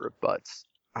director, but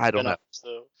I don't know.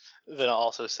 Then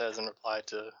also says in reply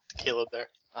to Caleb there,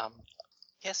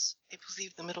 yes, I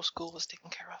believe the middle school was taken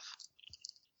care of.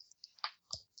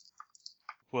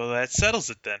 Well, that settles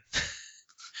it then.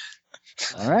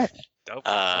 All right. Nope.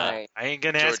 Right. I ain't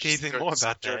gonna ask anything more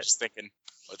about George that. is thinking.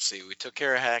 Let's see. We took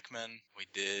care of Hackman. We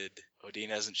did. Odin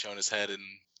hasn't shown his head in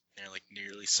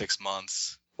nearly 6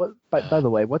 months. What? By the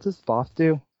way, what does Thoth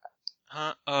do?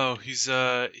 Huh? Oh, he's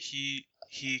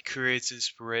he creates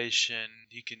inspiration.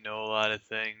 He can know a lot of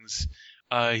things.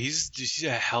 He's a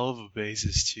hell of a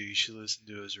bassist too. You should listen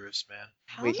to his riffs, man.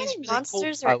 How Wait, many he's really cool.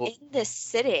 monsters I are will- in this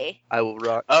city? I will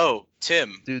rock. Oh,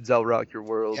 Tim. Dudes, I'll rock your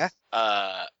world. Yeah?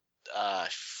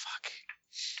 Fuck.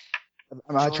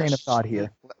 I'm on a train of thought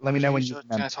here. Let me know when you Can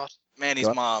I remember. talk? Manny's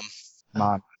What? mom.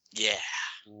 Mom. Yeah.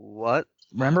 What?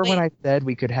 Remember when Wait. I said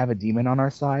we could have a demon on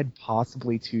our side?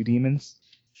 Possibly two demons?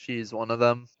 She's one of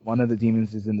them. One of the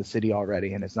demons is in the city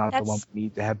already, and it's not the one That's- we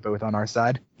need to have both on our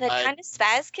side. The I- kind of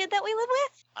spaz kid that we live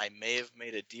with? I may have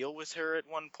made a deal with her at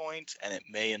one point, and it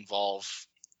may involve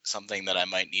something that I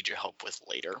might need your help with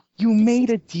later. You made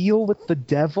a deal with the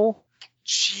devil?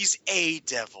 She's a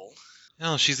devil.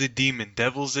 No, she's a demon.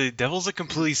 Devil's a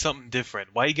completely something different.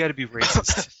 Why you gotta be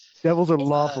racist? Devils are It's,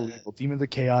 lawful evil. Demons are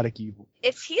chaotic evil.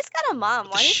 If he's got a mom,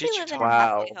 why does he Shit, live in wow. a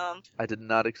halfway home? I did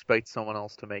not expect someone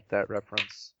else to make that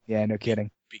reference. Yeah, no kidding.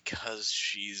 Because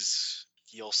she's.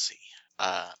 You'll see.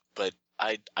 But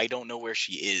I don't know where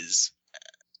she is.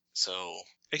 So,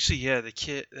 Actually, yeah, the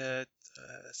kid,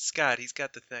 Scott, he's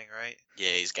got the thing, right?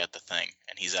 yeah, he's got the thing,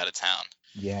 and he's out of town.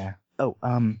 Yeah. Oh,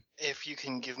 If you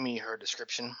can give me her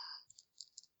description.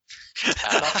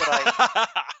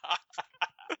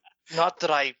 Not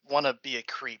that I want to be a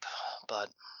creep, but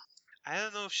I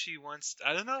don't know if she wants.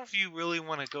 I don't know if you really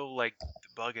want to go like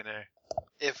bugging her.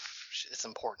 if it's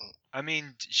important. I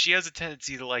mean, she has a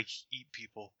tendency to like eat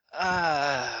people.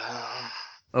 Oh,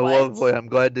 What? lovely. I'm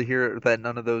glad to hear that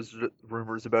none of those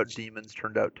rumors about demons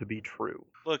turned out to be true.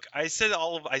 Look, I said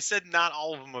not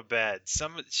all of them are bad.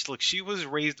 Look, she had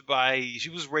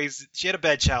a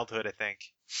bad childhood, I think,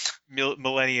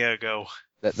 millennia ago.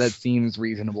 That seems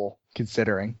reasonable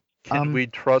considering. Can we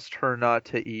trust her not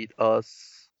to eat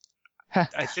us?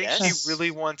 I think Yes. she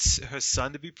really wants her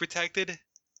son to be protected.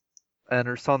 And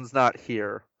her son's not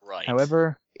here. Right.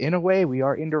 However, in a way, we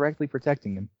are indirectly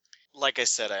protecting him. like I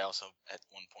said, I also at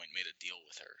one point made a deal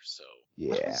with her. So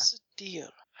What Yeah. was the deal?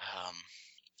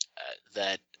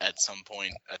 that at some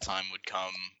point a time would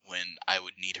come when I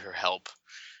would need her help,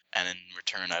 and in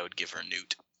return I would give her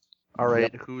Newt. All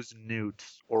right, who's Newt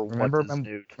or Remember what is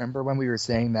Newt? Remember when we were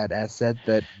saying that as said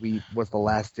that we was the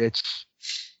last ditch?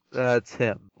 That's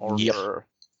him or Yep. her.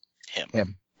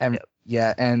 Him. And Yep.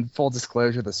 yeah, and full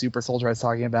disclosure, the super soldier I was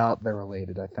talking about, they're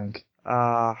related, I think.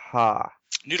 Aha.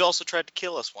 Newt also tried to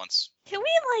kill us once. Can we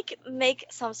make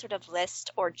some sort of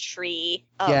list or tree?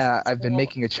 Of Yeah, I've been people?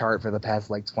 making a chart for the past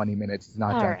 20 minutes. It's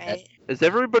not All done yet. right. Is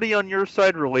everybody on your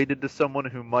side related to someone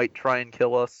who might try and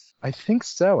kill us? I think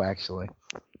so, actually.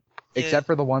 Yeah. Except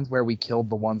for the ones where we killed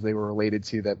the ones they were related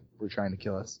to that were trying to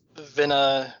kill us.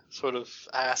 Vinna sort of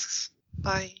asks,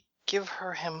 "By give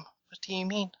her him, what do you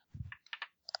mean?"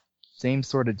 Same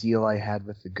sort of deal I had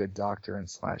with the good doctor and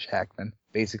 / Hackman.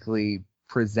 Basically,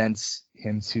 presents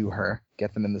him to her,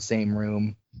 get them in the same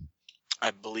room.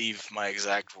 I believe my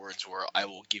exact words were, "I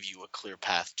will give you a clear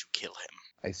path to kill him."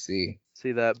 I see.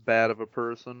 See that bad of a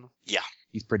person?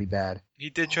 He's pretty bad. He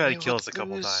did try to You kill would us a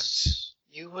couple lose- times.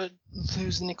 You would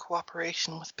lose any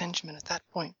cooperation with Benjamin at that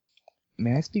point.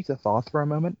 May I speak to Thoth for a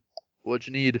moment? What'd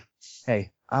you need?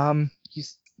 Hey,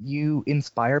 you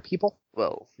inspire people?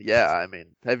 Well, yeah, I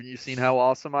mean, haven't you seen how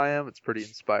awesome I am? It's pretty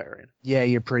inspiring. Yeah,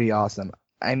 you're pretty awesome.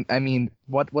 I mean,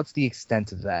 what's the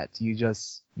extent of that? Do you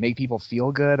just make people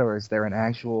feel good, or is there an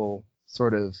actual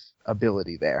sort of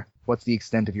ability there? What's the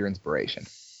extent of your inspiration?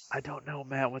 I don't know,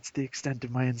 Matt. What's the extent of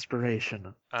my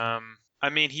inspiration?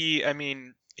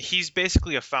 He's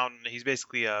basically a fountain. He's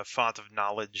basically a font of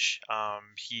knowledge.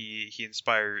 He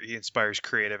inspires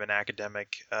creative and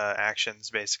academic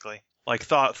actions, basically. Like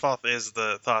Thoth is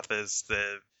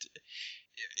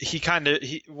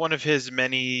one of his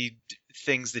many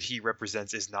things that he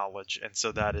represents is knowledge, and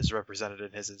so that is represented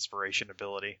in his inspiration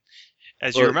ability.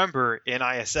 As you Well- remember, in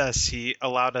ISS, he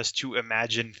allowed us to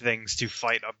imagine things to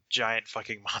fight a giant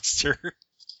fucking monster.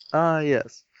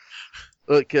 Yes.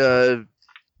 Look,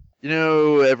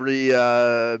 every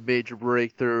major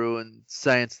breakthrough in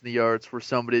science and the arts where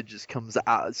somebody just comes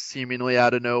out seemingly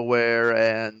out of nowhere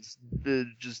and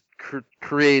just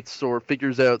creates or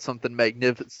figures out something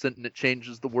magnificent and it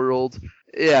changes the world.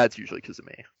 Yeah, it's usually because of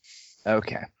me.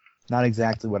 Okay, not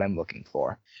exactly what I'm looking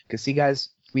for. Because see, guys,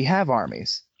 we have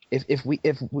armies. If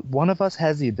one of us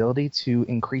has the ability to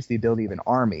increase the ability of an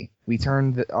army, we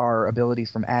turn our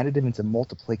abilities from additive into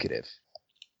multiplicative.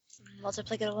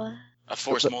 Multiplicative what? A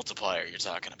force multiplier you're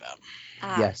talking about.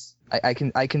 Ah. Yes, I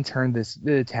can turn this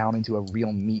town into a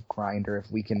real meat grinder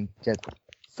if we can get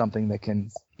something that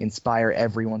can inspire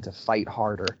everyone to fight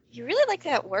harder. You really like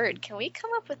that word. Can we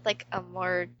come up with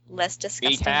a less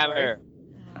disgusting hammer. word?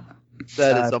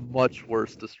 That is a much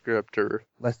worse descriptor.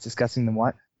 Less discussing than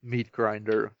what? Meat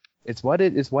grinder. It's what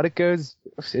it goes.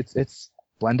 It's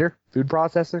blender, food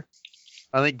processor.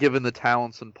 I think given the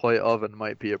talents in play, oven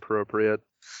might be appropriate.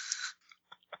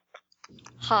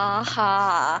 Ha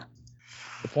ha.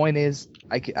 The point is,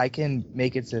 I can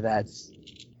make it so that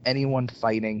anyone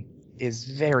fighting is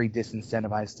very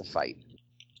disincentivized to fight.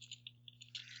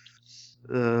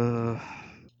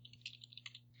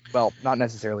 Well, not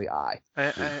necessarily I.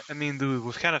 I mean, dude,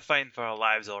 we're kind of fighting for our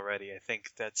lives already. I think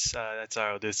that's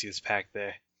our Odysseus pact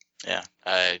there. Yeah.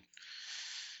 At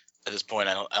this point,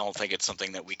 I don't think it's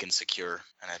something that we can secure,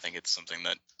 and I think it's something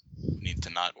that we need to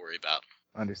not worry about.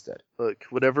 Understood. Look,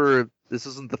 this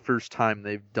isn't the first time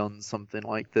they've done something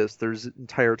like this. There's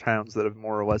entire towns that have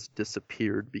more or less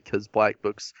disappeared because Black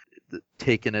Book's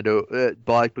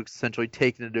essentially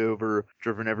taken it over,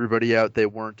 driven everybody out they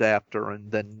weren't after,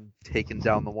 and then taken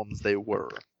down the ones they were.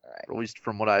 Alright. Or at least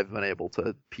from what I've been able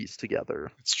to piece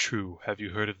together. It's true. Have you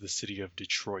heard of the city of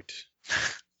Detroit?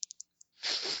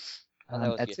 Oh, that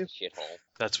was just a Etsu? shithole.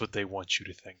 That's what they want you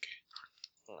to think.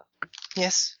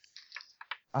 Yes.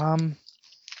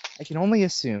 I can only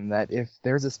assume that if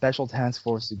there's a special task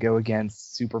force to go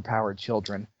against superpowered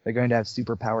children, they're going to have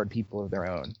superpowered people of their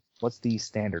own. What's the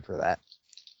standard for that?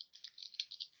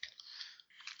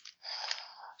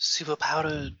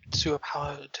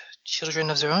 Superpowered children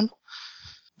of their own?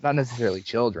 Not necessarily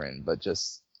children, but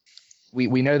just we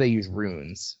know they use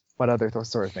runes. What other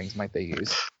sort of things might they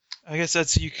use? I guess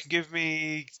that's you can give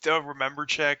me a remember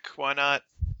check. Why not?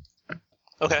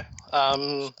 Okay.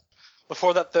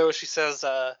 Before that though, she says,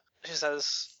 Or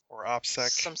OPSEC.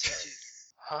 some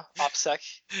OPSEC.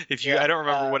 If you, Yeah, I don't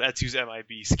remember what Etsu's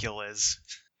MIB skill is.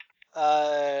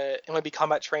 MIB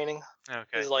combat training.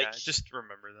 Okay, Is like- yeah, just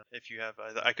remember that if you have,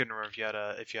 I couldn't remember if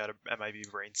you had a MIB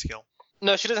brain skill.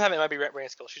 No, she doesn't have MIB brain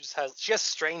skill. She has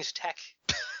strange tech.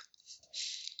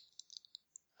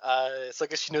 It's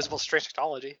like she knows about strange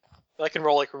technology. I can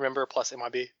roll like remember plus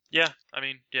MIB. Yeah, I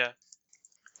mean, yeah.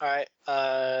 All right.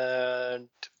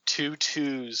 2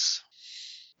 2s.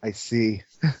 I see.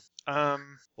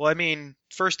 Well, I mean,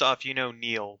 first off, you know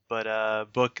Neil, but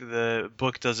the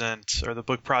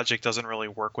book project doesn't really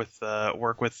work with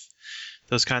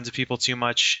those kinds of people too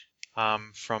much.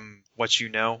 From what you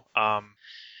know,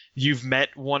 you've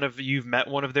met one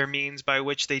of their means by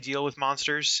which they deal with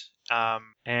monsters.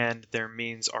 And their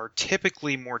means are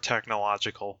typically more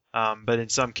technological. But in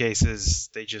some cases,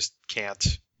 they just can't.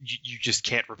 You just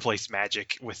can't replace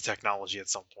magic with technology at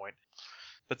some point.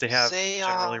 But they have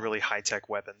generally really high-tech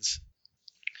weapons.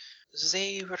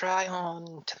 They rely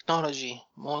on technology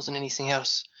more than anything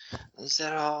else.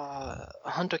 There are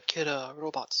hunter-killer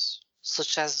robots,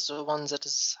 such as the one that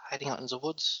is hiding out in the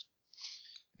woods.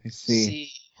 I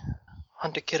see. The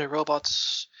hunter-killer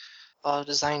robots are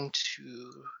designed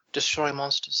to destroy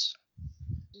monsters,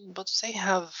 but they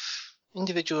have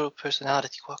individual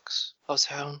personality quirks of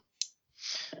their own.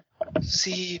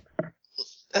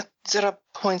 There are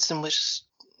points in which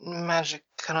magic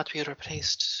cannot be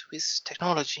replaced with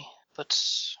technology, but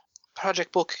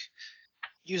Project Book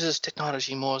uses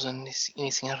technology more than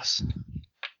anything else.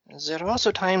 There are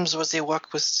also times where they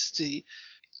work with the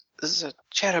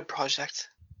Cherub Project.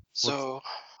 So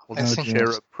What's I the think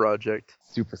Cherub Project?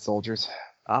 Super soldiers.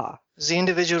 Ah, the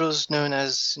individuals known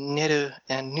as Neru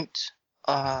and Newt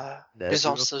are Neru.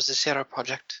 results of the Cherub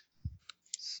Project.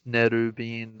 Neru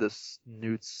being this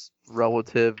Newt's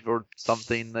relative or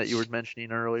something that you were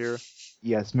mentioning earlier.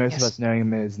 Yes, most of Yes. us know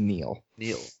him as Neil.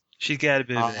 Neil. She's got a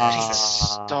bit of an Ah. accent.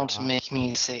 Please don't make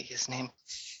me say his name.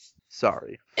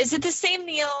 Sorry. Is it the same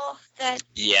Neil that?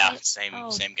 Yeah, Oh.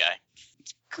 same guy.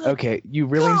 Good. Okay, you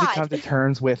really need to God. come to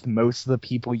terms with most of the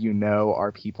people you know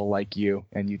are people like you,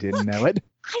 and you didn't know it.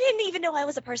 I didn't even know I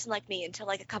was a person like me until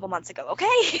like a couple months ago.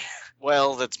 Okay.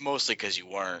 Well, that's mostly because you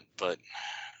weren't, but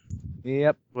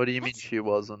Yep. What do you mean What? she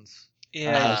wasn't?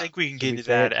 Yeah, I think we can should get we to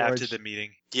say that it, after George? the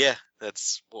meeting. yeah,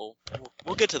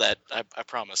 we'll get to that. I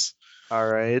promise. All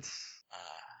right.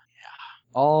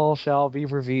 All shall be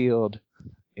revealed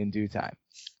in due time.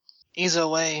 Either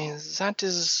way, that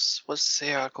is what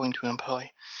they are going to employ.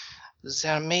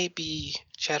 There may be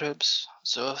cherubs,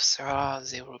 so if there are,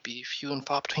 they will be few and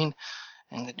far between,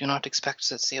 and I do not expect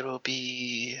that there will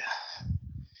be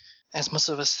as much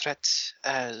of a threat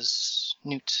as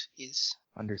Newt is.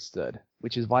 Understood.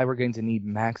 Which is why we're going to need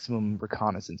maximum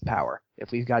reconnaissance power.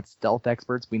 If we've got stealth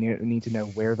experts, we need to know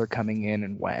where they're coming in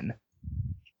and when.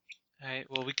 All right.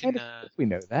 Well, we And can. if we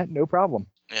know that, no problem.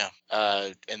 Yeah.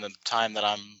 In the time that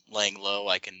I'm laying low,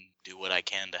 I can do what I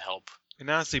can to help. And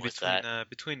honestly, with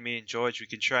between me and George, we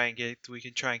can try and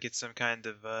get some kind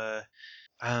of I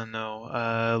don't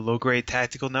know, low grade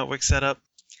tactical network set up.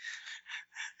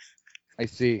 I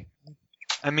see.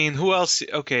 I mean, who else?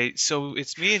 Okay, so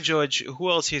it's me and George. Who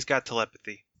else here's got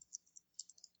telepathy?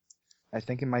 I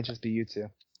think it might just be you two.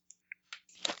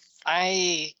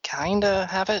 I kinda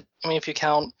have it. I mean, if you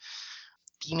count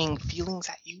beaming feelings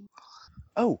at you.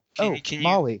 Oh, Can you-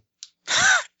 Molly.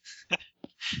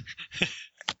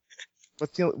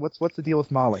 What's the deal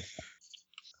with Molly?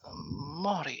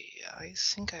 Mori, I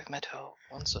think I've met her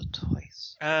once or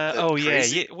twice. Oh yeah,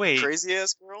 crazy- yeah. Wait, Crazy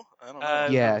ass girl. I don't know.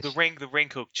 Yeah, the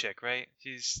raincoat chick, right?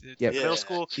 She's Yeah. middle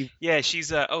school. She, Yeah,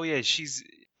 she's oh yeah, she's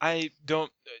I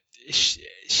don't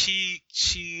she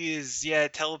is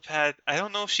telepath. I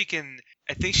don't know if she can.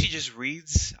 I think she just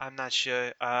reads. I'm not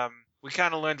sure. We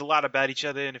kind of learned a lot about each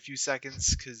other in a few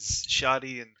seconds because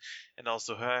Shadi and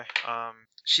also her.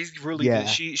 She's really Yeah.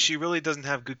 she really doesn't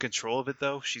have good control of it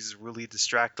though. She's really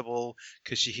distractible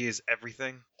because she hears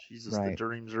everything. Jesus, the Right.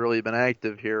 dream's really been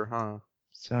active here, huh?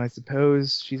 so I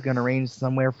suppose she's gonna range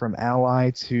somewhere from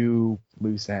ally to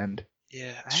loose end.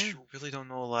 Yeah, I really don't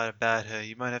know a lot about her.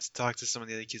 You might have to talk to some of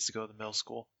the other kids to go to middle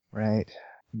school. Right.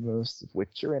 Most of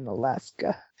which are in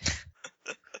Alaska.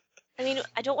 I mean,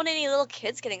 I don't want any little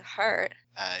kids getting hurt.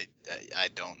 I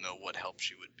don't know what help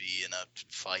she would be in a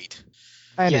fight.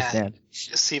 I Yeah. understand.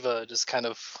 Siva just kind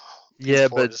of. Yeah,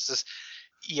 forward. but It's just,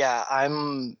 yeah,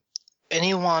 I'm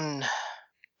anyone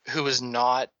who is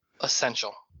not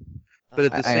essential. at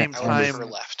the I- same I would time, prefer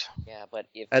left. Yeah, but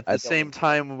if at we the go same into-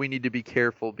 time, we need to be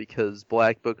careful because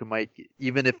Black Book might,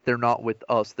 even if they're not with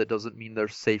us, that doesn't mean they're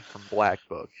safe from Black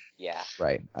Book. yeah,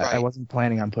 Right. I Right. wasn't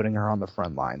planning on putting her on the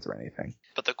front lines or anything.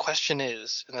 But the question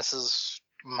is, and this is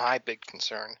my big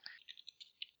concern,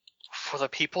 for the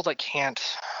people that can't,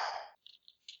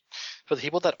 For the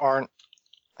people that aren't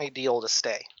ideal to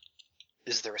stay,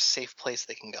 is there a safe place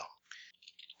they can go?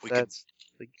 We That's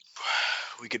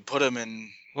we could put them in.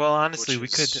 Well, honestly,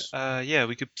 Which we could, is-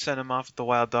 we could send them off with the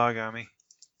Wild Dog Army.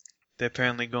 They're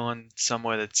apparently going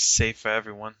somewhere that's safe for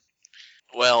everyone.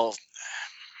 Well,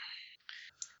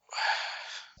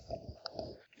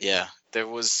 yeah, there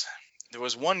was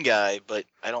one guy, but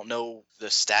I don't know the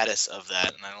status of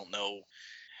that, and I don't know.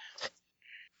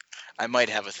 I might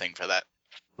have a thing for that.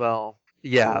 well,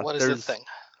 yeah. What is the there's, thing?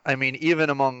 I mean, even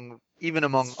among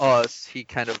us, he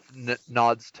kind of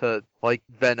nods to like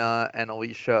Venna and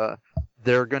Alicia.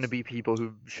 There are going to be people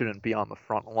who shouldn't be on the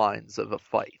front lines of a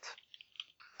fight.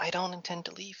 I don't intend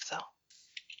to leave, though.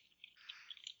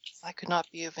 I could not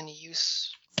be of any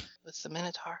use with the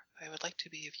Minotaur. I would like to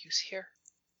be of use here.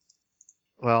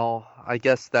 Well, I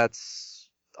guess that's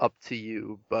up to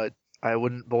you, but I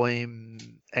wouldn't blame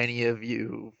any of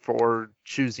you for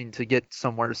choosing to get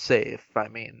somewhere safe. I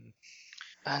mean,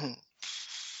 And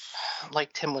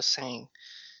like Tim was saying,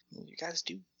 you guys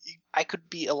I could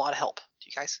be a lot of help to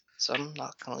you guys, so I'm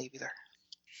not gonna leave either.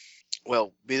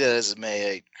 Well, be that as it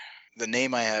may, the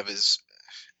name I have is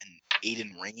an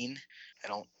Aiden Rain.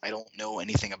 I don't know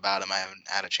anything about him. I haven't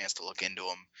had a chance to look into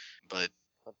him, but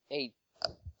Hey,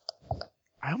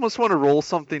 I almost want to roll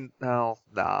something. No,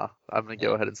 nah. I'm gonna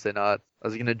go ahead and say not. I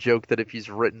was gonna joke that if he's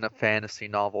written a fantasy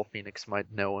novel, Phoenix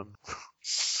might know him.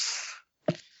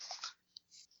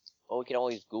 well, we can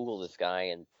always Google this guy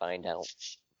and find out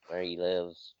where he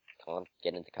lives.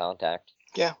 Get into contact.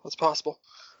 Yeah, that's possible.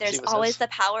 There's See what it always says. the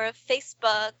power of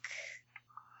Facebook.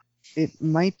 It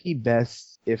might be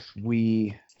best if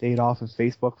we stayed off of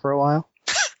Facebook for a while.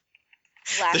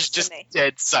 there's just Blasphemy.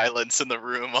 dead silence in the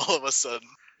room all of a sudden.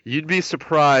 You'd be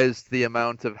surprised the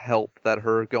amount of help that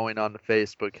her going on to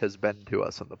Facebook has been to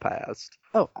us in the past.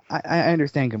 Oh, I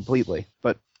understand completely,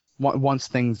 but once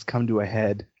things come to a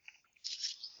head,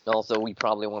 Also, we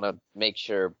probably want to make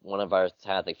sure one of ours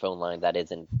has a phone line that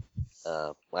isn't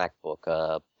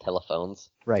MacBook telephones.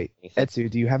 right? Anything? Etsu,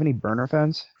 do you have any burner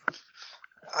phones?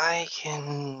 I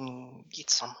can get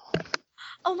some.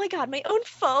 Oh my god, my own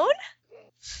phone?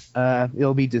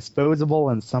 It'll be disposable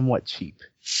and somewhat cheap.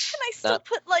 Can I still That-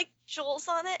 put, like, jewels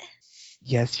on it?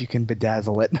 Yes, you can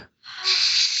bedazzle it.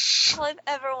 All I've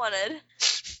ever wanted.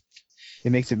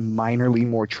 It makes it minorly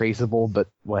more traceable, but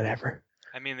whatever.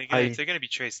 I mean, I- if they're gonna be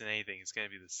tracing anything, it's gonna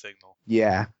be the signal.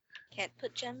 Yeah. Can't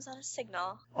put gems on a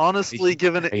signal. Honestly,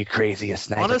 given Are you crazy? A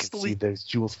sniper can Honestly- see those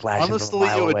jewels flashing from a honestly,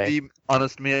 mile it would away. be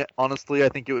honestly, I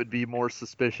think it would be more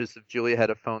suspicious if Julia had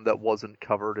a phone that wasn't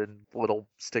covered in little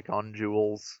stick-on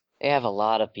jewels. They have a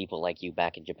lot of people like you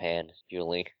back in Japan,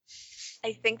 Julie.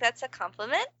 I think that's a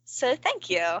compliment, so thank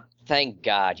you. Thank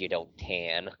God you don't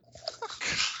tan.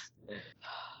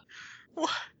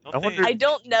 Don't I they- wonder- I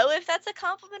don't know if that's a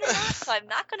compliment or not, so I'm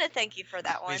not going to thank you for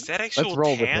that one. Is that actual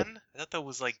roll with it. tan? I thought that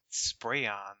was like spray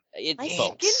on. It's My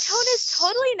both. skin tone is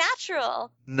totally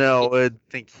natural. No, I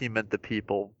think he meant the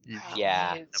people.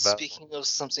 Yeah. Speaking of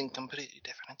something completely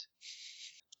different.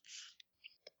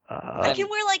 I can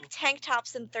wear like tank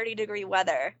tops in 30-degree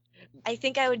weather. I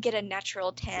think I would get a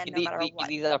natural tan no matter what.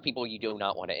 These are people you do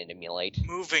not want to emulate.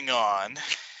 Moving on.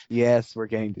 Yes, we're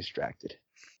getting distracted.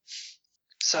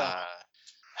 So,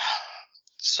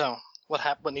 so what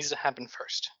needs to happen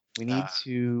first? We need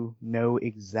to know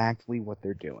exactly what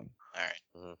they're doing. All right.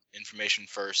 Mhm. Information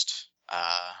first.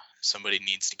 Somebody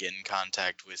needs to get in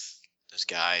contact with this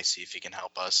guy, see if he can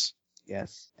help us.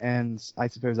 Yes. And I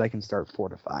suppose I can start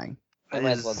fortifying. I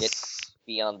might as well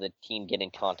be on the team, get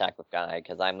in contact with Guy,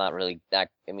 because I'm not really that.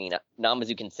 I mean,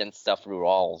 Namazu can sense stuff through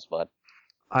walls, but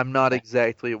I'm not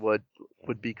exactly what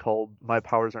would be called. My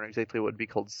powers aren't exactly what would be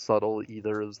called subtle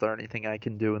either. Is there anything I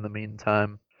can do in the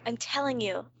meantime? I'm telling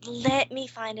you, let me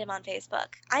find him on Facebook.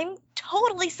 I'm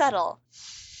totally subtle.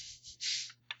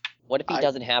 what if he I-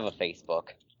 doesn't have a Facebook?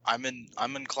 I'm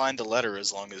inclined to let her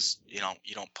as long as you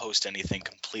don't post anything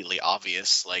completely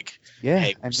obvious like Yeah,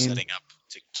 hey, I we're mean, setting up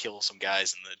to kill some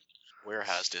guys in the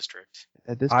warehouse district.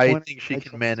 at this I point, think she can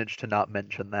trust- manage to not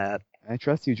mention that. I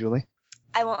trust you, Julie.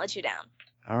 I won't let you down.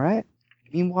 All right.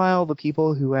 Meanwhile, the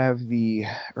people who have the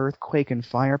earthquake and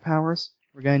fire powers,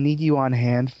 we're going to need you on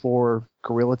hand for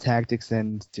guerrilla tactics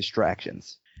and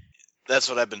distractions. That's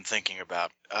what I've been thinking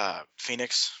about.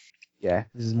 Phoenix, Yeah,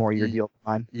 this is more your Mm. deal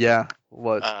than mine. Yeah.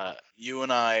 What? you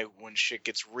and I, when shit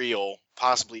gets real,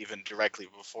 possibly even directly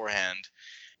beforehand,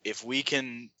 if we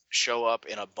can show up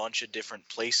in a bunch of different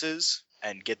places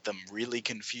and get them really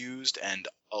confused and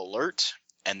alert,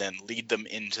 and then lead them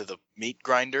into the meat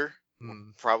grinder,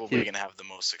 probably Yeah. going to have the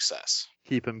most success.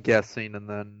 Keep him guessing and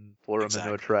then lure him into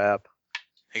a Exactly. trap.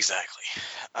 Exactly.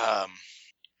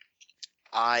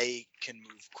 I can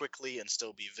move quickly and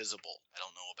still be visible. I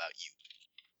don't know about you.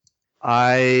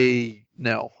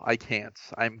 No, I can't.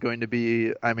 I'm going to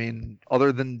be. I mean,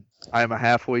 other than I'm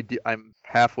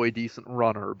halfway decent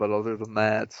runner, but other than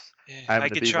that, I'm I gonna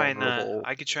could be try and vulnerable.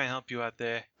 I could try and help you out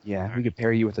there. Yeah, we could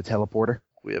pair you with a teleporter.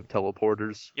 We have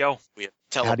teleporters. Yo, We have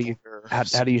How do you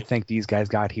teleporter. how do you think these guys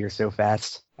got here so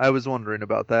fast? I was wondering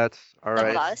about that. All Like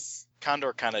right. us.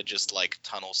 Condor kind of just like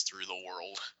tunnels through the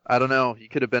world. I don't know. You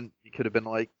could have been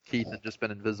like Keith and just been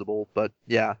invisible, but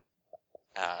yeah.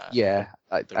 Yeah,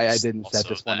 I there's didn't set also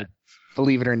this one.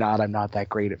 Believe it or not, I'm not that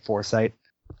great at foresight.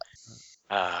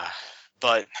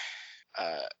 But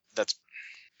that's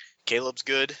Caleb's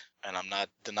good, and I'm not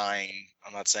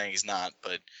saying he's not,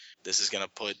 but this is gonna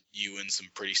put you in some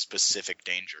pretty specific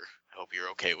danger. I hope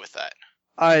you're okay with that.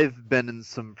 I've been in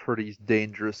some pretty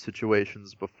dangerous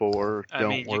situations before. I Don't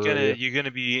mean, worry. you're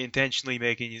gonna be intentionally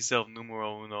making yourself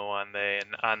numero uno on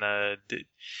the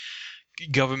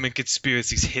government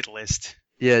conspiracies hit list.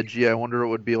 Yeah, gee, I wonder what it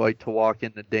would be like to walk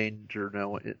into danger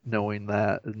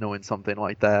knowing something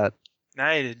like that.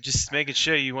 Nah, just making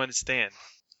sure you understand.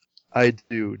 I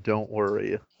do. Don't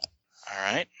worry. All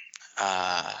right.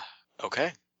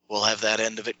 Okay. We'll have that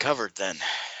end of it covered then.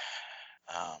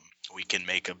 We can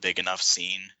make a big enough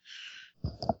scene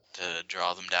to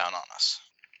draw them down on us.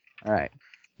 All right,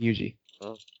 Yuji.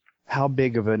 Oh. How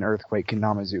big of an earthquake can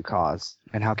Namazu cause,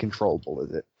 and how controllable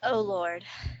is it? Oh lord.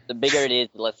 The bigger it is,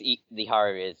 the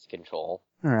harder it is to control.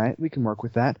 All right, we can work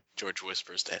with that. George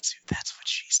whispers, "That's what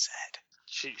she said."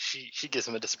 She gives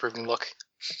him a disapproving look,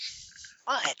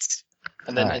 What?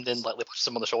 and then Alright. lightly pushes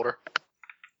him on the shoulder.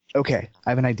 Okay, I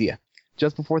have an idea.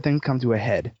 Just before things come to a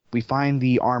head, we find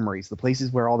the armories, the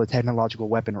places where all the technological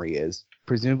weaponry is.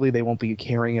 Presumably they won't be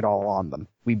carrying it all on them.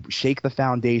 We shake the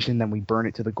foundation, then we burn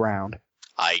it to the ground.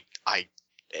 I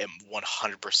am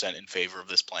 100% in favor of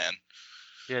this plan.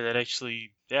 Yeah,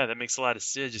 that makes a lot of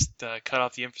sense. Just cut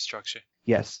off the infrastructure.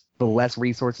 Yes, the less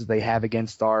resources they have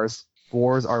against stars,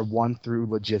 wars are won through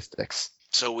logistics.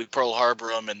 So we Pearl Harbor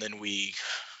them, and then we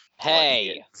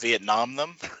Hey! Vietnam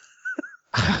them.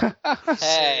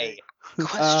 Hey! The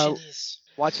question is,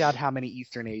 Watch out how many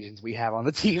Eastern Asians we have on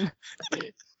the team.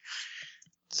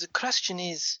 the question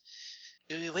is,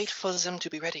 do we wait for them to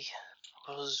be ready,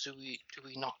 or do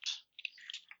we not?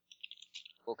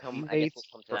 I guess Wait we'll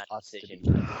come to for that us to decision.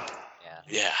 be Yeah.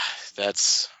 Yeah,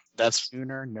 that's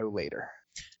sooner, no later.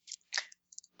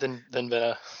 Then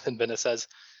Vena says,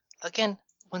 again,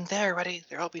 when they're ready,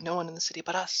 there will be no one in the city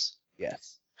but us.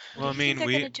 Yes. Well, I What do you mean,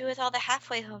 think they're gonna do with all the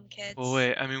halfway home kids? Well,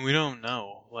 wait. I mean, we don't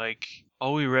know. Like,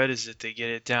 all we read is that they get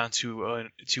it down to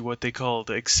what they call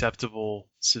the acceptable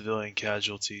civilian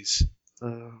casualties.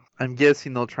 I'm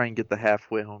guessing they'll try and get the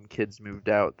halfway home kids moved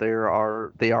out. They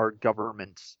are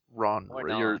government run. Or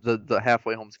The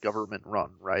halfway home's government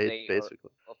run, right? They are-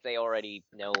 Basically. If they already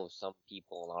know some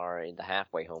people are in the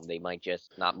halfway home, they might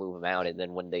just not move them out, and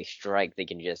then when they strike, they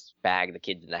can just bag the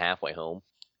kids in the halfway home.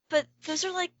 But those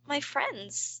are like my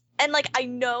friends. And like I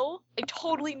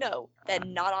totally know that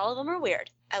not all of them are weird.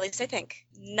 At least I think.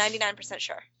 99%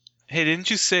 sure. Hey, didn't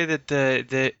you say that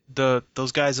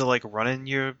those guys are like running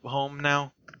your home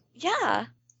now? Yeah.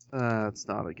 That's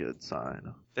not a good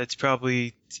sign. That's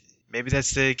maybe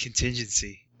that's the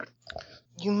contingency.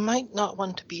 You might not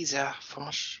want to be there for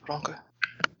much longer.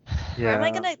 Where am I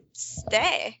Yeah. gonna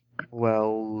stay?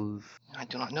 Well, I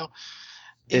do not know.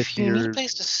 If If you need you're a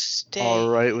place to stay, all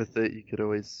right with it, you could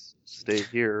always stay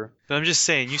here. But I'm just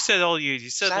saying, you said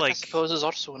that I like, suppose is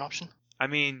also an option. I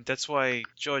mean, that's why,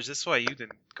 George, that's why you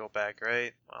didn't go back,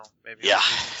 right? Well, maybe. Yeah.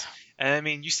 And I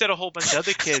mean, you said a whole bunch of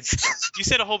other kids. You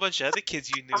said a whole bunch of other kids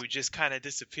you knew just kind of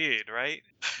disappeared, right?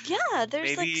 Yeah,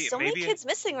 there's like so many maybe- kids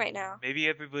missing right now. Maybe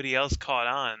everybody else caught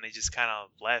on. And they just kind of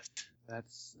left.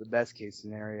 That's the best case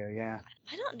scenario, yeah.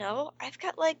 I don't know. I've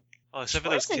got like Oh, except for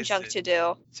those chores and kids. junk to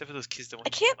do. Except for those kids that I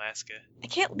went to can't- Alaska. I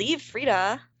can't leave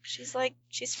Frieda. She's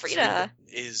Frieda.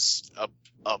 is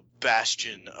a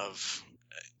bastion of.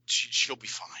 She'll be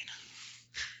fine.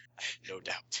 No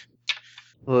doubt.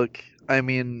 Look, I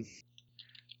mean,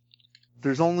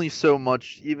 there's only so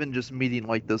much, even just meeting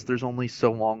like this, there's only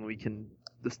so long we can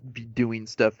just be doing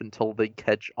stuff until they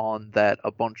catch on that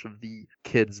a bunch of the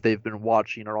kids they've been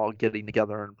watching are all getting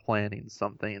together and planning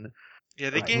something. Yeah,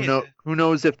 they Right. gave. Who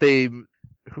knows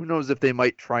if they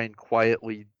might try and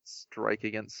quietly strike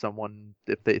against someone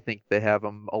if they think they have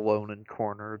them alone and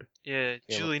cornered. Yeah,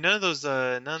 Yeah, Julie. None of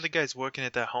the guys working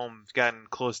at that home have gotten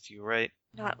close to you, right?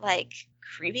 Not like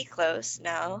creepy close,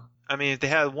 no. I mean, if they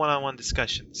had one-on-one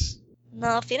discussions.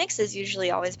 No, Phoenix has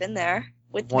usually always been there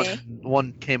with me.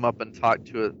 One came up and talked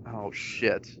to it. Oh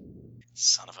shit.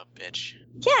 Son of a bitch.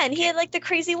 Yeah, and he had like the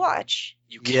crazy watch.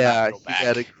 You Yeah, cannot go he back.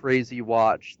 had a crazy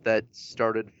watch that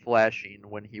started flashing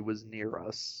when he was near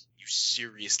us. You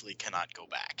seriously cannot go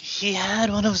back. He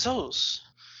had one of those.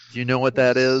 Do you know what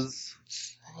that is?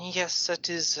 Yes, that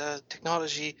is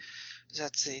technology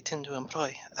that they tend to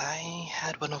employ. I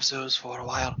had one of those for a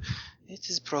while. It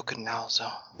is broken now,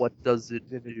 though. What does it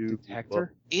Did it do?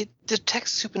 detector? It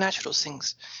detects supernatural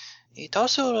things. It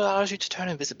also allows you to turn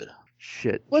invisible.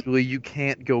 Shit, What? Julie, you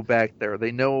can't go back there.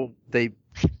 They know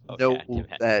Okay, Tim,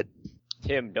 that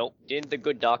Tim, didn't the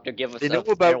good doctor give us they know a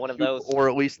spare about one of you, those? or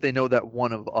at least they know that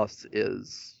one of us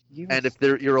is. You And if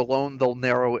you're alone, they'll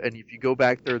narrow. And if you go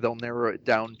back there, they'll narrow it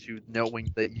down to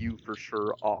knowing that you for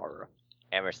sure are.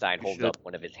 Hammerstein You holds should. up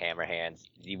one of his hammer hands.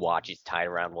 The watch is tied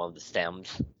around one of the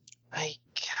stems. I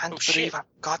can't Oh, believe shit. I've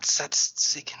got that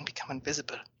they can become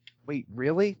invisible. Wait,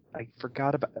 really? I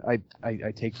forgot about.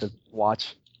 I take the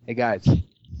watch. Hey guys,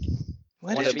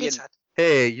 Where One did of you get Ian- that?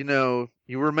 Hey,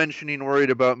 you were mentioning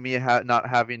worried about me not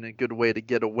having a good way to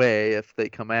get away if they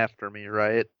come after me,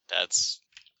 right? That's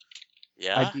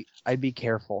yeah. I'd be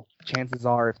careful. Chances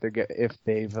are, if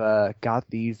they've got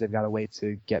these, they've got a way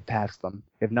to get past them.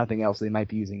 If nothing else, they might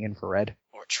be using infrared.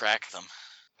 Or track them.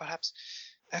 Perhaps.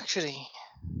 Actually,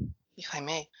 if I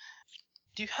may,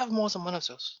 do you have more than one of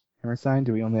those? Hammerstein,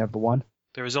 do we only have the one?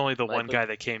 There was only the Michael? one guy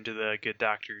that came to the good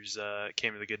doctor's. No,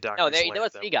 there lair were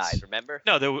that 3 guys. Remember?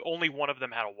 No, only one of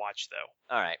them had a watch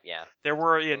though. All right, yeah. There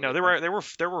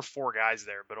were 4 guys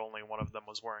there, but only one of them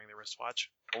was wearing the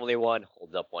wristwatch. Only one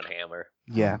holds up one hammer.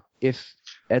 Yeah. If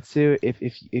Etsu,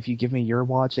 if you give me your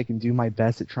watch, I can do my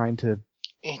best at trying to.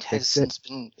 It Fix has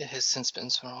since been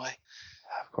thrown away.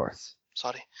 Of course.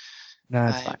 Sorry. No,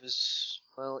 it's I fine. was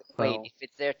Well, Well- wait, if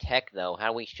it's their tech though, how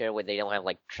do we sure they don't have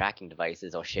like tracking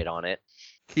devices or shit on it?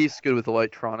 He's good with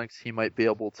electronics. He might be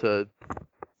able to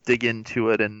dig into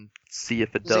it and see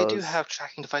if it does. They do have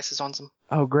tracking devices on them.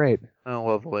 Oh, great. Oh,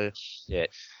 lovely.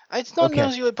 Shit. I did not know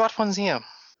Okay. you had brought ones here.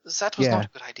 That was Yeah. not a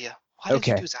good idea. Why did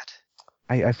you Okay. do that?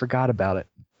 I forgot about it.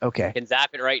 Okay. Can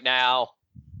zap it right now.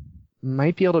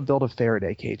 Might be able to build a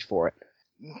Faraday cage for it.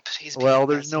 Please Well,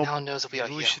 be there's advised, no- now knows that we are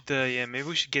Maybe we here. should maybe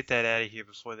we should get that out of here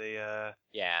before they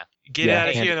Yeah. get Yeah, out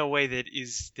of and- here in a way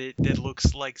that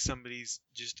looks like somebody's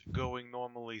just going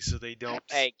normally, so they don't.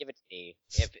 Hey, give it to me.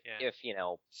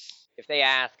 Yeah. If they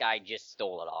ask, I just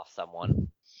stole it off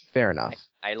someone. Fair enough.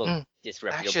 I look Hmm.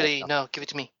 disreputable. Actually, no, give it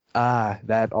to me. Ah,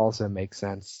 that also makes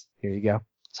sense. Here you go.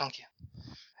 Thank you.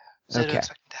 They don't Okay.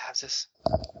 expect me to have this.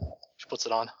 She puts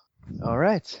it on. All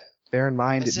right. Bear in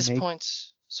mind At it this may. point,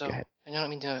 so Go ahead. I don't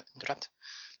mean to interrupt,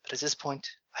 but at this point,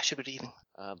 I should be leaving.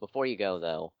 Before you go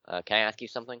though, can I ask you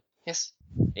something? Yes.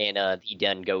 And he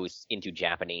then goes into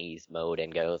Japanese mode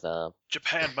and goes,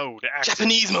 Japan mode. Active.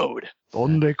 Japanese mode.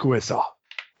 Donde quesa?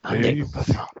 Ande-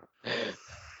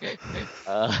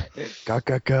 Ga ga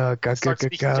ga ga ga Start ga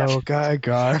speaking ga Japanese. ga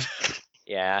ga.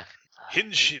 yeah.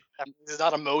 Hinshin. This is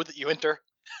not a mode that you enter.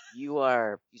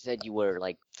 You said you were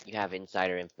like, you have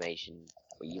insider information.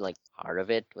 Were you like part of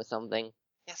it or something?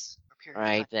 Yes. For a period of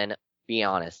Alright, time. then be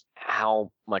honest.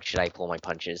 How much should I pull my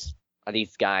punches? Are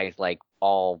these guys like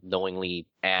all knowingly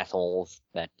assholes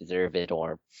that deserve it,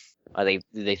 or do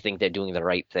they think they're doing the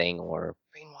right thing, or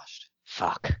Brainwashed.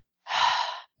 fuck?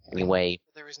 Anyway,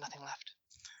 There is nothing left.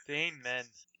 They ain't men.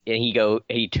 and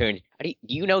he turned. Do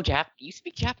you know Do you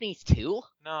speak Japanese too?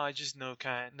 No, I just know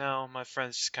No, my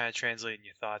friend's just kind of translating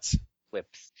your thoughts.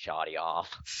 Flips Shoddy off.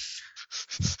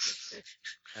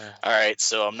 All right,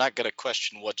 so I'm not gonna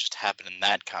question what just happened in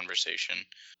that conversation.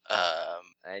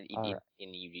 And Alright.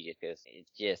 you just goes,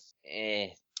 it's just,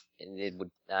 and it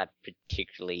would not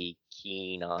particularly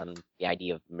keen on the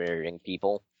idea of murdering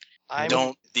people.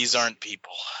 These aren't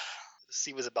people.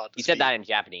 C was about to He said speak. that in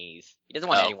Japanese. He doesn't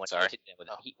want Oh, anyone sorry. to with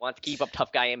it. He wants to keep up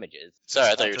tough guy images.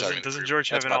 Sorry, I thought you were Doesn't, talking. doesn't to George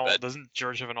have That's an my bad. Doesn't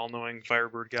George have an all-knowing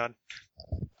Firebird god?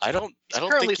 I don't He's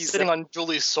think currently he's sitting on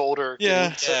Julie's shoulder.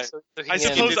 Yeah. getting- so- Yeah. so he I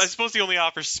can- suppose he only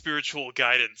offers spiritual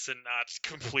guidance and not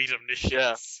complete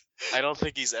omniscience. Yeah. I don't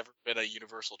think he's ever been a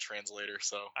universal translator.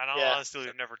 So And Yeah. honestly,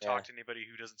 we've never Yeah. talked to anybody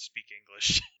who doesn't speak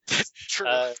English. true.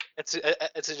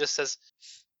 It just says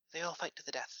they all fight to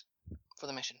the death for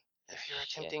the mission. If you're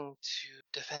Shit. attempting to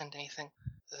defend anything,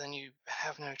 then you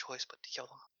have no choice but to kill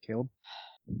them. Caleb.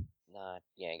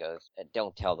 He goes,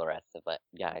 don't tell the rest of it,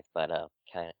 guys, but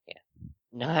kind of, yeah.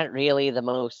 Not really the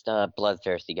most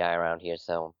bloodthirsty guy around here,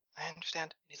 so I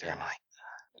understand. Neither Yeah. am I.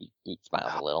 he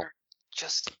smiles a little. However,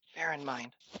 just bear in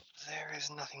mind, there is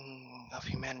nothing of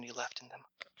humanity left in them.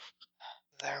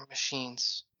 They're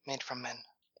machines made from men.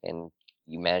 And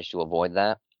you managed to avoid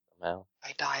that? Well,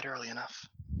 I died early enough.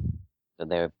 so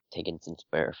they're taken since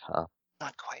birth, huh?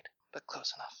 Not quite, but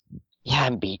close enough. Yeah,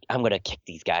 I'm gonna kick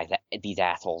these these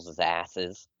assholes'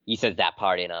 asses. He says that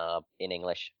part in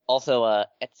English. Also,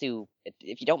 Etsu,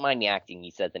 if you don't mind me acting,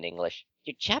 he says in English.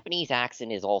 Your Japanese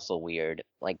accent is also weird.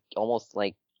 Like, almost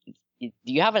like, do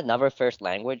you have another first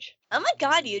language? Oh my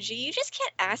god, Yuji, you just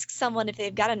can't ask someone if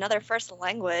they've got another first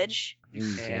language.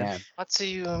 You can. What do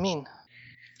you mean?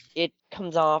 It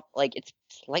comes off like it's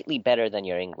slightly better than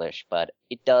your English, but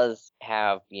it does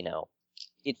have,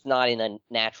 it's not in a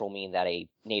natural mean that a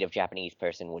native Japanese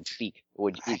person would speak.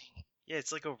 Yeah,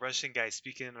 it's like a Russian guy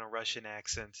speaking in a Russian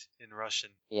accent in Russian.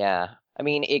 Yeah. I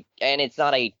mean, it's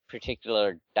not a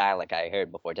particular dialect I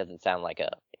heard before. It doesn't sound like a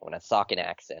Sakan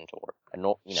accent or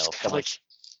someone.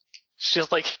 She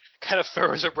kind of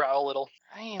furrows her brow a little.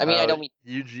 I mean, I don't mean.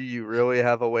 Yuji, you really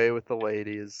have a way with the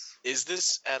ladies. Is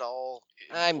this at all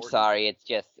I'm important? sorry. It's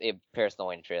just a personal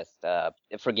interest.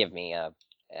 Forgive me. Not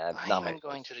my. I'm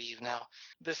going to leave now.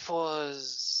 Before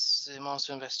the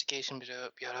Monster Investigation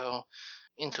Bureau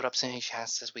interrupts any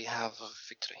chances we have of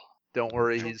victory. Don't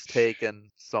worry, he's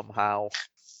taken somehow.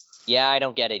 Yeah, I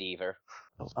don't get it either.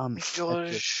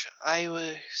 George, I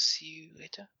will see you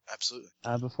later. Absolutely.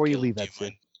 Before you Caleb, leave, do that's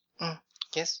it. mind?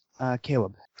 Yes?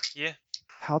 Caleb. Yeah.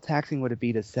 How taxing would it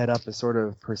be to set up a sort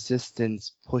of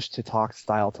persistence push-to-talk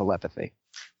style telepathy?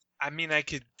 I mean, I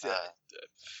could.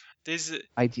 There's.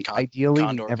 Ideally, we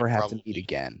Condor never could have probably- to meet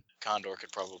again. Condor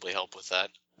could probably help with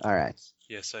that. All right.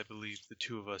 Yes, I believe the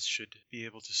two of us should be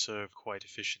able to serve quite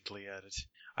efficiently at it.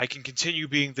 I can continue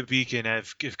being the beacon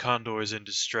if Condor is in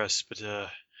distress, but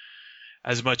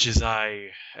as much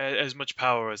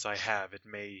power as I have, it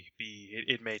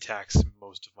may tax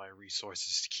most of my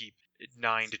resources to keep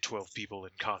 9 to 12 people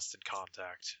in constant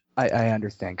contact. I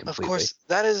understand Of completely. course,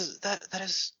 that is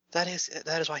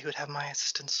why he would have my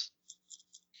assistance.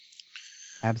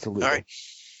 Absolutely. All right.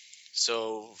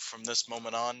 So from this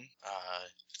moment on,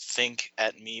 think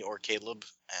at me or Caleb,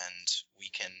 and we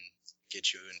can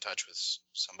get you in touch with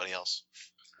somebody else.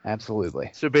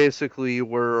 Absolutely. So basically,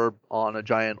 we're on a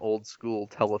giant old school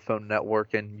telephone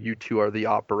network, and you two are the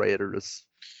operators.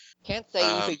 Can't say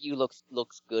either you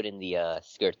looks good in the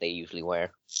skirt they usually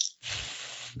wear.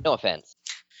 No offense.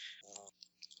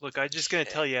 Look, I'm just gonna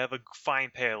tell you, I have a fine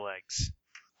pair of legs.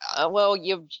 Well,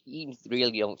 you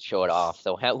really don't show it off,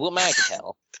 so who am I to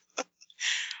tell?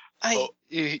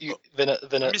 Vena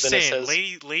I'm just saying, says,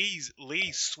 ladies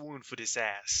swoon for this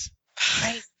ass.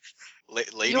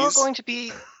 Ladies, you are going to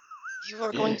be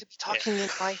talking in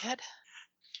my head.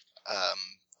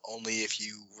 only if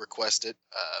you request it,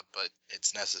 but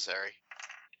it's necessary.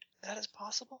 That is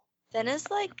possible. Vena's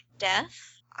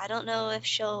deaf. I don't know if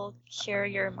she'll hear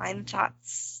your mind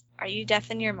thoughts. Are you deaf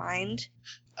in your mind?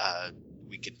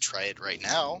 We could try it right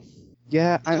now.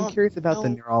 Yeah, I'm don't curious about the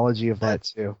know neurology of that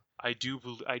too. I do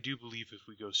believe if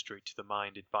we go straight to the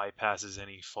mind, it bypasses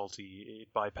any faulty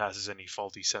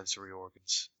sensory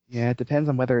organs. Yeah, it depends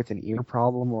on whether it's an ear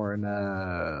problem or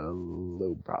a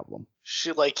lobe problem.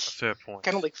 She A fair point.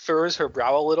 kind of furrows her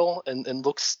brow a little and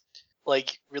looks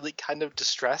really kind of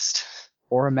distressed.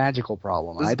 Or a magical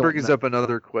problem. This I don't brings know. up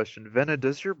another question. Vena,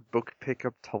 does your book pick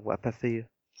up telepathy?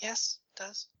 Yes, it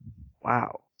does.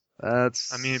 Wow.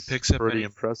 That's I mean, it picks up pretty any-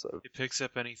 impressive. It picks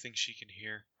up anything she can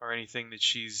hear, or anything that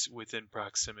she's within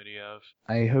proximity of.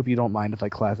 I hope you don't mind if I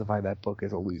classify that book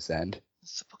as a loose end.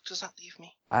 The book does not leave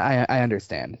me. I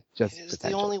understand. Just It is the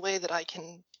potential. only way that I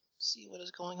can see what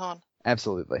is going on.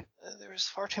 Absolutely. There is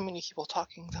far too many people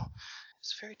talking, though.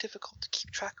 It's very difficult to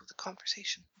keep track of the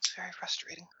conversation. It's very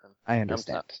frustrating. I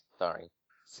understand. Sorry.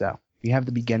 So, we have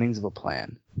the beginnings of a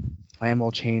plan. Plan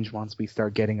will change once we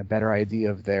start getting a better idea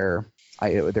of their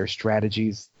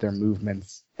strategies, their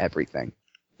movements, everything.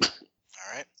 All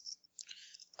right.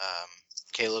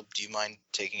 Caleb, do you mind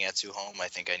taking Etsu home? I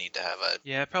think I need to have a.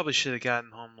 Yeah, I probably should have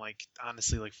gotten home,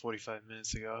 honestly, 45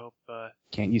 minutes ago, but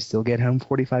Can't you still get home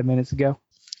 45 minutes ago?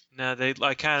 no,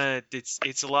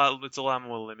 it's a lot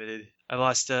more limited. I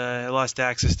lost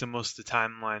access to most of the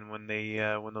timeline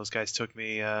when those guys took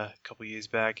me a couple years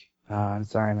back. I'm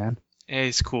sorry, man. Hey,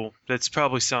 it's cool. That's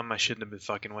probably something I shouldn't have been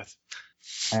fucking with.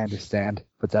 I understand.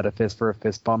 Puts out a fist for a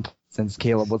fist bump, since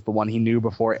Caleb was the one he knew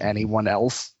before anyone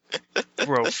else.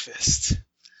 Bro fist.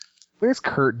 Where's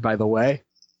Kurt, by the way?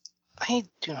 I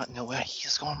do not know where he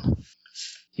has gone.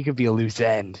 He could be a loose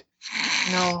end.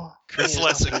 No. Kurt's he is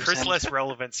not loose Kurt's end. less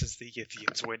relevant since the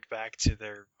Yithians went back to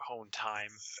their own time.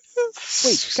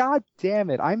 Wait, god damn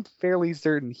it. I'm fairly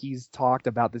certain he's talked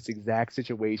about this exact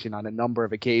situation on a number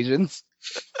of occasions.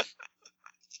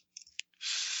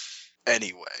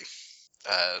 Anyway,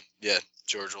 yeah,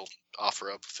 George will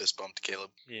offer up a fist bump to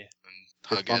Caleb. Yeah. And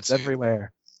Fist hug bumps Etsu.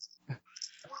 everywhere.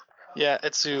 Yeah,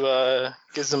 Etsu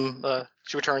gives him.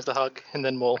 She returns the hug, and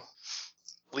then we'll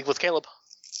leave with Caleb.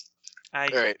 All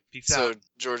Alright, peace so out.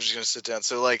 George is gonna sit down.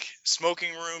 So, like,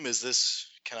 smoking room, is this...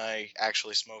 Can I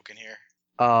actually smoke in here?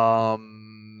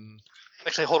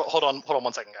 Actually, hold on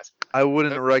 1 second, guys. I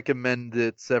wouldn't recommend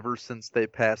it ever since they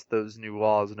passed those new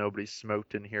laws. Nobody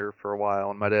smoked in here for a while,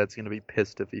 and my dad's gonna be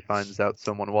pissed if he finds out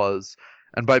someone was.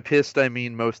 And by pissed, I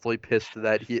mean mostly pissed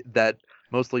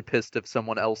mostly pissed if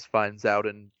someone else finds out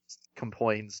and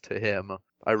complains to him.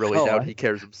 I really Oh, doubt I- he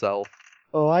cares himself.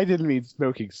 Oh, I didn't mean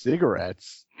smoking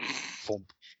cigarettes.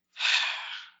 Thump.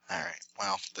 Alright,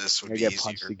 well, this would I be get easier.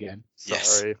 punched again. Yes.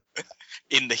 Sorry.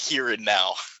 In the here and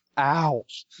now. Ow.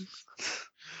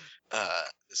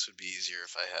 This would be easier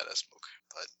if I had a smoke,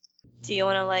 but... Do you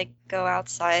want to like go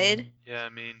outside? Yeah, I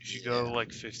mean, if you go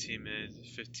like 15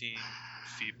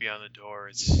 feet beyond the door,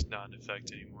 it's not in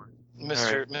effect anymore.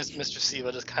 Mr.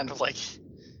 Siva just kind of like, he's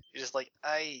just like,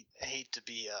 I hate to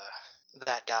be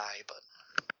that guy, but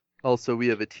Also, we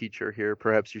have a teacher here.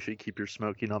 Perhaps you should keep your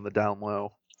smoking on the down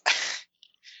low.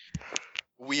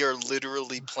 We are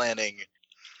literally planning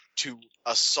to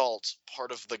assault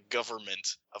part of the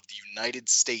government of the United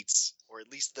States, or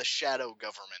at least the shadow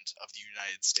government of the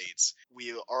United States. We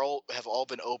have all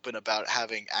been open about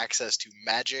having access to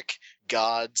magic,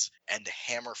 gods, and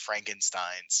hammer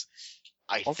Frankensteins.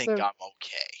 I think Also- I'm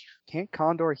okay. Can't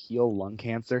Condor heal lung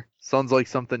cancer? Sounds like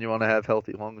something you want to have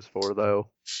healthy lungs for, though.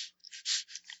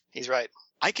 he's right.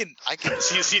 I can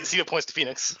Siva points to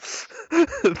Phoenix.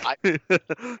 I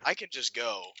can just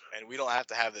go, and we don't have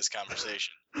to have this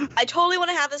conversation. I totally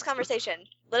want to have this conversation.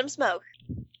 Let him smoke.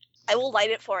 I will light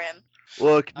it for him.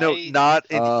 Look, no, I- not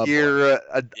in boy. here.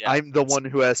 Yeah, I'm the let's one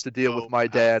who has to deal with go my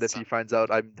dad if he outside. finds out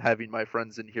I'm having my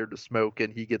friends in here to smoke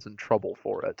and he gets in trouble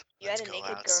for it. You Let's had a go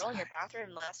naked outside. girl in your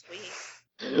bathroom last week.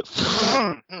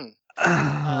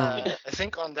 I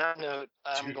think on that note,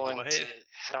 I'm Dude, going what? to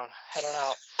head on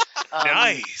out.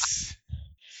 Nice.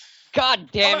 God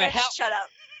damn Oh, it! shut up.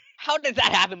 How did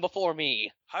that happen before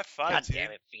me? High five, God dude.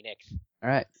 damn it, Phoenix. All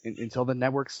right. Until the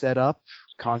network's set up,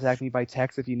 contact me by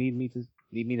text if you need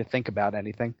me to think about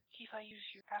anything. Keith, I use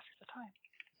your password at the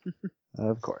time.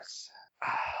 Of course.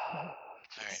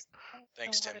 Alright,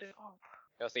 thanks, Tim.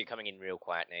 I see you coming in real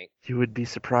quiet, Nate. You would be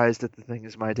surprised at the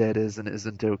things my dad is and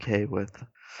isn't okay with.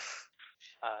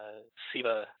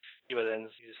 Siva then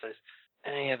he just says,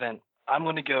 in any event, I'm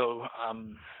gonna go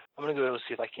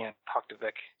see if I can talk to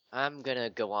Vic. I'm gonna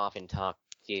go off and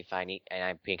see if I need, and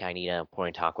I think I need a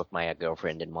important talk with my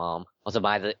girlfriend and mom. Also,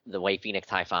 by the way, Phoenix,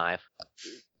 high five.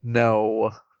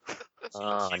 No.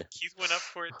 On. Keith went up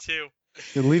for it too.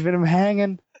 You're leaving them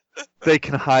hanging. They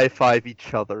can high five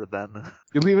each other then.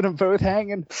 You're leaving them both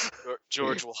hanging.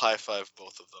 George will high five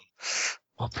both of them.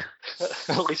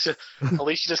 Alicia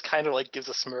just kind of like gives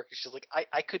a smirk. She's like,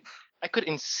 I could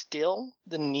instill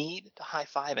the need to high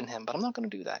five in him, but I'm not going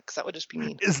to do that because that would just be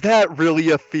mean. Is that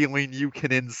really a feeling you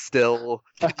can instill?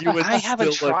 Can you I haven't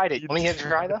instill a tried it. need Want me to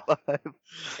try though? high five?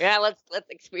 Yeah, let's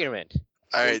experiment.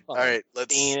 Alright,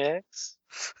 let's... Phoenix.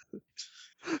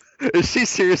 Is she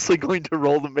seriously going to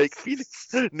roll to make Phoenix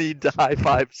need to high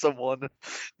five someone?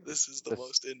 This is the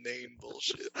most inane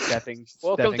bullshit. Stepping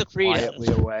Welcome to Frieda.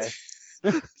 quietly away.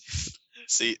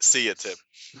 See ya, Tim.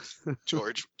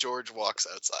 George walks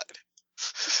outside.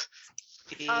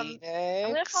 I'm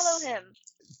gonna follow him.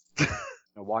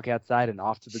 Now walk outside and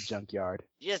off to the junkyard.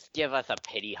 Just give us a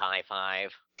pity high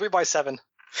five. 3x7.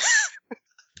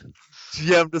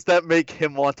 GM, does that make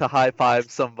him want to high five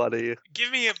somebody?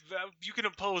 Give me you can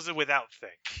oppose it without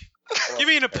think. Give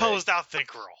me an opposed out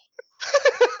think roll.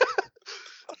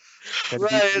 That'd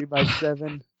Right. be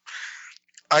 3x7.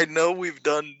 I know we've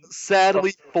done...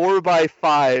 Sadly,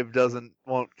 4x5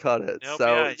 won't cut it. Nope,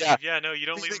 so yeah, no, you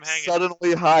don't leave him Phoenix hanging.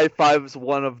 suddenly high fives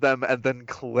one of them and then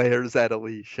glares at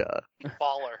Alicia.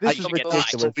 Baller. This I is can get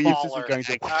ridiculous. that. This is going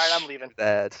to. Alright, I'm leaving.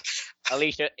 That.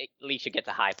 Alicia gets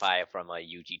a high five from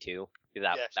UG2. That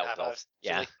Yeah, was high all. fives.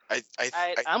 Yeah. Silly.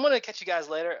 Alright, I'm gonna catch you guys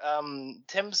later.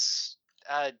 Tim's.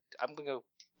 I'm gonna go.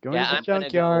 Going Yeah, to the I'm gonna go.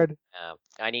 junkyard.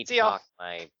 I need See to ya. talk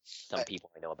to some people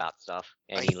I know about stuff.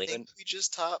 I Any think we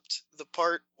just topped the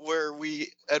part where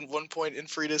we, at one point in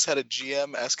Frieda's, had a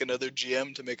GM ask another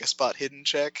GM to make a spot hidden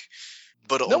check,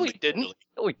 but No, only we didn't. really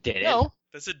No, we didn't. No,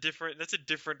 That's a different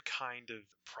kind of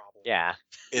problem. Yeah.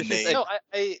 inane. no.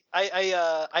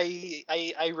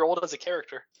 I rolled as a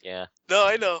character. Yeah. No,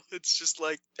 I know. It's just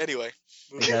like, anyway.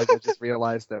 Hey guys, I just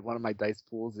realized that one of my dice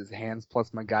pools is hands plus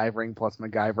MacGyvering plus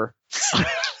MacGyver.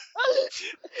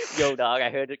 Yo, dog, I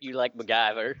heard that you like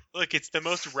MacGyver. Look, it's the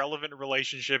most relevant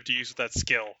relationship to use with that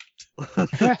skill.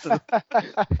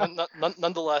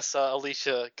 Nonetheless,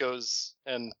 Alicia goes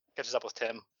and catches up with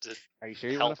Tim. Are you sure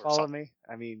you Help want to or follow something. me?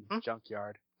 I mean, Hmm?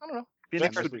 junkyard. I don't know.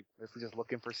 Phoenix Unless would if we're just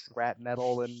looking for scrap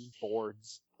metal and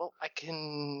boards. Well, I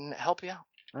can help you out.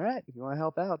 All right, if you want to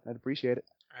help out, I'd appreciate it.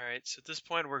 All right, so at this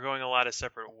point we're going a lot of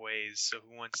separate ways. So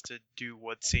who wants to do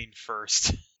what scene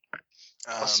first?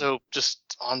 Also, just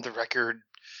on the record,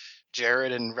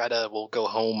 Jared and Retta will go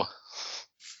home.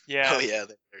 Yeah. Oh yeah,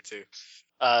 they're there too.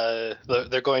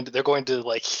 They're going to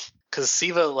like, because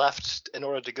Siva left in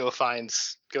order to go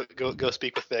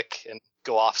speak with Vic and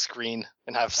go off screen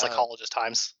and have psychologist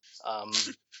times.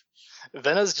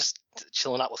 Vena's just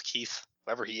chilling out with Keith,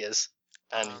 whoever he is,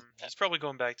 and He's probably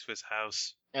going back to his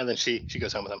house. and then she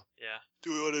goes home with him. Yeah.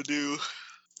 Do we want to do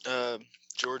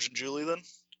George and Julie then?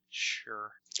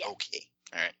 Sure. Okay.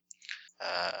 All right.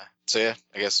 So yeah,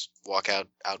 I guess walk out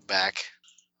back.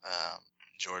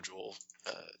 George will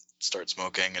start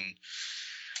smoking and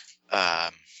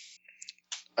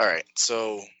all right.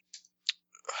 So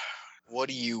what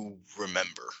do you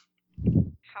remember?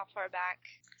 How far back?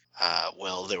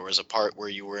 Well, there was a part where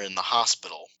you were in the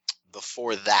hospital.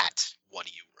 Before that, what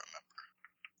do you remember?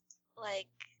 Like,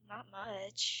 not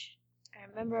much. I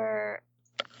remember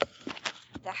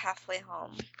the halfway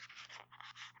home.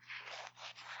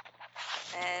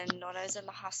 And when I was in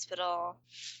the hospital,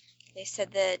 they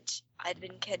said that I'd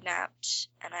been kidnapped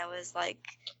and I was,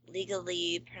 like,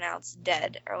 legally pronounced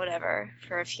dead or whatever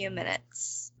for a few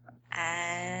minutes.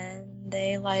 And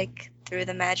they, like, through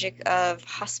the magic of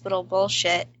hospital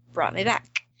bullshit, brought me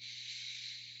back.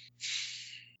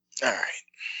 All right.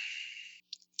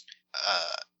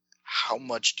 How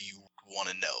much do you want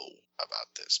to know about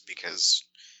this? Because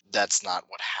that's not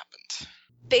what happened.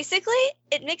 Basically,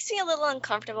 it makes me a little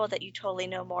uncomfortable that you totally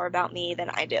know more about me than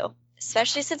I do.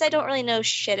 Especially since I don't really know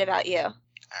shit about you. All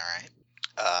right.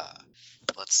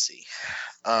 Let's see.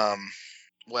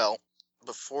 Well,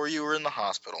 before you were in the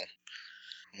hospital,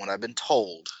 what I've been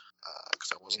told,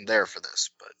 because I wasn't there for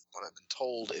this, but what I've been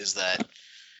told is that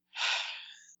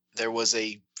there was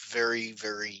a very,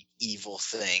 very evil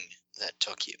thing that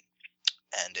took you,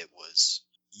 and it was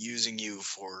using you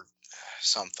for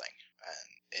something,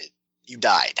 and you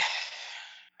died.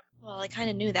 Well, I kind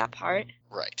of knew that part.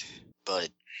 Right, but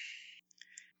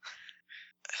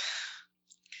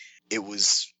it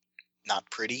was not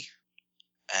pretty,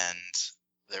 and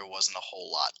there wasn't a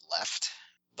whole lot left,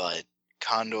 but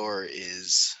Condor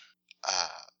is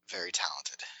very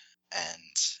talented,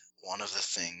 and one of the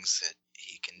things that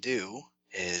he can do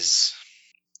is,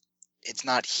 it's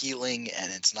not healing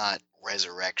and it's not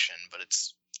resurrection, but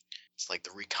it's like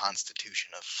the reconstitution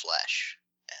of flesh.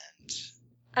 And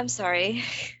I'm sorry.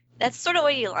 That's sort of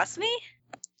where you lost me?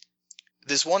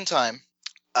 this one time,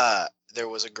 there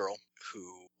was a girl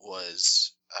who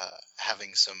was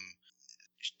having some,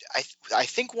 I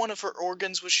think one of her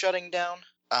organs was shutting down,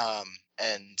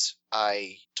 and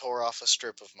I tore off a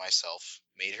strip of myself,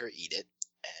 made her eat it,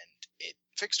 and it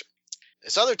fixed her.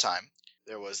 This other time,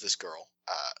 there was this girl,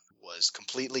 was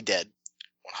completely dead,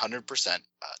 100%,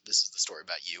 this is the story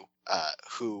about you,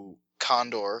 who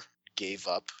Condor gave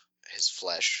up his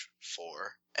flesh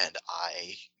for, and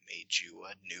I made you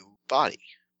a new body.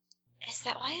 Is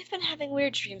that why I've been having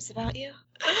weird dreams about you?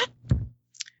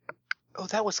 Oh,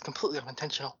 that was completely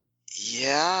unintentional.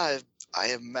 Yeah, I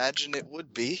imagine it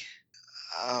would be.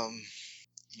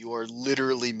 You are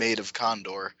literally made of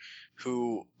Condor,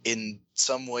 who in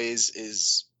some ways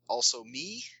is also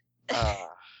me.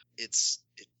 It's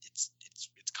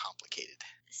complicated.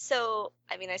 So,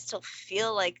 I mean, I still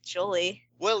feel like Jolie.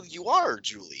 Well, you are,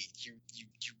 Julie.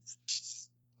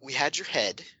 We had your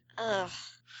head, Ugh.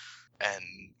 and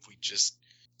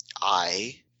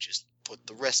I just put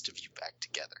the rest of you back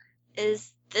together.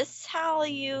 Is this how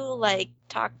you, like,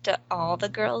 talk to all the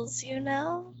girls you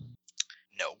know?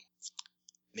 No.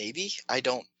 Maybe? I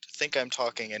don't think I'm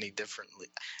talking any differently.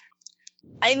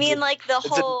 I mean, like, the It's a-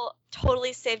 whole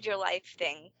totally saved your life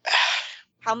thing.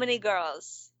 How many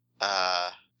girls?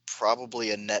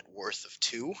 Probably a net worth of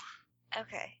 2.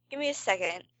 Okay, give me a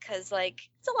second, because, like,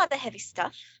 it's a lot of heavy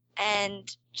stuff. And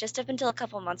just up until a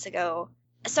couple months ago,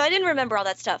 so I didn't remember all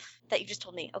that stuff that you just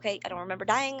told me, okay? I don't remember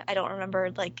dying. I don't remember,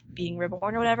 like, being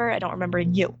reborn or whatever. I don't remember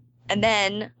you. And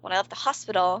then, when I left the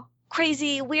hospital,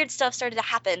 crazy, weird stuff started to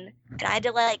happen, and I had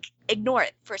to, like, ignore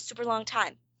it for a super long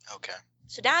time. Okay.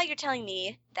 So now you're telling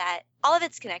me that all of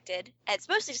it's connected, and it's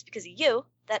mostly just because of you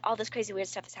that all this crazy, weird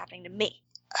stuff is happening to me.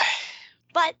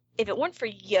 But if it weren't for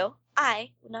you,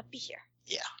 I would not be here.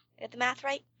 Yeah. I got the math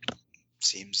right?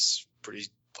 Seems pretty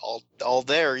all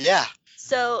there, yeah.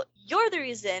 So you're the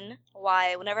reason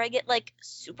why whenever I get, like,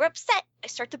 super upset, I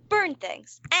start to burn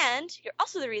things. And you're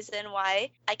also the reason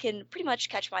why I can pretty much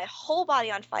catch my whole body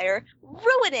on fire,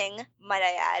 ruining, might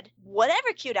I add,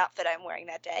 whatever cute outfit I'm wearing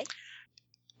that day.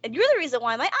 And you're the reason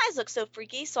why my eyes look so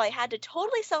freaky, so I had to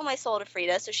totally sell my soul to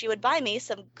Frieda so she would buy me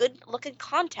some good-looking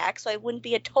contacts so I wouldn't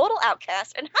be a total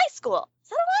outcast in high school. Is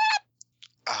that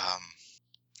a lot?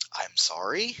 I'm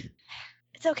sorry?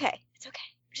 It's okay. It's okay.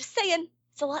 Just saying.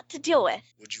 It's a lot to deal with.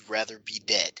 Would you rather be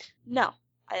dead? No.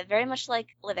 I very much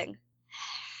like living.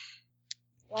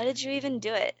 Why did you even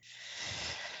do it?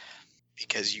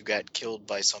 Because you got killed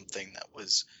by something that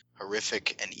was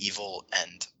horrific and evil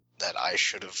and that I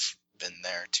should have been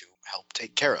there to help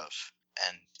take care of.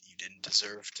 And you didn't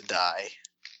deserve to die.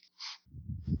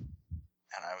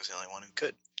 And I was the only one who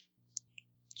could.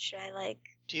 Should I,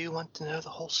 Do you want to know the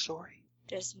whole story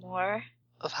there's more?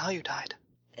 of how you died?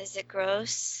 Is it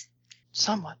gross?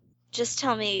 Somewhat. Just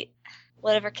tell me,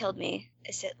 whatever killed me,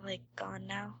 is it, gone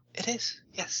now? It is,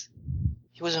 yes.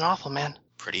 He was an awful man.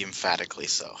 Pretty emphatically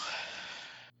so.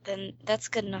 Then that's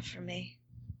good enough for me.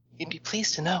 You'd be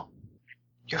pleased to know.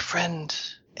 Your friend,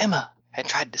 Emma, had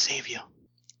tried to save you.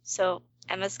 So,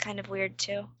 Emma's kind of weird,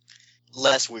 too.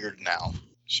 Less weird now.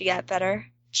 She got better.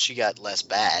 She got less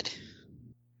bad.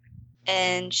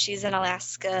 And she's in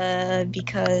Alaska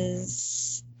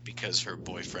because... Because her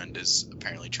boyfriend is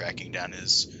apparently tracking down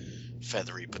his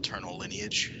feathery paternal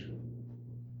lineage.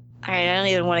 Alright, I don't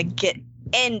even want to get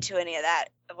into any of that,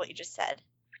 of what you just said.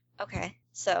 Okay,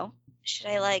 so, should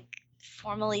I,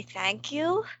 formally thank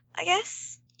you, I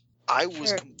guess? I was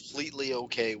Sure. completely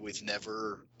okay with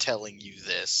never telling you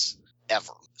this,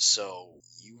 ever. So,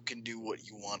 you can do what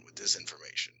you want with this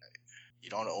information. You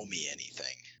don't owe me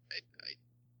anything.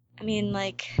 I mean,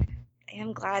 I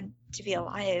am glad to be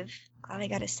alive. Glad I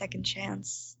got a second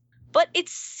chance. But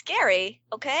it's scary,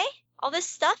 okay? All this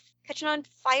stuff, catching on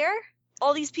fire,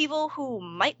 all these people who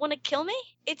might want to kill me,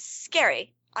 it's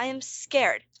scary. I am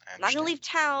scared. I I'm not gonna understand. leave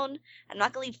town, I'm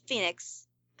not gonna leave Phoenix,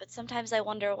 but sometimes I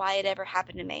wonder why it ever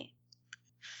happened to me.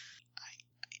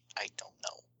 I don't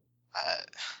know.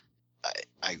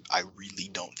 I really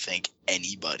don't think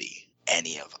anybody,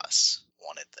 any of us,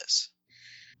 wanted this.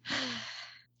 You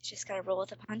just gotta roll with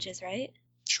the punches, right?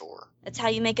 Sure. That's how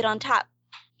you make it on top.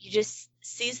 You just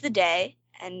seize the day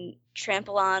and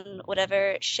trample on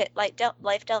whatever shit life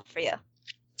dealt for you.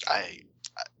 I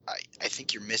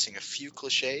think you're missing a few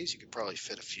cliches. You could probably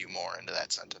fit a few more into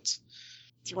that sentence.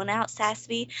 Do you want to out-sass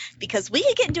me? Because we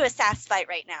could get into a sass fight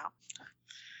right now.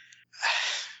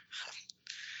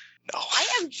 No.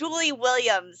 I am Julie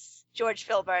Williams, George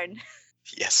Filburn.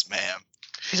 Yes, ma'am.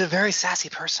 She's a very sassy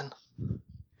person.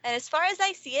 And as far as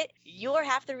I see it, you're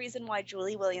half the reason why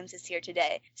Julie Williams is here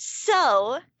today.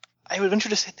 So, I would venture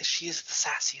to say that she is the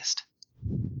sassiest.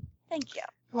 thank you.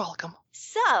 You're welcome.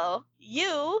 So,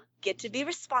 you get to be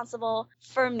responsible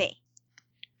for me.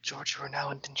 George, you are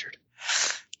now indentured.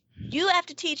 You have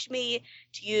to teach me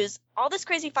to use all this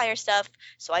crazy fire stuff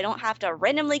so I don't have to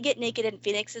randomly get naked in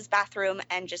Phoenix's bathroom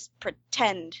and just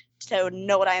pretend to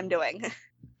know what I am doing.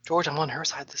 George, I'm on her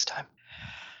side this time.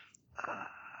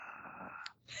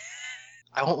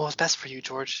 I want what's best for you,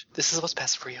 George. This is what's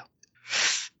best for you.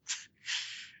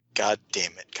 God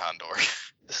damn it, Condor.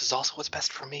 This is also what's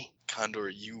best for me. Condor,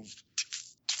 you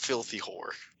filthy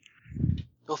whore.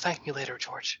 You'll thank me later,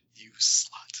 George. You slut.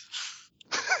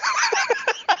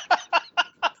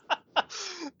 I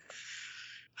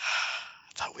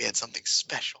thought we had something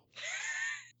special.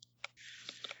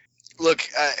 Look,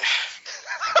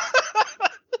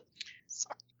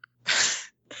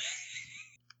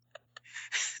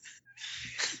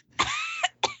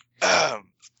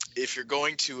 if you're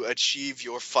going to achieve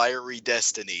your fiery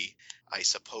destiny, I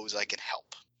suppose I can help.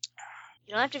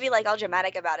 You don't have to be all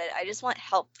dramatic about it. I just want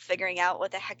help figuring out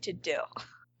what the heck to do.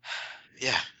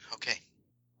 Yeah, okay.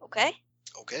 Okay?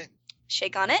 Okay.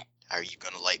 Shake on it. Are you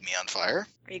gonna light me on fire?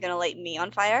 Are you gonna light me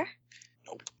on fire?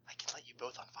 Nope. I can light you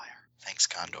both on fire. Thanks,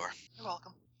 Condor. You're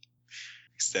welcome.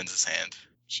 Extends his hand.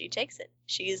 She takes it.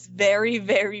 She is very,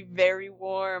 very, very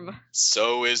warm.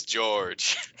 So is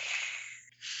George.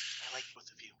 I like both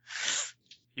of you.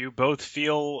 You both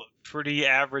feel pretty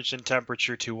average in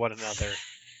temperature to one another.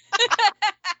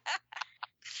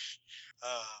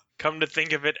 Come to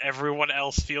think of it, everyone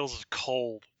else feels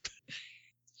cold.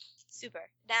 Super.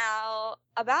 Now,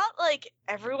 about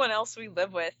everyone else we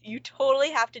live with, you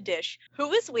totally have to dish.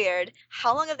 Who is weird?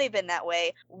 How long have they been that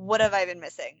way? What have I been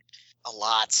missing? A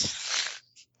lot.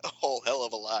 A whole hell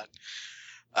of a lot.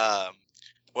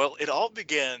 Well, it all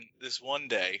began this one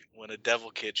day when a devil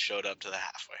kid showed up to the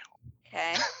halfway home.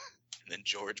 Okay. And then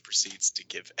George proceeds to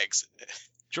give exit.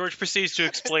 George proceeds to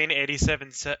explain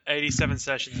 87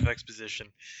 sessions of exposition.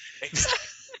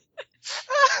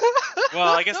 Well,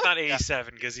 I guess not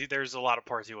 87, because there's a lot of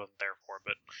parts he wasn't there for,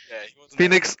 but Yeah, he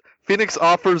wasn't Phoenix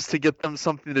offers to get them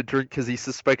something to drink because he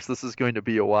suspects this is going to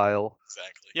be a while.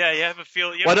 exactly. yeah, you have a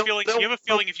feel. You Why have a don't- feeling. don't- You have a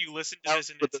feeling if you listen to out this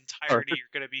in for its the entirety, start. you're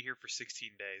gonna be here for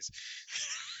 16 days.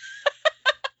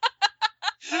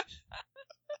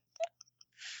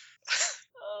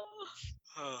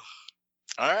 Oh.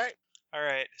 All right. All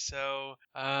right, so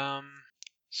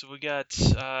we got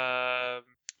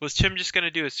was Tim just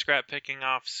gonna do a scrap picking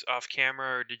off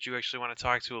camera, or did you actually want to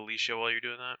talk to Alicia while you're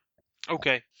doing that?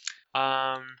 Okay.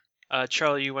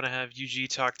 Charlie, you want to have UG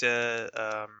talk to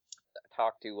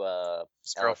Talk to his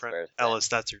Ellis girlfriend first. then. Ellis?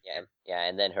 That's her. Yeah,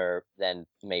 and then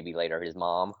maybe later his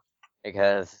mom,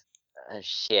 because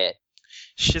shit.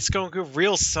 Shit's gonna go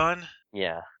real, son.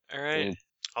 Yeah. All right, Mm.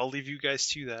 I'll leave you guys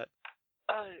to that.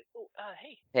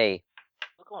 Hey, Hey,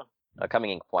 how's it going?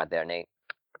 coming in quiet there, Nate.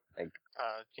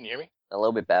 Can you hear me? A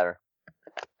little bit better.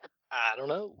 I don't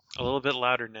know. A little bit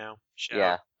louder now. Shout.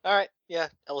 Yeah. All right. Yeah.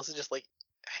 Ellis is just like,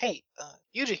 hey,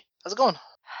 Yuji, how's it going?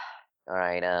 All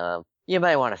right. You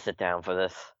might want to sit down for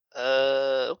this.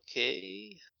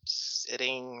 Okay.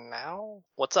 Sitting now?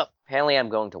 What's up? Apparently, I'm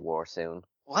going to war soon.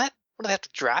 What? What do they have to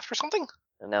draft or something?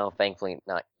 No, thankfully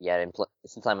not yet.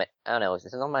 Since I don't know,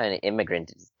 since I'm an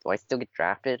immigrant, do I still get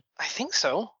drafted? I think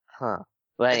so. Huh.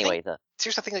 But I think- anyway,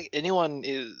 Seriously, I think like anyone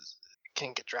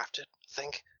can get drafted. I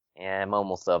think. yeah, I'm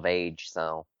almost of age,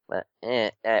 so. But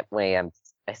that way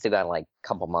I still got like a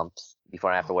couple months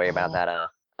before I have to worry about that.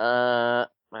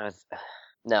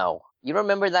 No. You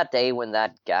remember that day when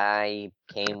that guy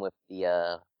came with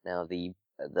the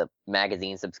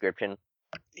magazine subscription?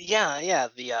 Yeah.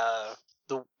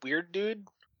 The weird dude.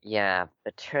 Yeah,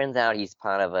 it turns out he's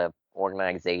part of a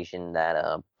organization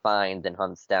that finds and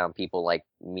hunts down people like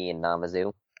me and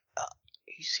Namazu. Are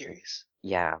you serious?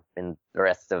 Yeah, and the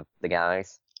rest of the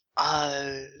guys.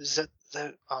 Is that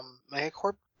the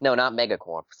Megacorp? No, not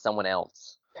Megacorp. Someone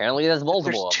else. Apparently, there's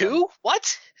multiple. There's of them. two?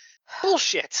 What?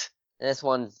 Bullshit. This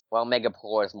one's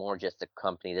Megacorp is more just a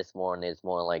company. This one is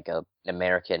more like an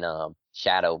American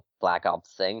shadow Black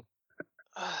Ops thing.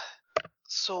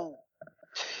 So,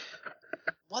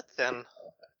 what then?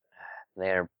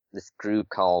 They're this group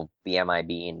called the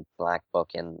MIB and Black Book,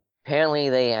 and apparently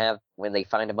when they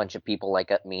find a bunch of people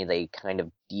like me, they kind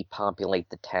of depopulate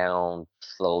the town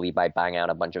slowly by buying out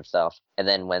a bunch of stuff. And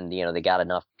then when they got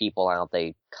enough people out,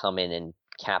 they come in and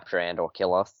capture and or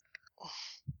kill us.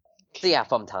 So yeah,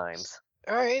 fun times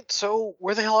Alright, so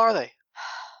where the hell are they?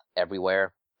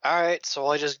 everywhere. Alright, so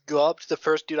I just go up to the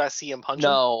first dude I see and punch him?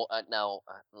 No.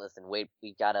 Listen, wait.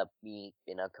 We gotta meet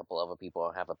and a couple other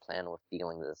people have a plan with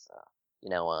dealing this.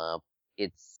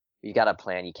 You got a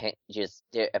plan. You can't just.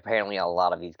 Apparently, a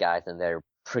lot of these guys and they're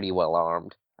pretty well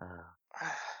armed.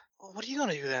 Well, what are you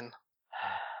gonna do then?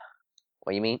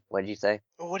 What do you mean? What did you say?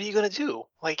 What are you gonna do?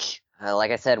 Like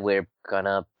Like I said, we're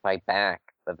gonna fight back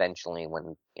eventually when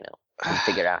we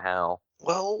figure out how.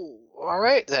 well,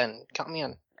 alright then. Count me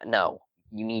in. No,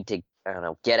 you need to. I don't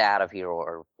know. Get out of here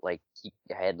or like keep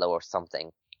your head low or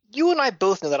something. You and I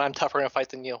both know that I'm tougher in a fight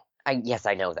than you. Yes,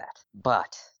 I know that.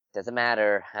 But doesn't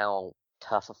matter how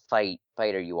tough a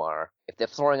fighter you are. If they're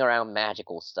throwing around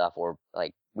magical stuff or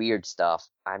like weird stuff,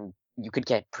 you could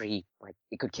get pretty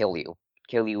it could kill you.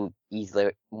 Kill you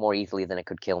more easily than it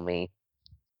could kill me.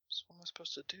 So what am I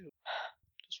supposed to do?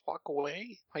 Just walk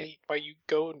away? Why you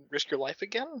go and risk your life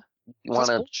again? You That's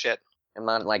wanna bullshit. I'm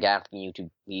not like asking you to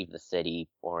leave the city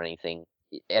or anything.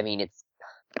 I mean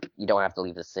you don't have to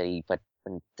leave the city, but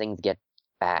when things get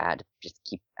bad, just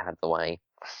keep out of the way.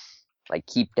 Like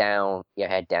keep your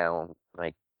head down.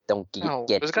 Like don't No,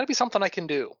 get there's gotta be something I can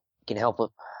do. can help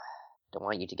with. Don't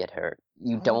want you to get hurt.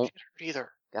 You I don't don't. want you to hurt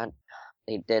either. God,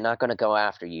 they're not gonna go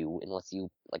after you unless you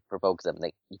like provoke them.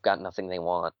 You've got nothing they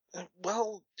want.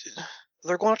 Well,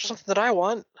 they're going after something that I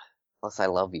want. Unless I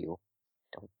love you.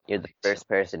 You're the first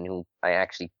person who I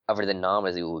actually, other than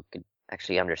Namazu, could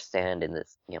actually understand in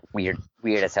this weird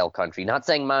as hell country. Not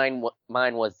saying mine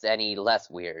was any less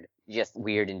weird, just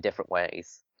weird in different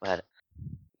ways. But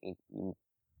you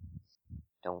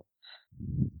don't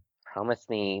promise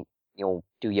me you'll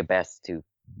do your best to.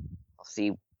 I'll see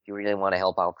if you really want to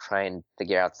help. I'll try and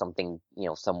figure out something,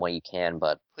 some way you can.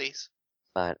 But Please.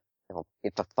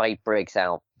 if a fight breaks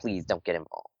out, please don't get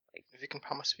involved. If you can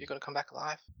promise you're gonna come back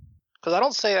alive. Because I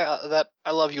don't say that I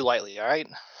love you lightly, alright?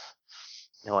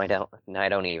 No, I don't. No, I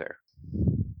don't either.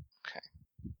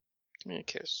 Give me a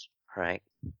kiss. Right?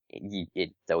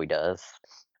 So he does.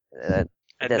 And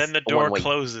That's then the a door one-way-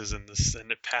 closes and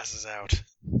it passes out.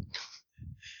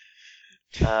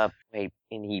 Wait,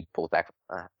 and he pulls back.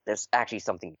 There's actually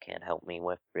something you can't help me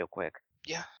with real quick.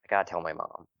 Yeah. I gotta tell my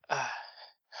mom.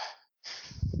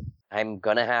 I'm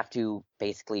gonna have to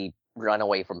basically run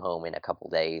away from home in a couple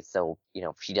days, so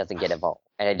she doesn't get involved.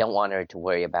 And I don't want her to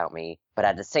worry about me. But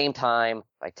at the same time,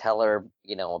 if I tell her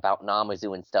about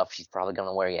Namazu and stuff, she's probably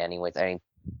gonna worry anyways. I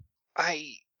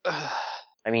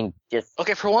mean, just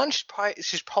Okay, for one,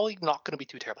 she's probably not going to be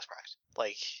too terribly surprised.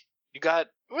 Like,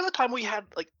 remember the time we had,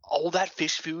 like, all that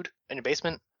fish food in your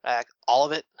basement? All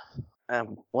of it?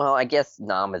 well, I guess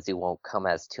Namazu won't come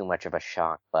as too much of a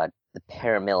shock, but the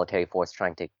paramilitary force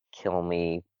trying to kill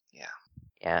me.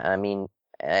 Yeah, I mean,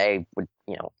 I would,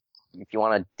 if you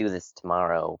want to do this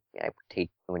tomorrow, I would take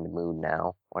you in the mood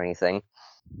now or anything.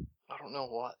 I don't know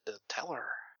what to tell her.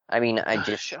 I mean, I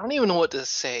don't even know what to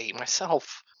say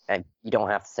myself. You don't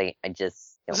have to say. I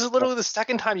just. This is literally the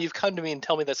second time you've come to me and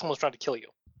tell me that someone's trying to kill you.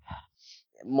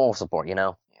 More support, Yeah, I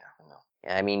know.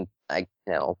 Yeah, I mean,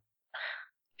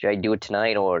 should I do it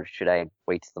tonight or should I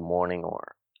wait till the morning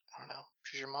or? I don't know.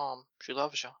 She's your mom. She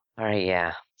loves you. All right,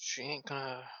 yeah. She ain't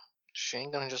gonna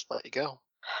just let you go.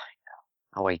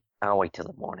 I'll wait till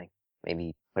the morning.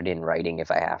 Maybe put it in writing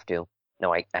if I have to.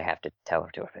 No, I have to tell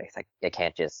her to her face. I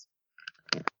can't just.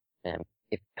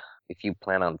 If you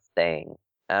plan on staying,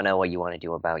 I don't know what you want to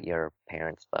do about your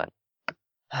parents, but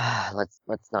let's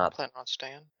not. Plan on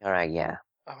staying? All right, yeah.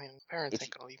 I mean, my parents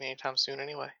ain't gonna leave me anytime soon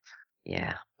anyway.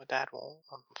 Yeah. My dad won't.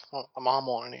 My mom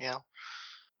won't anyhow.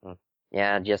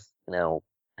 Yeah, just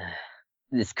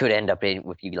this could end up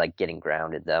with you like getting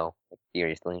grounded though. Like,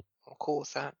 seriously. I'm cool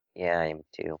with that. Yeah, I am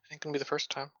too. Ain't gonna be the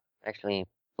first time. Actually,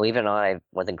 believe it or not, I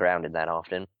wasn't grounded that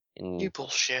often. You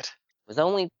bullshit. Was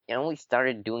only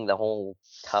started doing the whole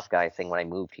tough guy thing when I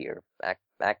moved here.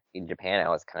 Back in Japan, I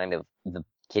was kind of the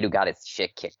kid who got his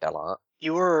shit kicked a lot.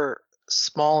 You were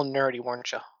small and nerdy, weren't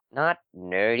you? Not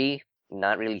nerdy,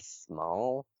 not really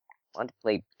small. Wanted to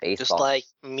play baseball. Just like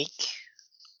meek.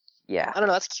 Yeah. I don't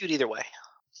know. That's cute either way.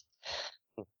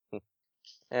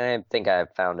 I think I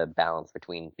found a balance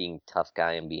between being tough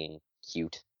guy and being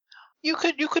cute. You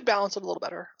could balance it a little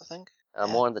better, I think.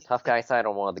 More on the tough guy side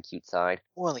or more on the cute side?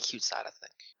 More on the cute side, I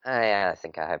think. I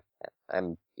think I have.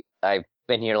 I've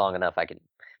been here long enough. I can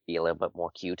be a little bit more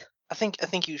cute. I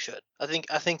think you should. I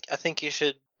think you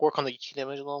should work on the cute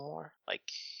image a little more. Like,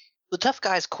 the tough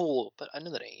guy's cool, but I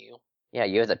know that ain't you. Yeah,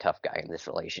 you're the tough guy in this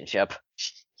relationship.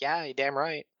 Yeah, you're damn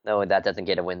right. No, that doesn't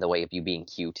get in the way of you being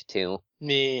cute too.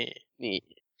 Yeah.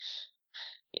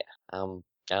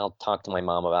 I'll talk to my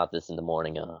mom about this in the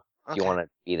morning. If you want to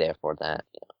be there for that.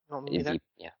 You want me to be there?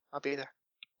 Yeah. I'll be there.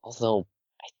 Also,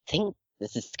 I think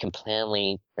this is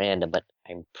completely random, but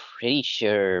I'm pretty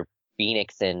sure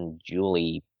Phoenix and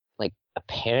Julie, like,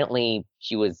 apparently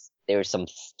there was some,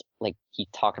 like, he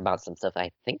talked about some stuff.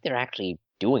 I think they're actually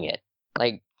doing it.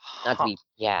 Like, not to be,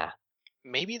 yeah.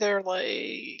 Maybe they're,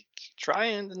 like,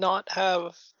 trying to not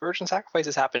have virgin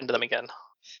sacrifices happen to them again.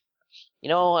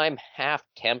 I'm half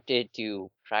tempted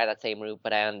to try that same route,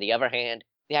 but on the other hand,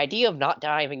 the idea of not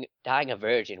dying a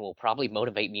virgin will probably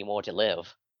motivate me more to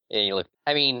live.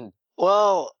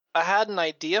 Well, I had an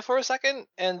idea for a second,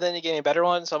 and then you gave me a better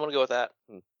one, so I'm gonna go with that.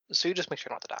 So you just make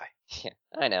sure not to die. Yeah,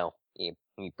 I know. He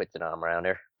puts an arm around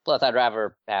her. Plus, I'd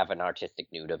rather have an artistic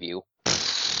nude of you.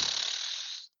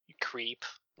 You creep.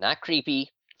 Not creepy.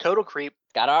 Total creep.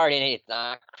 It's got art in it. It's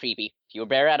not creepy. If you were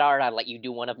better at art, I'd let you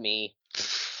do one of me.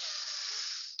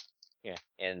 Yeah,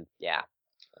 and yeah.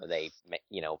 They,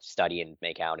 study and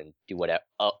make out and do whatever.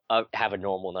 Have a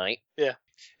normal night. Yeah.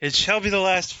 It shall be the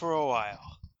last for a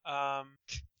while.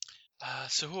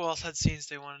 So who else had scenes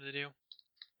they wanted to do?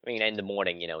 I mean, in the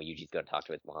morning, Yuji's gonna talk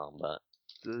to his mom, but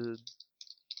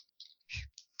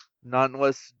not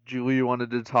unless Julie wanted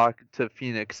to talk to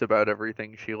Phoenix about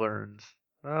everything she learned.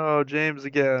 Oh, James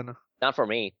again. Not for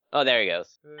me. Oh, there he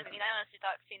goes. I mean, I honestly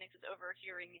thought Phoenix was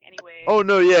overhearing anyway. Oh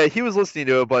no, yeah, he was listening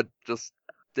to it, but just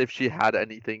if she had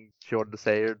anything she wanted to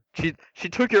say, she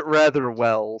took it rather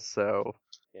well. So.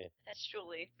 Yeah. That's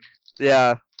Julie.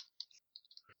 Yeah.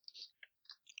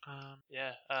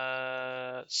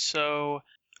 Yeah. So,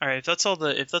 all right. If that's all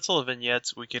the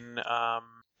vignettes, we can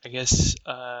I guess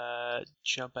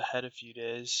jump ahead a few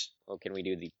days. Well, can we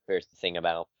do the first thing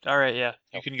about? All right, yeah.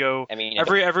 You can go. I mean,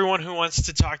 everyone who wants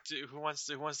to talk to who wants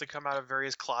to come out of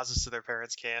various closets to their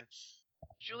parents can.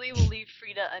 Julie will leave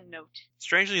Frieda a note.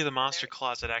 Strangely, the monster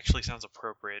closet actually sounds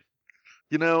appropriate.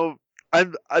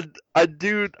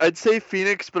 I'd say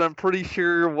Phoenix, but I'm pretty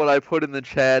sure what I put in the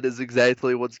chat is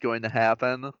exactly what's going to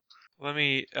happen. Oh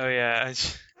yeah.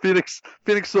 Phoenix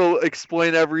will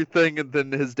explain everything, and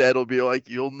then his dad will be like,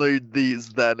 "You'll need these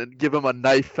then," and give him a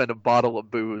knife and a bottle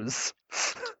of booze.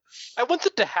 I want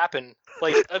it to happen.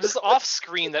 Like, this off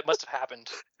screen that must have happened.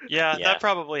 Yeah, Yeah. that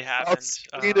probably happened.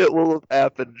 Outscreen it will have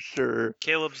happened, sure.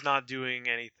 Caleb's not doing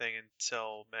anything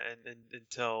until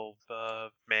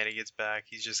Manny gets back.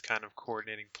 He's just kind of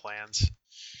coordinating plans.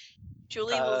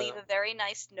 Julie will leave a very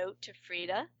nice note to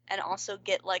Frieda and also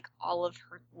get like all of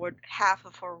her half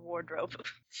of her wardrobe.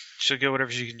 She'll get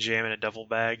whatever she can jam in a duffel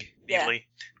bag Yeah. neatly.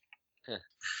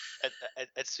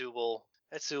 Etsu will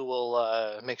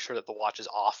make sure that the watch is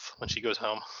off when she goes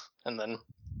home, and then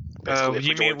basically wait for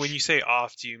You mean George. when you say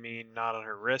off? Do you mean not on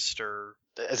her wrist, or?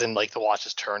 As in, like, the watch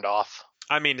is turned off.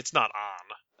 I mean, it's not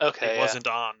on. Okay. It yeah. wasn't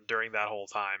on during that whole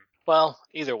time. Well,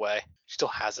 either way, she still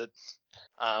has it.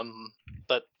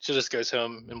 But she just goes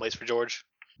home and waits for George.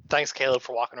 Thanks, Caleb,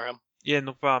 for walking her home. Yeah,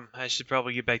 no problem. I should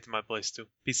probably get back to my place too.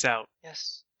 Peace out.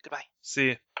 Yes. Goodbye. See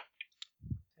ya.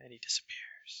 And he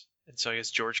disappears. And so I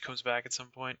guess George comes back at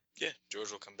some point. Yeah,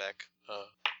 George will come back.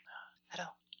 Hello.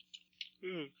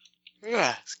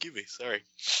 Excuse me, sorry.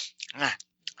 Yeah.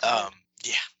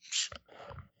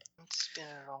 It's been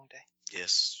a long day.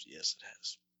 Yes, it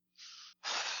has.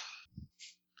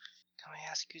 Can I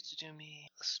ask you to do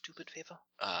me a stupid favor?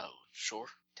 Sure.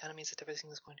 Tell me that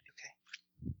everything is going to be okay.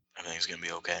 Everything's gonna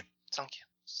be okay. Thank you.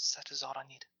 That is all I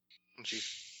need. And she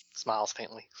smiles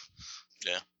faintly.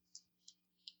 Yeah.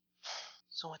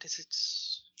 So what is it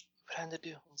you plan to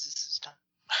do once this is done?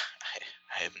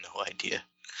 I have no idea.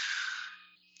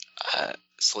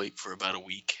 Sleep for about a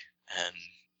week and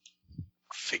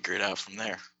figure it out from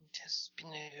there. It has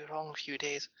been a long few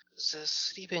days. The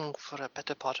sleeping for a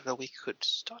better part of a week could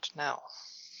start now.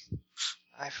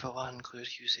 I, for one, could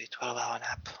use a 12-hour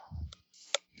nap.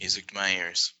 Music to my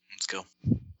ears. Let's go.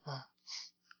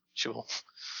 She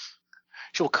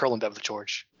will curl in bed with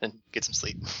George and get some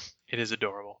sleep. It is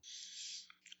adorable.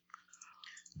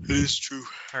 It is true.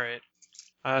 Alright.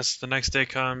 So the next day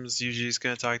comes, Yuji's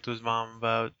gonna talk to his mom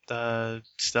about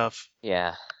stuff.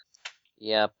 Yeah.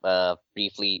 Yep,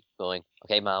 briefly going,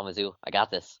 okay, Mamazu, I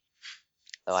got this.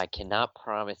 Though I cannot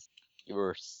promise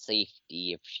your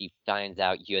safety if she finds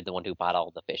out you're the one who bought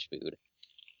all the fish food.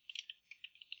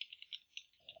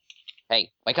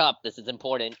 Hey, wake up, this is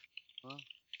important. Huh?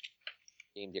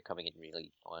 James, you're coming in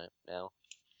really quiet now.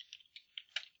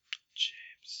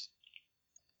 James.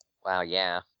 Wow,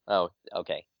 yeah. Oh,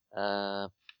 okay.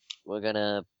 We're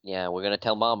gonna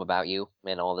tell Mom about you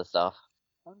and all this stuff.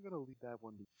 I'm gonna leave that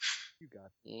one to you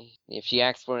got. If she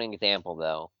asks for an example,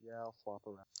 though, Yeah, I'll flop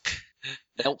around.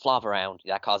 don't flop around.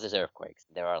 That causes earthquakes.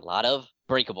 There are a lot of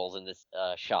breakables in this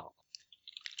shop.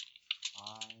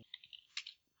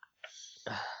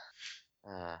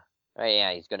 Oh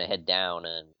yeah, he's gonna head down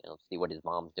and see what his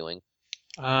mom's doing.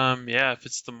 Yeah, if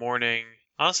it's the morning.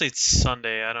 Honestly, it's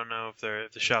Sunday. I don't know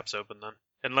if the shop's open then.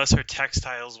 Unless her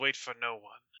textiles wait for no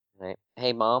one. Right.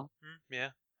 Hey, Mom. Yeah.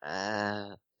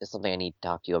 There's something I need to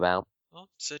talk to you about. Well,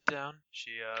 sit down.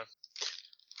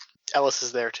 Ellis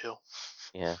is there too.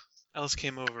 Yeah. Alice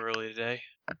came over early today.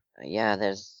 Yeah,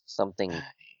 there's something.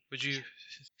 Would you?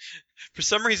 For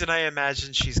some reason, I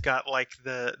imagine she's got like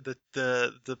the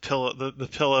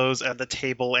pillows and the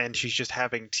table, and she's just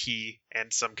having tea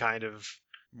and some kind of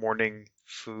morning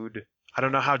food. I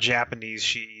don't know how Japanese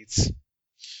she eats.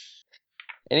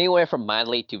 Anywhere from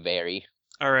mildly to very.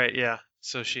 All right, yeah.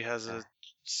 So she has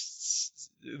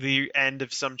the end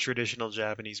of some traditional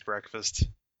Japanese breakfast,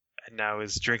 and now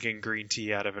is drinking green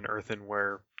tea out of an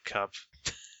earthenware cup.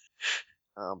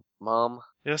 Mom.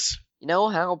 Yes. You know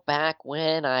how back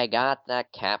when I got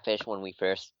that catfish when we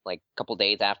first, like, a couple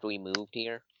days after we moved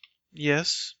here?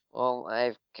 Yes. Well,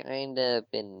 I've kinda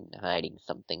been hiding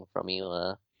something from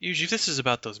you, Usually, this is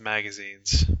about those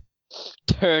magazines.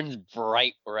 Turns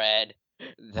bright red.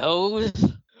 Those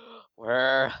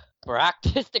were for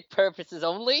artistic purposes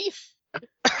only?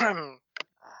 Sorry.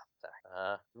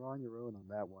 You're on your own on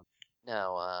that one.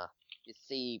 No, you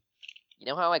see, you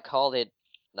know how I called it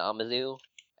Namazu?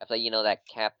 After, that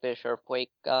catfish earthquake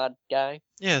god guy?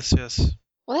 Yes, yes.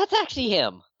 Well, that's actually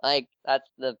him. Like, that's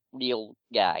the real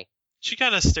guy. She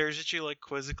kind of stares at you like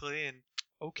quizzically and,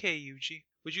 okay, Yuji,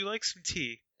 would you like some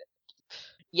tea?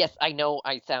 Yes, I know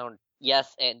I sound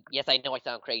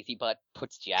crazy, but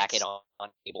puts jacket on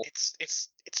table. It's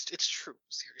true.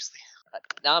 Seriously.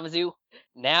 Namazu,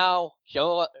 now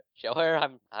show her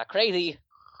I'm not crazy.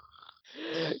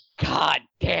 God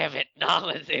damn it,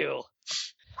 Namazu.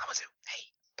 Namazu, hey,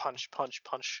 punch.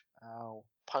 Ow.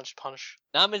 Punch.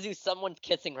 Namazu, someone's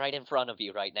kissing right in front of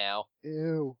you right now.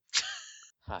 Ew.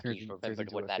 Fuck, Turns you into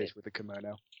remembered a what that fish is. with a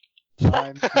kimono.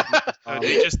 Time to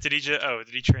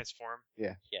Did he transform?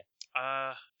 Yeah.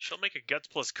 Yeah. She'll make a guts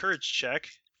plus courage check,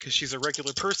 because she's a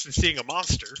regular person seeing a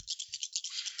monster.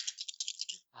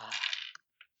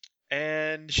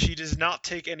 and she does not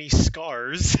take any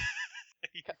scars.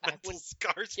 Any I mental wouldn't-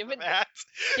 scars from given that.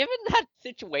 Given that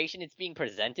situation it's being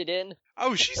presented in,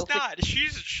 Oh, she's don't think- not.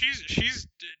 She's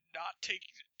not taking.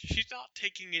 She's not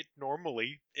taking it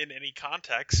normally in any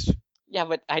context. yeah,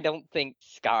 but I don't think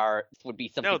scars would be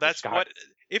something. No, to that's scar- what.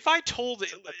 If I told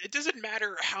it doesn't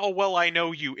matter how well I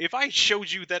know you. If I showed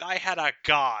you that I had a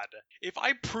god, if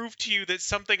I proved to you that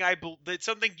something that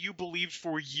something you believed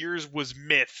for years was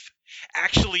myth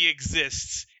actually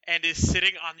exists and is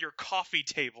sitting on your coffee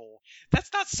table,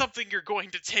 that's not something you're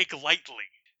going to take lightly.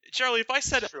 Charlie, if I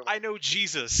said True. I know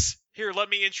Jesus, here, let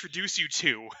me introduce you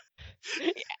to.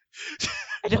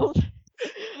 I don't.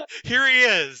 Here he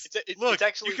is. Look, it's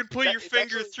actually, you can put your it's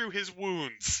finger actually- through his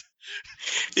wounds.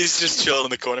 He's just chilling in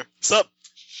the corner. What's up?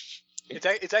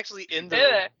 It's actually in the.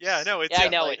 Yeah. Yeah, no, it's Yeah, I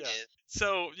know like, it is.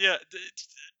 So yeah,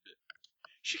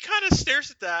 she kind of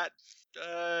stares at that.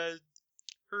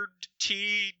 Her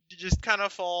tea just kind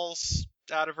of falls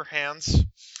out of her hands.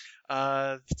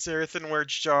 The earthenware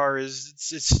jar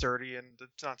it's sturdy and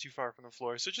it's not too far from the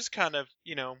floor, so it just kind of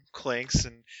clanks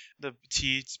and the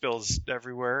tea spills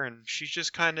everywhere, and she's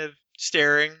just kind of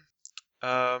staring.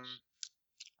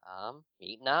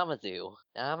 Meet Namazu.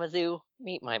 Namazu,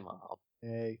 meet my mom.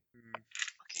 Hey.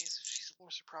 Okay, so she's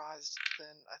more surprised than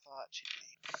I thought she'd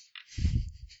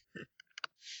be.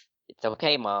 It's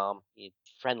okay, Mom. It's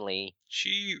friendly.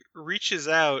 She reaches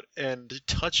out and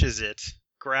touches it.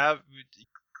 Do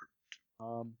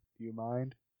you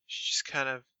mind? She just kind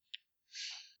of.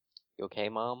 You okay,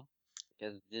 Mom?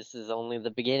 Because this is only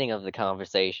the beginning of the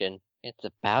conversation. It's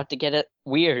about to get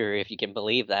weirder, if you can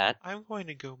believe that. I'm going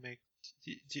to go make.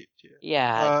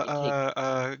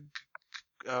 Yeah. it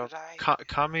Did I?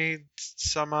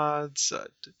 Kami-sama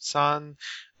san.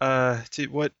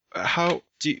 What? How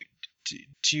do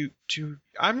you?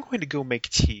 I'm going to go make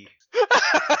tea.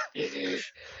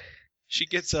 takes- She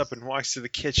gets up and walks to the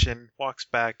kitchen, walks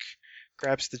back,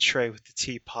 grabs the tray with the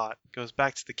teapot, goes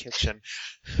back to the kitchen.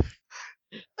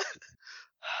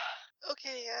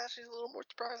 Okay, yeah, she's a little more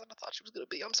surprised than I thought she was gonna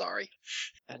be. I'm sorry.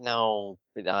 No,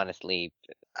 but honestly,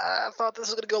 I thought this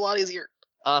was gonna go a lot easier.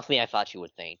 I thought she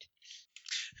would faint.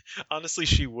 Honestly,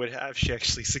 she would have. She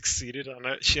actually succeeded on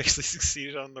it. She actually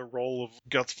succeeded on the role of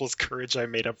guts plus courage I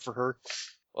made up for her.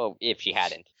 Well, if she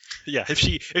hadn't. Yeah, if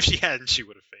she hadn't, she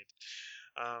would have fainted.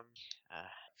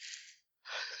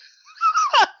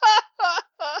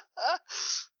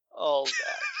 Oh,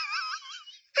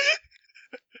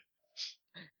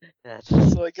 That's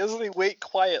God. So I guess they wait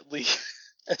quietly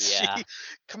as Yeah. she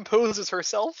composes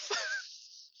herself.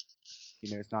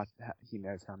 He knows how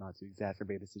not to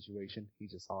exacerbate a situation. He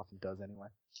just often does anyway.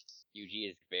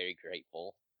 Yuji is very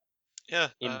grateful. Yeah.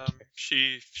 In-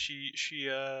 She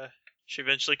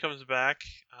eventually comes back.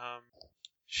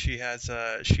 She has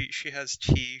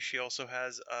tea. She also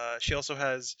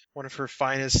has one of her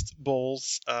finest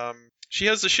bowls. She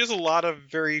has a lot of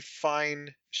very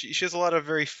fine. She has a lot of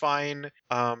very fine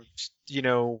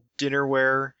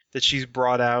dinnerware that she's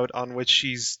brought out, on which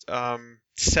she's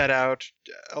set out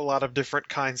a lot of different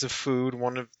kinds of food.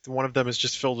 One of them is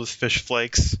just filled with fish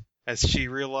flakes, as she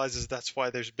realizes that's why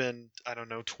there's been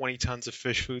 20 tons of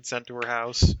fish food sent to her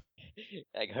house.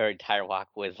 Like her entire walk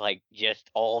was like just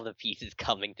all the pieces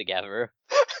coming together.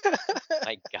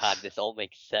 My God, this all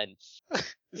makes sense.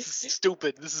 This is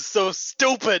stupid. This is so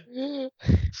stupid.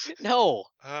 No,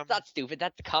 Um, it's not stupid.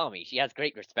 That's the kami. She has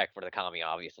great respect for the kami,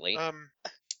 obviously.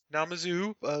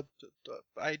 Namazu,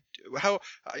 I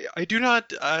do not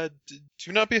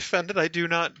be offended. I do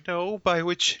not know by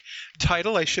which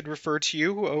title I should refer to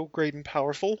you, oh great and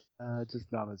powerful. Just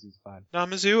Namazu's fine.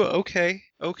 Namazu, okay.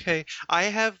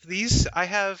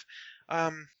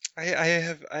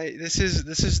 This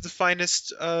is the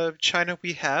finest china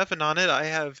we have, and on it I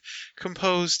have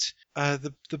composed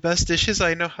the best dishes.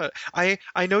 I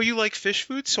know you like fish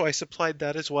food, so I supplied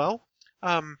that as well.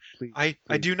 Please, I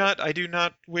please, do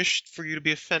not wish for you to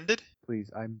be offended. Please,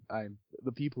 I'm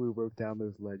the people who wrote down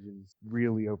those legends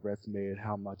really overestimated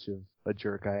how much of a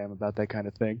jerk I am about that kind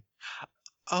of thing.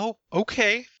 Oh,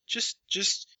 okay.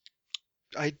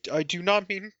 I do not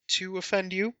mean to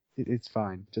offend you. It's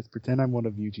fine. Just pretend I'm one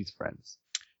of Yuji's friends.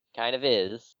 Kind of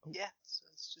is. Yeah,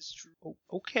 it's just true. Oh,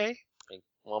 okay. Like,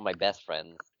 one of my best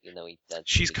friends. You know, he does.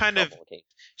 She's get in kind of- trouble occasionally.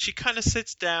 She kind of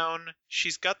sits down.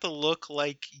 She's got the look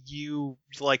like you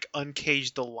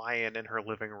uncaged the lion in her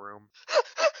living room.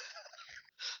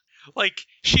 Like,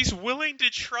 she's willing to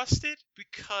trust it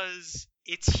because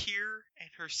it's here and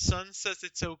her son says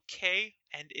it's okay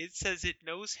and it says it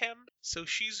knows him. So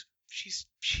she's just,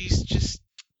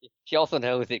 She also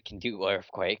knows it can do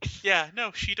earthquakes. yeah,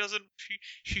 no, she doesn't,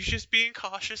 she's just being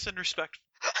cautious and respectful.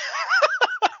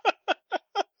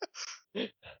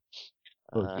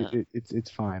 Look, Uh,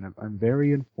 it's fine. I'm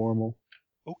very informal.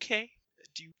 Okay.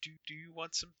 Do you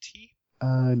want some tea?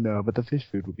 No, but the fish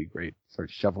food would be great.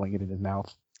 Start shoveling it in his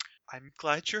mouth. I'm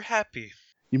glad you're happy.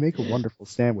 You make a wonderful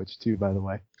sandwich too, by the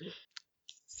way.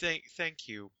 Thank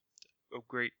you. Oh,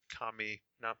 great Kami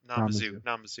Namazu.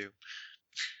 Namazu.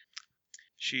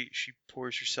 She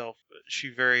pours herself. She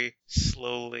very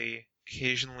slowly,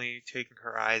 occasionally taking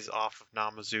her eyes off of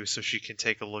Namazu so she can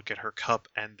take a look at her cup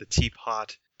and the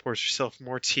teapot. Pours herself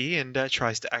more tea and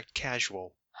tries to act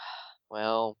casual.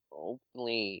 well,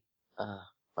 hopefully,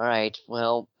 alright,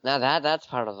 well, now that's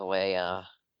part of the way,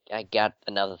 I got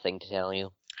another thing to tell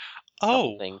you.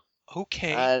 Couple Oh, things.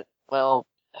 okay. Well,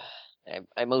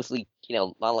 I mostly,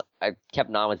 I kept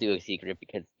Namazu a secret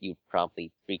because you'd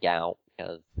probably freak out,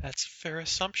 because, That's a fair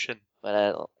assumption. but,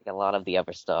 a lot of the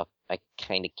other stuff, I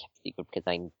kinda kept secret because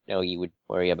I know you would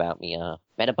worry about me,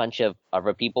 met a bunch of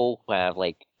other people who have,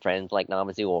 like, friends like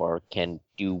Namazu or can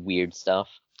do weird stuff.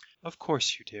 Of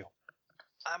course you do.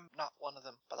 I'm not one of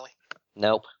them, by the way.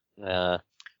 Nope.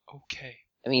 Okay.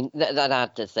 I mean,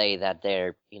 not to say that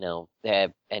they're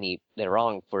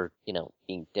wrong for,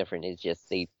 being different. It's just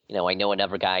I know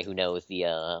another guy who knows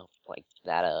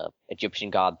that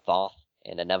Egyptian god Thoth,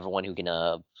 and another one who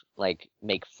can,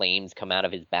 make flames come out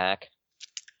of his back.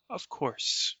 Of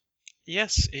course.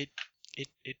 Yes, it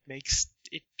makes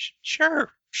it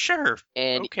sure.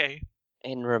 And, Okay.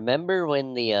 and remember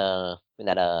when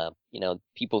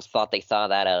people thought they saw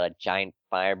that, giant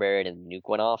firebird and the nuke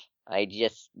went off? I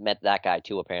just met that guy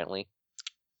too, apparently.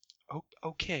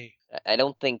 Okay. I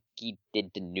don't think he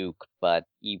did the nuke, but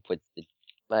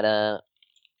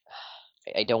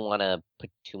I don't want to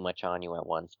put too much on you at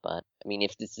once, but, I mean,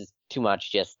 if this is too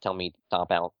much, just tell me to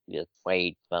stop out. Just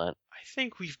wait, but, I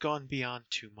think we've gone beyond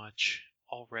too much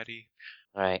already.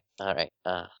 alright.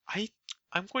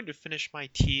 I'm going to finish my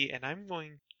tea and I'm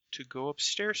going to go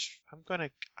upstairs. I'm going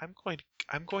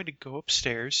to go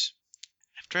upstairs.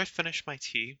 After I finish my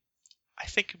tea, I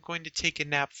think I'm going to take a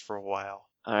nap for a while.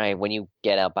 Alright, when you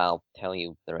get up, I'll tell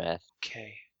you the rest.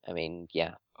 Okay. I mean,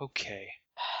 yeah. Okay.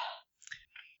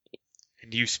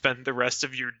 And you spend the rest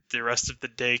of the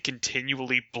day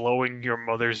continually blowing your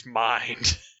mother's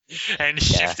mind and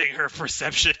Yeah. shifting her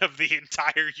perception of the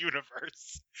entire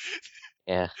universe.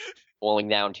 Yeah. Boiling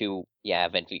down to,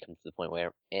 eventually comes to the point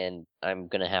where, and I'm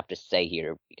gonna have to stay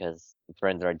here because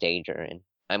friends are a danger, and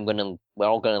we're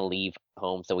all gonna leave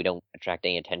home so we don't attract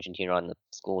any attention here on the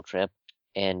school trip.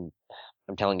 And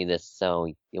I'm telling you this so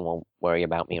you won't worry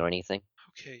about me or anything.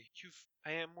 Okay,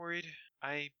 I am worried.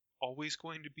 I'm always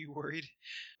going to be worried,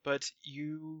 but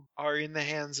you are in the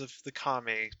hands of the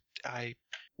Kame. I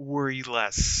worry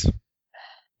less.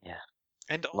 Yeah.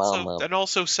 And Well,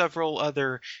 also several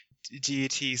other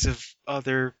deities of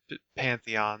other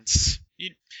pantheons.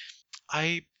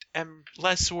 I am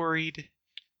less worried.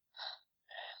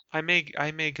 I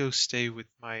may go stay with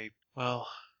my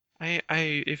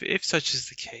if such is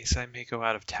the case, I may go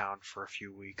out of town for a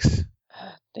few weeks.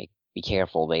 be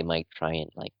careful. They might try and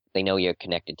they know you're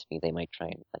connected to me. They might try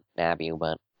and nab you.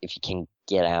 But if you can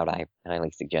get out, I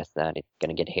highly suggest that. It's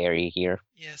gonna get hairy here.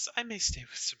 Yes, I may stay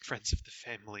with some friends of the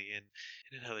family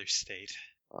in another state.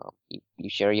 You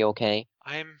sure you're okay?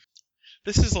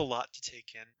 This is a lot to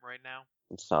take in right now.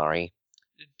 I'm sorry.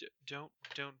 Don't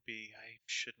be. I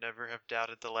should never have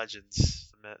doubted the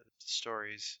legends, the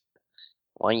stories.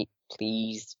 Why don't you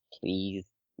please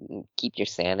keep your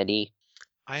sanity?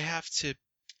 I have to.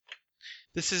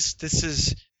 This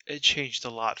is. It changed a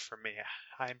lot for me.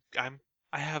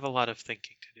 I have a lot of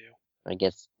thinking to do. I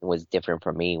guess it was different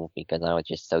for me because I was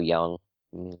just so young.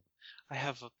 I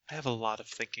have a lot of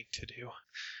thinking to do.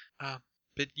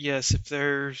 But yes, if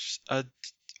there's a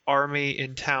army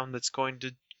in town that's going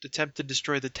to attempt to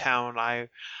destroy the town,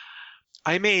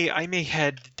 I may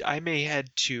head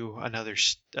to another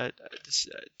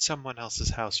someone else's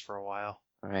house for a while.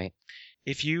 All right.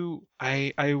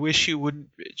 I wish you wouldn't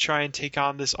try and take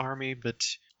on this army, but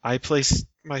I place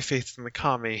my faith in the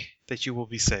Kami that you will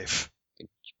be safe.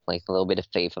 Place a little bit of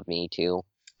faith of me too.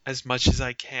 As much as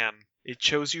I can. It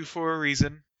chose you for a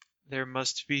reason. There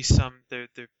must be there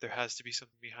has to be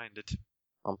something behind it.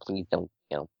 Please don't,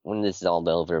 when this is all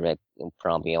over, it'll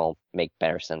probably all make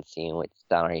better sense to you. It's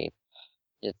sorry.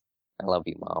 I love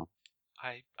you, Mom.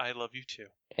 I love you too.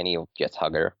 And you just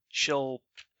hug her. She'll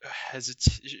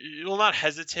hesitate. She'll not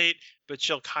hesitate, but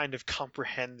she'll kind of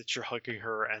comprehend that you're hugging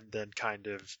her and then kind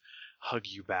of hug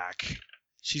you back.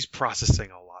 She's processing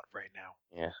a lot right now.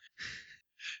 Yeah.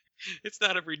 It's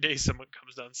not every day someone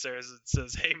comes downstairs and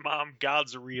says, "Hey, Mom,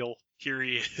 God's real. Here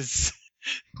he is."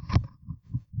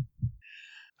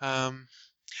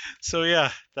 So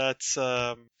yeah, that's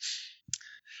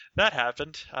that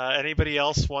happened. Anybody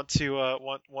else want to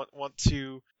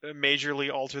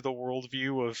majorly alter the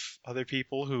worldview of other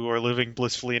people who are living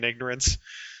blissfully in ignorance?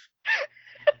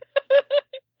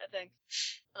 I think.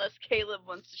 Unless Caleb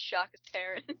wants to shock his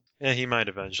parents. Yeah, he might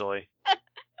eventually.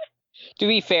 To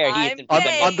be fair, he I'm isn't.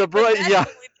 gay, on the but bright- that's yeah.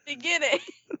 only the beginning.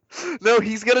 No,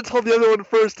 he's gonna tell the other one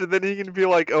first, and then he can be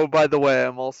like, "Oh, by the way,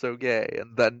 I'm also gay,"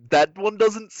 and then that one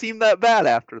doesn't seem that bad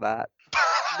after that.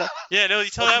 Yeah, no, you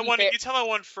tell Well, to that be one. fair- You tell that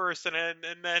one first, and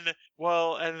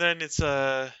then it's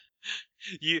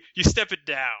you step it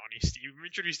down. You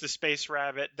introduce the space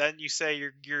rabbit, then you say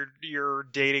you're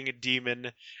dating a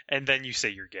demon, and then you say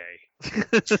you're gay.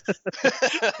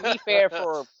 To be fair,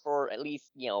 for at least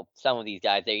some of these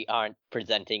guys, they aren't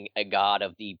presenting a god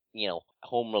of the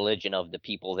home religion of the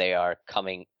people they are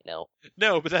coming. No,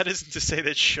 but that isn't to say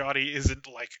that shoddy isn't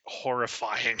like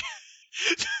horrifying.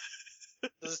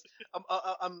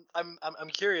 I'm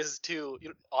curious too.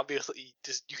 Obviously,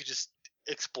 you could just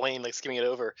explain, like skimming it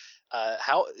over.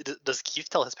 How does Keith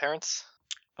tell his parents?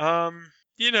 Probably.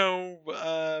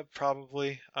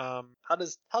 How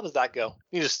does that go?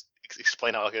 You just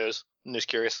explain how it goes. I'm just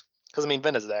curious because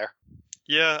Vin is there.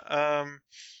 Yeah.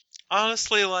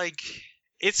 Honestly, like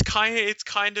it's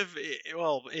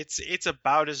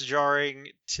about as jarring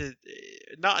to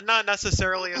not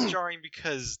necessarily as jarring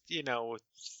because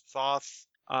Thoth.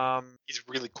 He's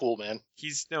really cool, man. He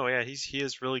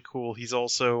is really cool. He's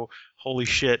also holy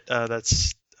shit.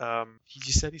 That's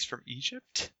you said he's from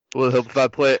Egypt. Well, if I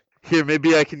play here,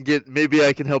 maybe I can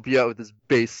help you out with this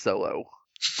bass solo.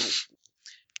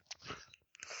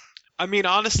 I mean,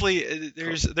 honestly,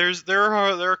 there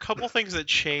are a couple things that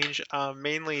change.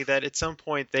 Mainly that at some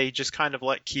point they just kind of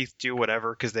let Keith do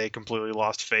whatever because they completely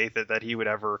lost faith that he would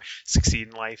ever succeed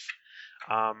in life.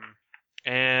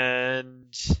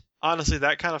 And honestly,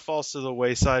 that kind of falls to the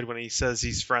wayside when he says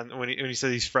he's friends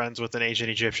with an ancient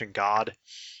Egyptian god.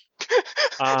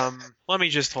 Let me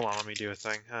do a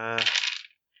thing.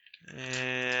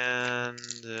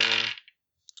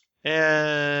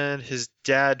 And his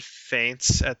dad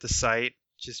faints at the sight,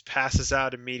 just passes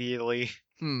out immediately.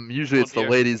 Usually it's the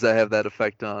ladies that have that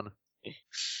effect on.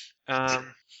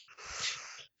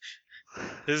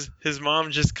 His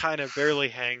mom just kind of barely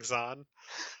hangs on,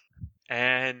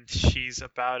 and she's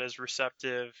about as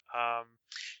receptive.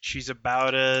 She's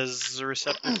about as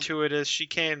receptive to it as she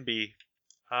can be.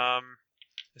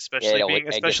 Especially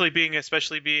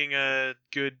being a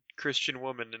good Christian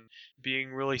woman and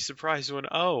being really surprised when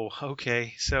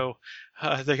okay, so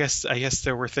I guess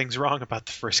there were things wrong about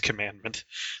the first commandment.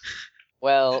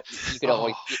 Well, you could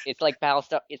always. It's like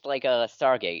Battlestar. It's like a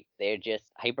Stargate. They're just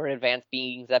hyper advanced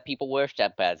beings that people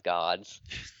worship as gods.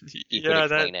 You could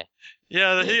explain it.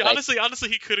 Yeah, he, Like- honestly,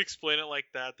 he could explain it like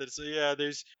that. There's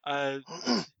and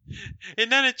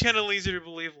then it kind of leads you to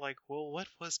believe, like, well, what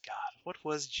was God? What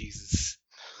was Jesus?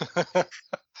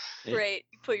 Great.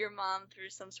 You put your mom through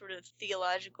some sort of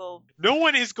theological. No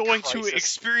one is going to Crisis.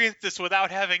 experience this without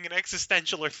having an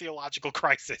existential or theological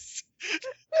crisis.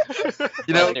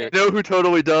 You know, Thunder. you know who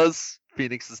totally does?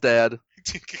 Phoenix's dad.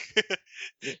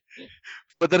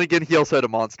 But then again, he also had a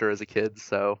monster as a kid,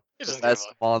 so It doesn't that's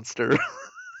give a monster.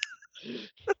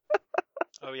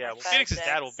 Oh yeah, well, The fact Phoenix's that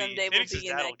dad will someday we'll Phoenix's be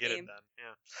in dad that will get it game. then.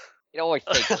 Yeah. It always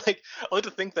takes. a like, I like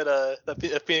to think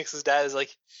that Phoenix's dad is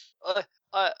like,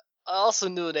 I also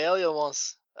knew an alien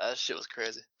once. That shit was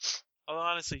crazy. Although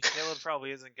honestly, Caleb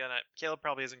probably isn't gonna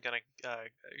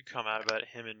come out about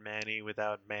him and Manny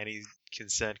without Manny's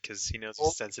consent because he knows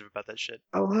he's sensitive about that shit.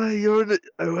 Hey,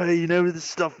 you know this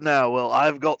stuff now. Well,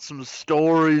 I've got some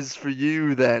stories for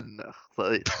you then.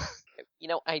 Like,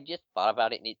 I just thought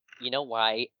about it, and you know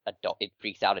why it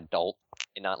freaks out adults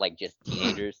and not like just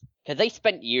teenagers? Because they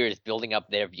spent years building up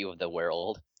their view of the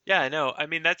world. Yeah, I know. I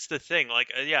mean, that's the thing. Like,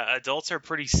 adults are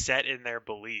pretty set in their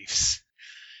beliefs.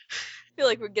 I feel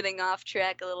like we're getting off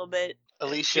track a little bit.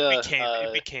 Alicia,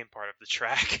 It became part of the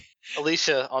track.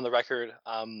 Alicia, on the record,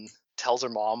 tells her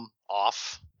mom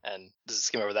off, and this is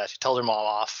skim over that. She tells her mom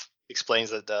off,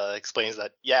 explains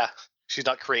that yeah, she's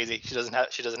not crazy. She doesn't have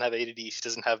ADD. She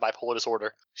doesn't have bipolar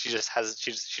disorder. She just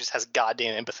has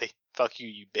goddamn empathy. Fuck you,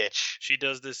 you bitch. She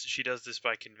does this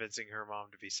by convincing her mom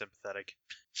to be sympathetic.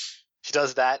 She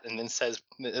does that, and then says,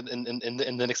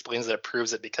 and then explains that it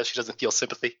proves it because she doesn't feel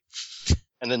sympathy,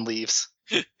 and then leaves.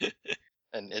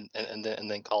 And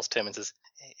then calls Tim and says,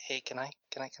 "Hey, can I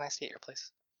stay at your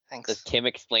place? Thanks." Does Tim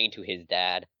explain to his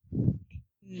dad?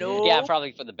 No. Yeah,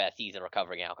 probably for the best. He's a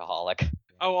recovering alcoholic.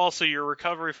 Oh, also your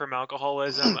recovery from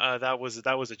alcoholism. That was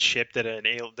a chip that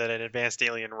an advanced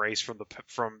alien race from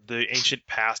the ancient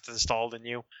past installed in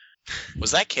you.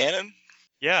 Was that canon?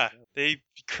 Yeah,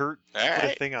 Kurt All put a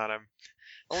right. thing on him.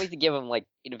 Only to give him it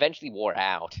eventually wore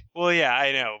out. Well, yeah,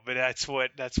 I know, but that's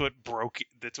what broke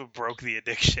the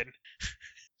addiction.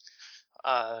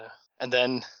 And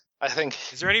then I think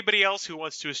Is there anybody else who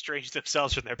wants to estrange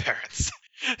themselves from their parents?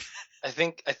 I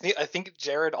think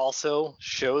Jared also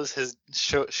shows his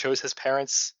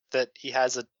parents that he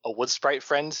has a wood sprite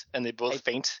friend, and they both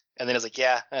faint, and then he's like,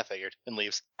 "Yeah, I figured," and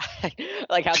leaves.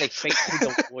 Like how they fake through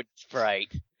the wood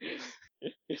sprite.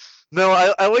 No,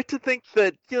 I like to think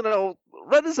that,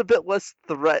 Red is a bit less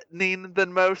threatening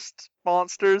than most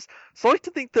monsters, so I like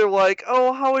to think they're like,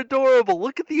 oh, how adorable,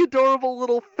 look at the adorable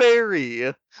little fairy.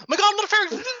 Oh my god, I'm not a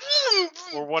fairy!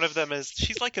 Or one of them is,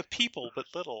 she's like a people, but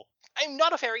little. I'm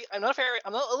not a fairy. I'm not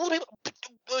a little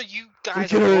people. You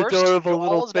guys Look are at the her worst. adorable You're all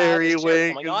little as bad as fairy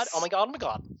Jared. Oh my god, wings. oh my god, oh my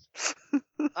god.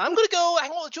 I'm gonna go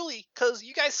hang out with Julie, because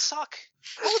you guys suck.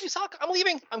 All of you suck. I'm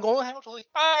leaving. I'm going to hang out with Julie.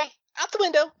 Bye. Out the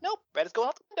window. Nope. Red is going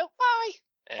out the window. Bye.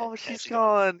 Oh, she's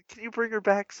gone. Can you bring her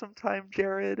back sometime,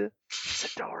 Jared?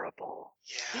 She's adorable.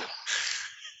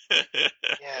 Yeah.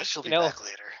 Yeah, she'll be back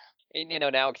later.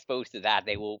 And now exposed to that,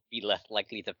 they will be less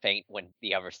likely to faint when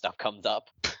the other stuff comes up.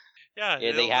 Yeah,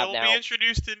 Yeah, they have it'll now. be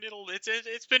introduced in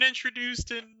it's been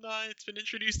introduced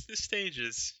in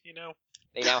stages,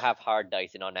 They now have hard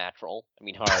dice and unnatural. I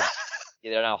mean hard.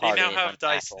 They're now They hard now and have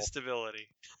dice unnatural. and stability.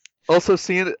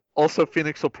 Also,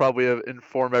 Phoenix will probably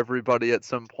inform everybody at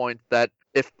some point that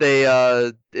if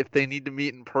they need to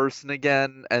meet in person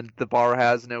again and the bar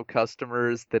has no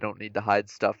customers, they don't need to hide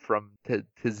stuff from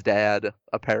his dad.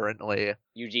 Apparently,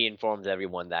 Eugene informs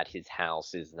everyone that his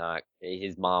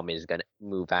mom is gonna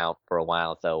move out for a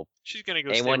while, so She's gonna go.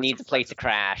 anyone stay with needs some a place friends to of hers.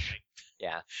 crash.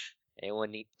 Yeah.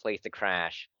 Anyone needs a place to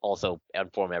crash. Also,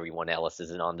 inform everyone else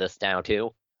isn't on this now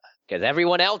too, because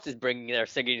everyone else is bringing their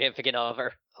significant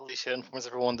other. Alicia informs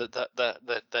everyone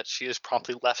that she has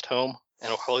promptly left home and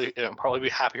will probably be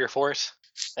happier for it.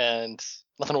 And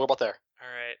nothing to worry about there. All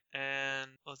right,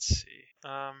 and let's see.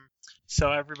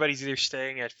 So everybody's either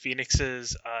staying at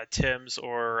Phoenix's, Tim's,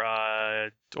 or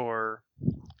I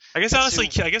guess honestly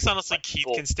Keith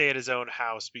can stay at his own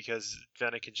house because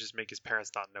then it can just make his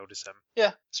parents not notice him.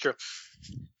 Yeah, it's true.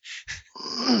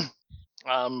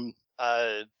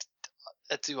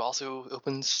 Etsu also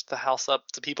opens the house up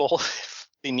to people if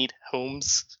they need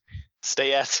homes to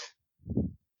stay at.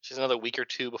 She's another week or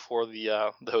two before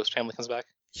the host family comes back.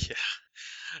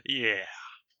 Yeah.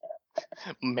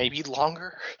 Maybe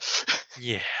longer.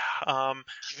 Yeah.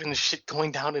 Given the shit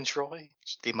going down in Troy,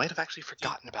 they might have actually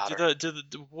forgotten about her.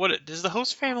 Does the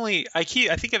host family? I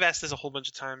think I've asked this a whole bunch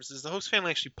of times. Is the host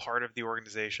family actually part of the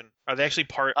organization? Are they actually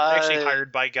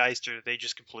hired by Geist, or are they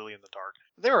just completely in the dark?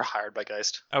 They were hired by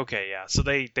Geist. Okay, yeah. So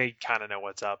they kind of know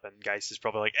what's up, and Geist is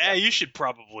probably like, you should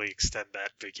probably extend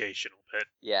that vacation a bit.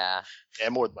 Yeah. Yeah,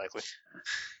 more than likely.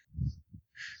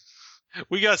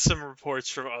 We got some reports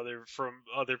from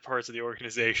other parts of the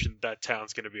organization that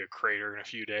town's going to be a crater in a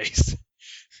few days.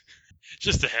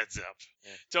 Just a heads up.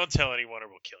 Yeah. Don't tell anyone or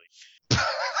we'll kill you.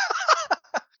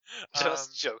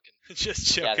 Just joking.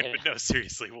 Just joking, but no,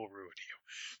 seriously, we'll ruin you.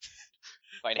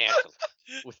 Financially.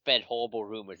 We'll spread horrible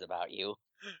rumors about you.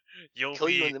 You'll Kill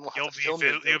you be and then we'll have to film your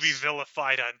you'll be ghosts.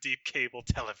 vilified on deep cable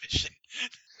television.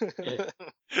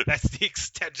 That's the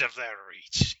extent of their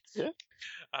reach.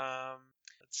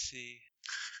 Let's see.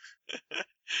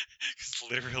 Because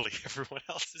literally everyone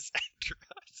else is after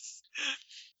us.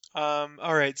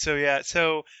 All right. So yeah.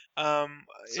 So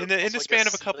in the span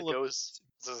of a couple of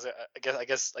I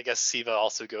guess Siva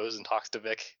also goes and talks to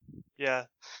Vic. Yeah,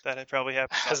 that probably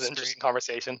happens. Has an interesting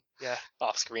conversation. Yeah.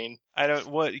 Off screen. I don't.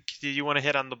 What do you want to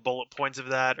hit on the bullet points of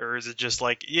that, or is it just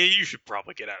like, yeah, you should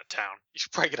probably get out of town? You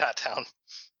should probably get out of town.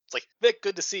 It's like, Vic,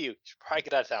 good to see you. You should probably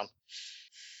get out of town.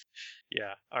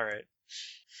 Yeah. All right.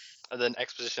 And then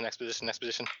exposition.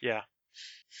 Yeah.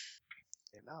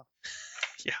 Enough.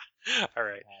 Yeah. All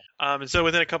right. And so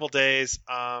within a couple days,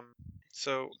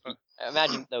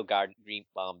 Imagine though Green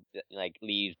Bomb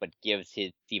leaves but gives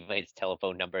his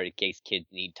telephone number in case kids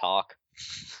need talk.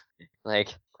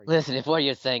 Listen, if what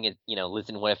you're saying is,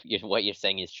 what you're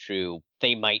saying is true,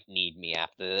 they might need me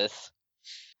after this.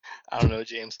 I don't know,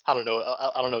 James. I don't know.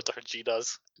 I don't know what Dr. G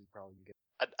does. Probably get,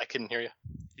 I couldn't hear you.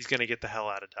 he's gonna get the hell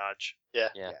out of Dodge. Yeah.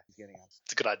 Yeah. he's getting on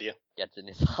It's a good idea. Gets in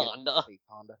his Honda. state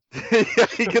Honda. Yeah,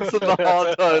 he gets in the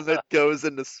Honda and it goes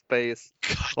into space.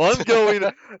 Well, I'm going.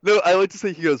 No, I like to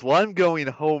say he goes, well, I'm going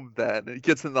home then. He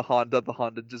gets in the Honda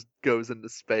just goes into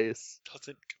space.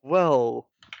 Doesn't. Well,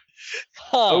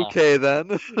 Huh. okay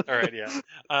then. All right,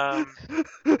 yeah.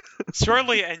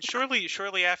 Shortly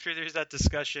after there's that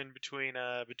discussion between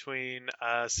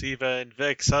Siva and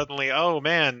Vic, suddenly, oh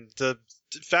man, the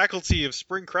faculty of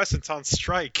Spring Crescent's on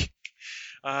strike.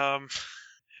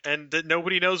 and that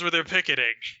nobody knows where they're picketing.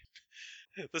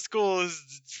 The school is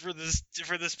for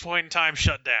this point in time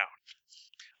shut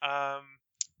down.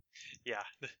 Yeah,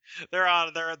 they're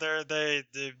on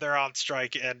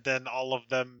strike, and then all of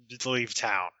them leave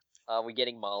town. Are we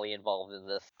getting Molly involved in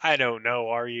this? I don't know.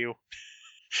 Are you?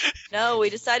 No, we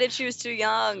decided she was too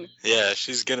young. Yeah,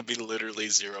 she's gonna be literally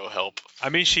zero help. I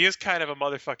mean, she is kind of a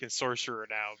motherfucking sorcerer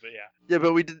now, but yeah. Yeah,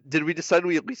 but did we decide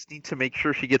we at least need to make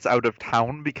sure she gets out of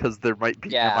town because there might be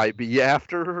Yeah. MIB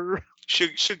after her?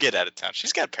 She'll get out of town.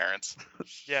 She's got parents.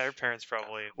 Yeah, her parents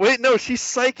probably. Wait, no, she's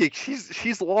psychic.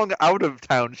 She's long out of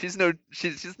town. She's known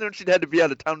she'd had to be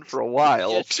out of town for a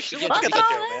while. Yes. She Yes, got we the-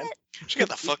 do, man. She got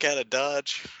the fuck out of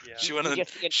Dodge. Yeah. She went You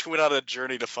just get- she went on a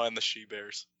journey to find the she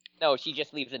bears. No, she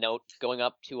just leaves a note going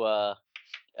up to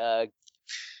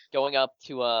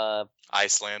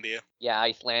Icelandia.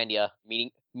 Icelandia,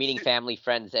 meeting family,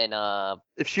 friends, and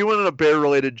If she went on a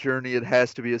bear-related journey, it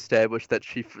has to be established that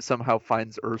she somehow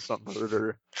finds Ursa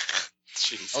murder.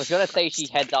 Jeez. I was gonna say she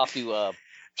heads off to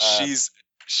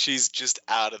She's just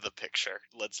out of the picture.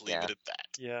 Let's leave Yeah. it at that.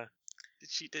 Yeah.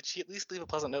 Did she at least leave a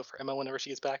pleasant note for Emma whenever she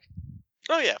gets back?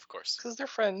 Oh yeah, of course. Because they're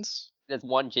friends. there's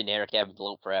one generic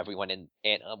envelope for everyone and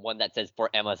one that says for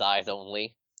Emma's eyes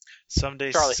only.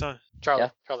 Someday, Charlie. so- Charlie, Yeah.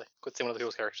 Charlie, quit saying one of the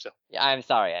people's characters too. Yeah, I'm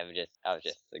sorry. I was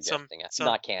just suggesting it's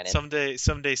not canon. someday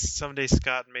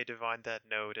Scott may divine that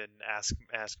note and ask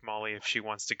Molly if she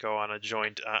wants to go on a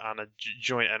joint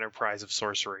enterprise of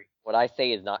sorcery. What I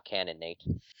say is not canon, Nate.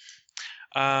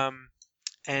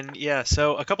 And yeah,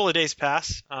 so a couple of days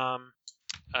pass. A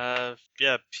lot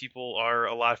of people are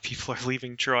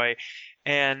leaving Troy,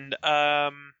 and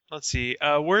let's see,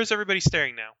 where's everybody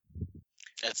staying now?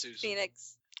 At Susan.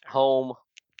 Phoenix. Home.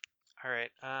 All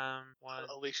right, one.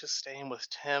 Alicia's staying with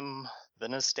Tim.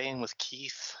 Venna's staying with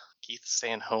Keith. Keith's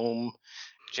staying home.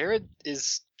 Jared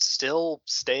is still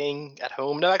staying at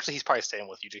home. No, actually, he's probably staying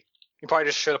with Yuji. He probably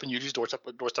just showed up in Yuji's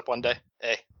doorstep one day.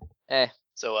 Hey.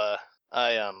 So,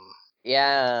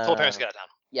 Yeah. told parents to get out of town.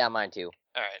 Yeah, mine too.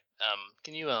 All right.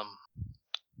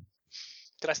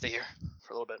 Can I stay here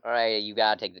for a little bit? All right, you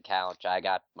gotta take the couch. I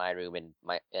got my room and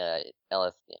my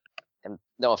Ellis. And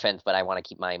no offense, but I want to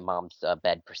keep my mom's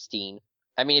bed pristine.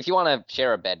 I mean, if you want to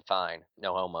share a bed, fine.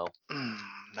 No homo.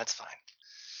 That's fine.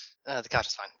 The couch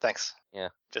is fine. Thanks. Yeah.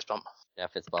 Fist bump. Yeah,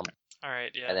 fist bump. All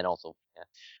right, yeah. And then also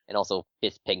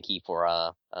fist pinky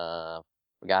for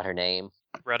forgot her name.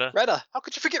 Retta. Retta. How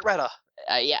could you forget Retta?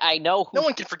 Yeah, I know. No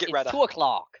one can forget It's Retta.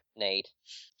 2:00, Nate,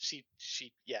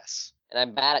 Yes. and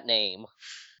I'm bad at name.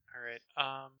 All right.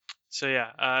 So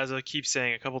yeah, as I keep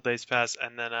saying, a couple days pass,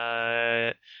 and then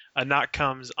a knock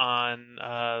comes on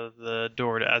the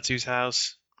door to Atsu's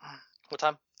house. What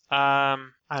time?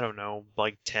 I don't know,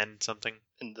 like 10 something.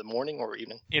 In the morning or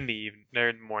evening? In the evening, or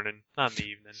in the morning, not in the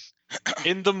evening.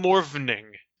 In the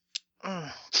morning.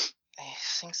 I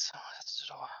think so. That's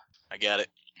the door. I got it.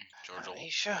 George Are will.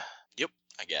 you sure?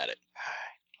 I got it.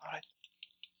 All right.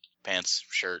 Pants,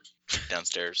 shirt,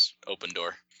 downstairs, open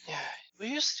door. Yeah. Were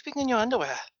you sleeping in your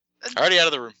underwear? Already out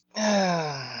of the room.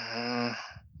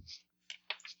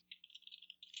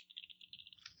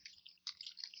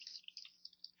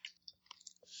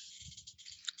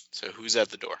 So who's at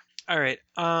the door? All right.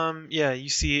 Yeah, you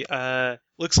see,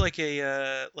 looks like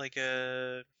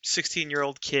a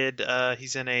 16-year-old kid.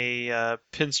 He's in a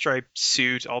pinstripe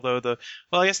suit, although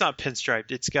I guess not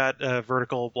pinstriped. It's got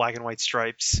vertical black and white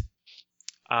stripes.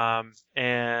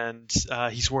 And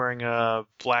he's wearing a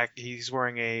black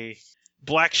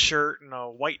shirt and a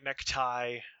white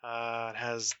necktie. It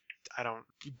has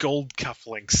gold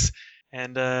cufflinks.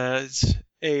 And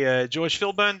George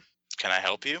Philbin. Can I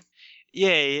help you?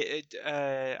 Yeah,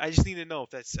 I just need to know if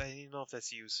that's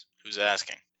you. Who's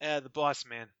asking? The boss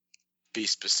man. Be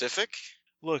specific.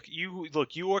 Look, you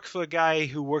work for a guy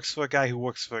who works for a guy who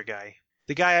works for a guy.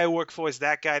 The guy I work for is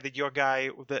that guy that your guy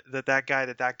that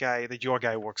guy that your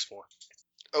guy works for.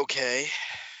 Okay.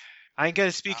 I ain't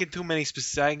gonna speak in too many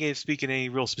I ain't gonna speak in any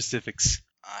real specifics.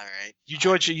 All right. You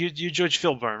George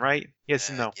Philburn, right? Yes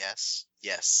and no. Yes, I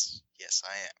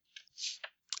am.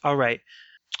 All right.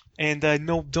 And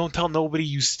no, don't tell nobody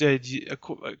you saw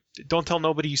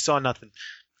nothing.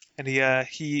 And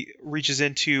he reaches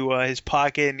into his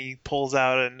pocket and he pulls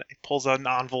out an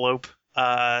envelope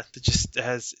that just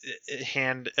has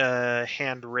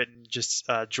handwritten just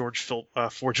for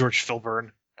George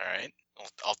Philburn. All right.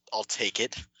 I'll take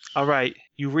it. All right.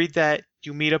 You read that.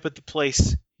 You meet up at the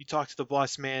place. You talk to the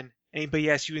boss man.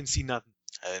 Anybody asks you didn't see nothing.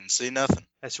 I didn't see nothing.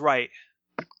 That's right.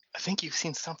 I think you've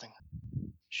seen something.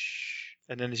 Shh.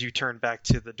 And then as you turn back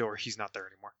to the door, he's not there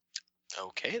anymore.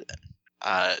 Okay then.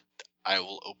 I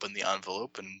will open the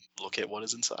envelope and look at what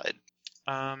is inside.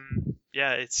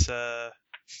 Yeah, it's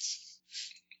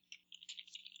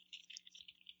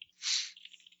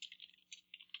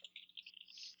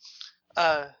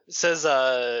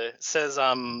Says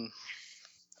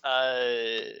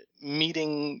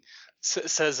meeting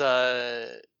says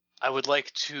I would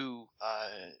like to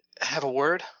have a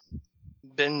word.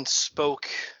 Ben spoke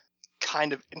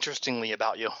kind of interestingly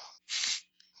about you.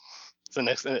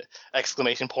 It's an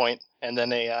exclamation point, and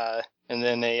then a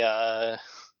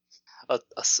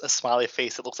smiley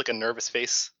face that looks like a nervous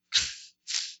face.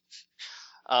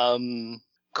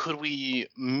 Could we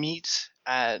meet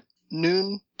at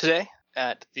noon today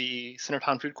at the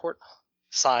Centertown Food Court?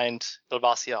 Signed,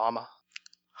 Ilvasia Ama.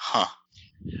 Huh.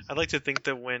 I'd like to think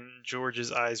that when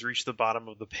George's eyes reach the bottom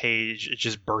of the page, it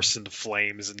just bursts into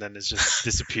flames and then it just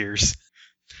disappears.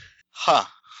 Huh.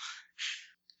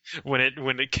 When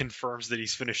it confirms that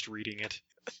he's finished reading it.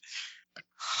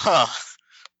 Huh.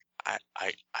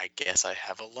 I guess I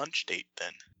have a lunch date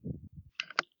then.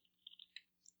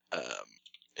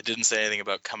 It didn't say anything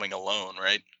about coming alone,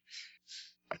 right?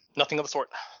 Nothing of the sort.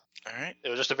 All right. It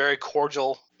was just a very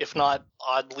cordial, if not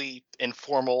oddly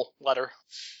informal letter.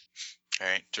 All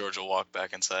right. George will walk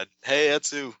back inside. Hey,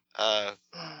 Etsu.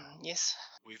 Yes.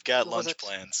 We've got Who was lunch it?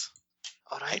 plans.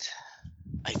 All right.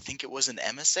 I think it was an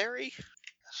emissary,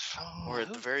 From or at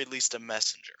who? the very least a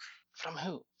messenger. From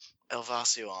who?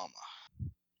 Elvasio Alma.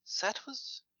 That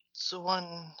was the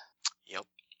one. Yep.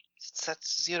 That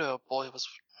Zero boy was.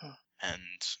 And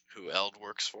who Eld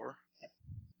works for?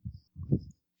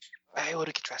 I would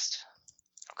get dressed.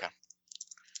 Okay.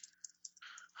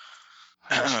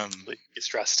 Get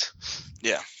stressed.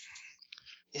 Yeah.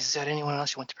 Is there anyone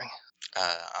else you want to bring?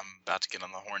 I'm about to get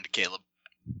on the horn to Caleb.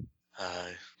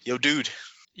 Yo, dude.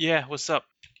 Yeah, what's up?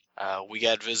 We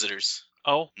got visitors.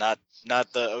 Oh, Not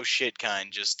the oh shit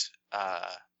kind. Just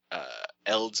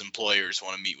Eld's employers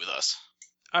want to meet with us.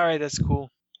 all right, that's cool.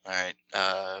 All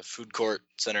right. Food court,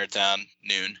 center of town,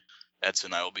 noon. Etsu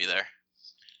and I will be there.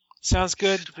 Sounds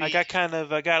good. Should I we-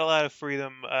 got a lot of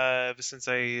freedom ever since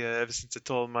I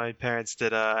told my parents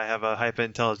that I have a hyper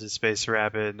intelligence space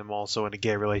rabbit and I'm also in a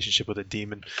gay relationship with a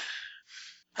demon.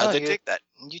 How'd Oh, they you- take that?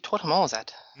 You told him all of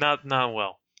that. Not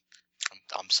well.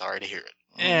 I'm sorry to hear it.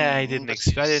 Yeah, I But-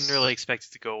 didn't really expect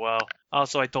it to go well.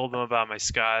 Also, I told them about my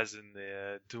scars and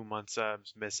the 2 months I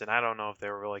was missing. I don't know if they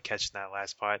were really catching that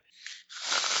last part.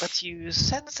 But you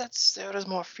said that there is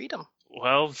more freedom.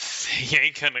 Well, they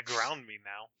ain't gonna ground me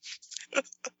now.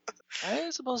 I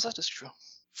suppose that is true.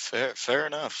 Fair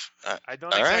enough. I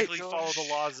don't All right, exactly follow the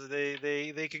laws.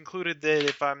 They concluded that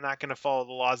if I'm not gonna follow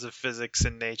the laws of physics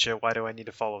and nature, why do I need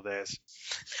to follow theirs?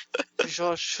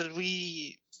 George, should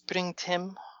we bring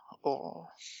Tim? Or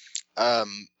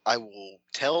I will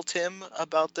tell Tim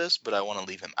about this, but I want to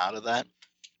leave him out of that.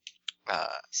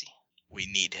 see. We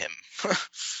need him.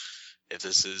 If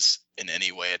this is in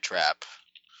any way a trap,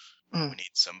 we need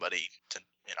somebody to,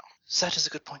 That is a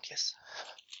good point, yes.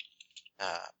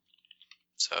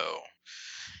 So,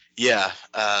 yeah,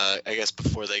 I guess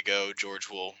before they go, George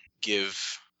will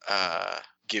give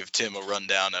Tim a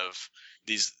rundown of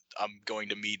these. I'm going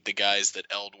to meet the guys that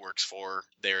Eld works for.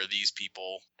 They're these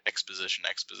people. Exposition.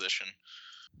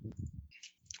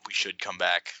 We should come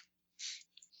back.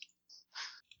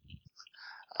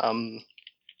 And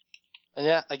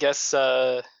yeah, I guess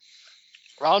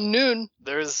around noon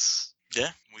there's. Yeah,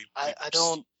 we I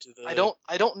proceed to the-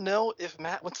 I don't know if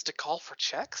Matt wants to call for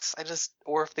checks.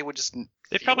 Or if they would just.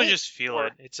 They feel probably it, just feel or-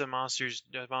 it. It's a monsters.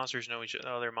 Monsters know each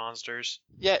other. Monsters.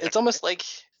 Yeah, it's almost like.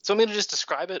 So I'm gonna just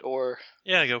describe it, or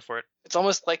Yeah, go for it. it's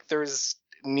almost like there's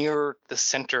near the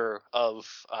center of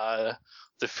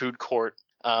the food court.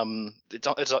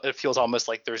 It feels almost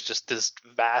like there's just this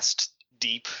vast,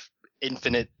 deep,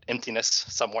 infinite emptiness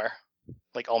somewhere,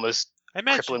 like almost. I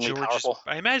imagine Cripplingly powerful.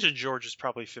 I imagine George is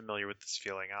probably familiar with this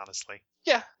feeling. Honestly,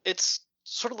 Yeah, it's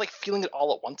sort of like feeling it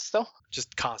all at once, though.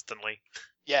 just constantly.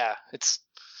 Yeah, it's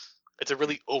a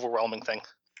really overwhelming thing,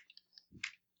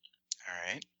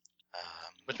 All right.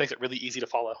 which makes it really easy to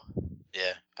follow.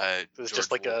 Yeah. It's George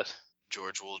just like will,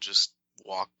 George will just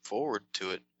walk forward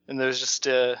to it. and there's just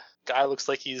a guy looks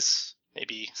like he's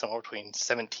maybe somewhere between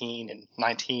 17 and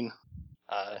 19.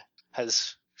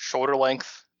 Has shoulder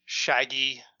length,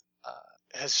 shaggy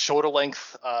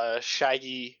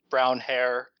brown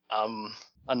hair,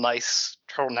 a nice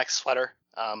turtleneck sweater,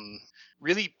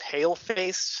 really pale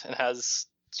face, and has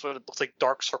sort of looks like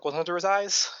dark circles under his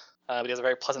eyes. But he has a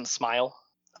very pleasant smile.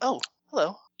 Oh,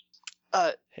 hello.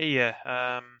 Hey,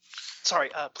 yeah. Sorry.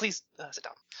 Please sit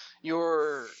down.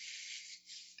 You're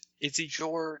Is he?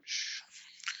 George.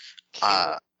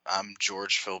 I'm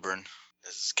George Filburn.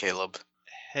 This is Caleb.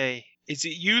 Hey, is it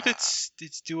you that's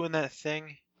doing that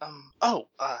thing?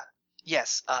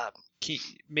 Yes.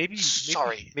 Maybe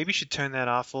Sorry. maybe you should turn that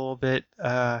off a little bit.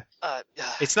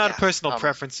 It's not Yeah, a personal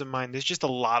preference of mine. There's just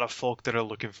a lot of folk that are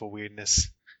looking for weirdness.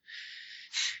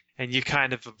 And you're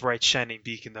kind of a bright shining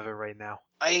beacon of it right now.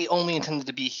 I only intended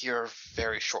to be here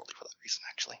very shortly for that reason,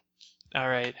 actually. All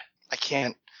right. I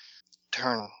can't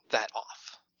turn that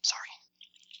off. Sorry.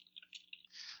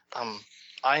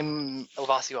 I'm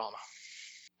Elvasio Alma.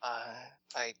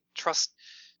 I trust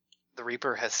the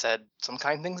Reaper has said some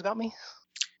kind things about me.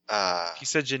 He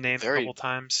said your name a couple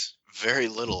times. Very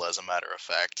little, as a matter of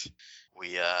fact.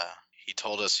 He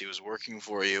told us he was working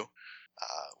for you.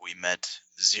 We met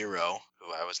Zero,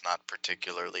 who I was not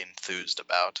particularly enthused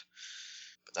about.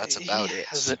 But that's about He it.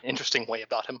 has an interesting way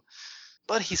about him.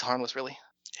 But he's harmless, really.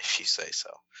 If you say so.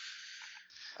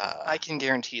 I can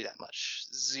guarantee that much.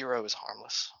 Zero is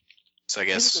harmless. So I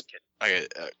He's guess a good kid.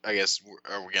 I guess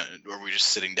are we just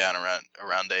sitting down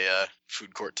around a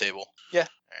food court table? Yeah.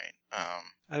 All right.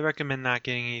 I recommend not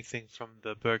getting anything from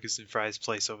the burgers and fries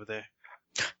place over there.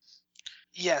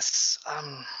 Yes,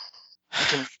 I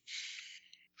can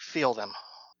feel them.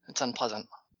 It's unpleasant.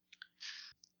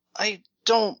 I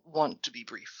don't want to be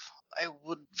brief. I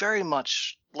would very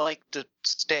much like to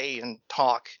stay and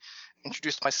talk,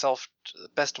 introduce myself to the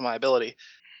best of my ability,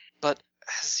 but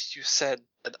as you said,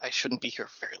 that I shouldn't be here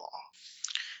very long.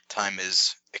 Time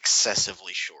is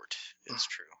excessively short. It's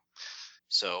true.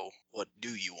 So, what do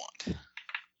you want?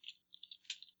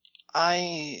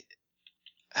 I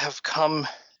have come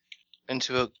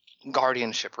into a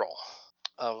guardianship role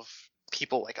of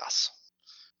people like us.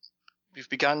 We've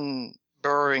begun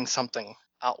burrowing something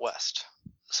out west,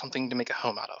 something to make a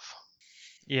home out of.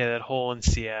 Yeah, that hole in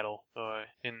Seattle or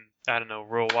in, I don't know,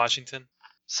 rural Washington.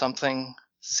 Something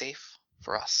safe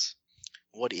for us.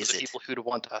 What is the it? People who'd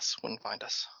want us wouldn't find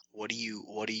us. What are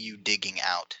you digging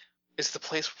out? It's the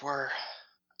place where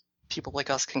people like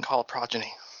us can call a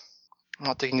progeny. I'm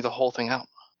not digging the whole thing out,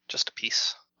 just a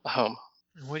piece, a home.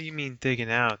 What do you mean digging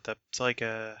out?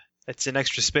 It's an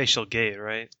extra spatial gate,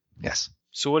 right? Yes.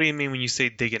 So what do you mean when you say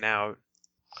digging out?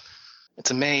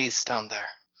 It's a maze down there.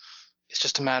 It's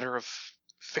just a matter of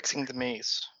fixing the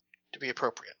maze to be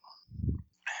appropriate,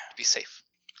 to be safe.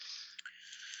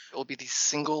 It will be the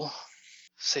single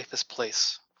safest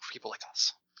place for people like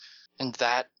us. And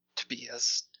that, to be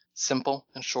as simple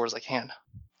and short as I can,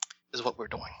 is what we're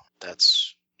doing.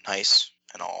 That's nice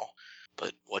and all,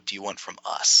 but what do you want from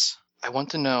us? I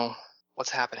want to know what's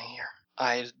happening here.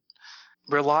 I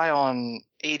rely on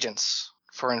agents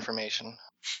for information.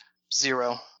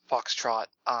 Zero, Foxtrot,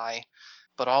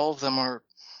 but all of them are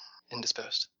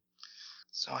indisposed.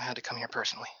 So I had to come here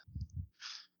personally.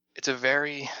 It's a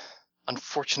very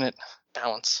unfortunate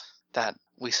balance that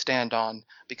we stand on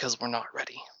because we're not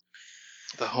ready.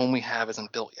 The home we have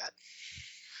isn't built yet.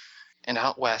 And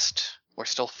out west, we're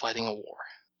still fighting a war.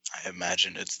 I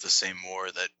imagine it's the same war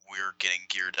that we're getting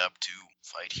geared up to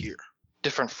fight here.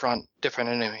 Different front,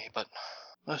 different enemy, but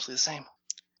mostly the same.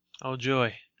 Oh,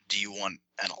 joy. Do you want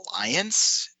an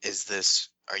alliance?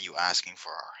 Are you asking for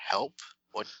our help?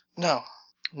 What? No.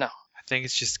 I think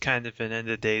it's just kind of an end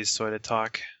of days sort of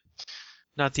talk.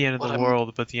 Not the end of the I'm-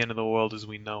 world, but the end of the world as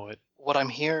we know it. What I'm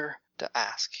here to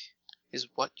ask is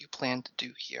what you plan to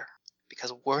do here.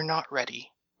 Because we're not ready.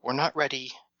 We're not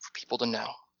ready for people to know.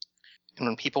 And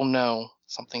when people know,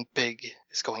 something big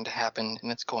is going to happen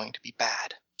and it's going to be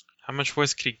bad. How much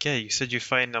worse could it get? You said you're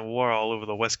fighting a war all over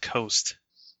the West Coast.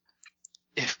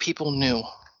 If people knew,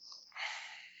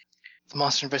 the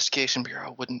Monster Investigation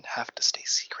Bureau wouldn't have to stay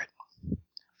secret.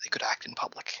 They could act in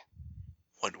public.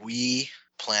 What we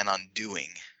plan on doing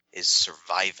is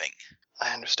surviving.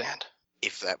 I understand.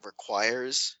 If that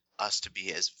requires us to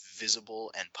be as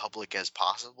visible and public as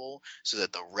possible so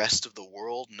that the rest of the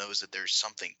world knows that there's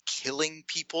something killing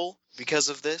people because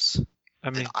of this,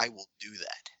 then I will do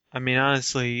that. I mean,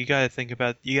 honestly, you gotta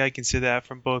consider that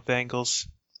from both angles.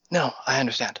 No, I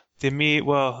understand.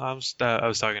 I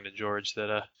was talking to George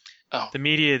that the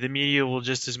media will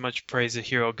just as much praise a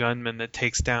hero gunman that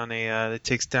takes down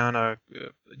a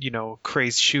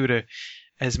crazed shooter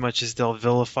as much as they'll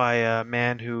vilify a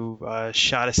man who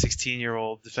shot a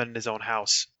 16-year-old defending his own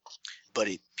house. But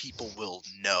people will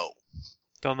know.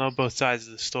 They'll know both sides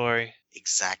of the story.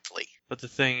 Exactly. But the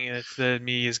thing is, the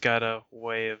media's got a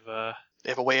way of They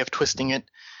have a way of twisting it.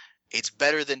 It's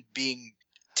better than being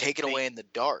taken away in the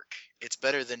dark. It's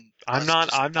better than I'm not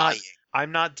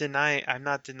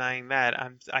denying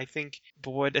that.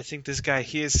 What I think this guy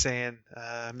here is saying,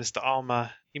 Mr.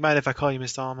 Alma. You mind if I call you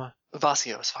Mr. Alma?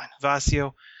 Vasio is fine.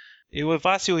 Vasio. What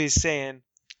Vasio is saying,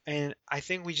 and I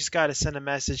think we just got to send a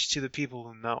message to the people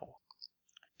who know.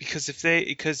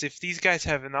 Because if these guys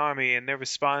have an army and they're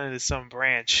responding to some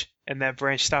branch and that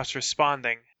branch stops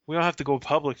responding, we don't have to go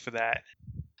public for that.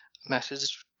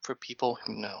 Message for people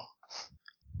who know.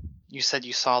 You said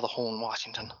you saw the hole in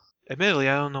Washington. Admittedly,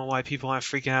 I don't know why people aren't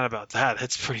freaking out about that.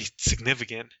 That's pretty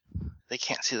significant. They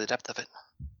can't see the depth of it.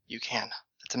 You can.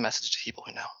 That's a message to people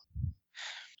who know.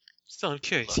 Still, I'm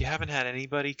curious. You haven't had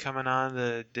anybody coming on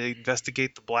to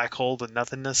investigate the black hole to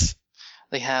nothingness?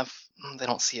 They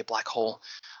don't see a black hole.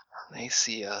 They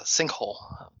see a sinkhole,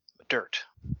 dirt.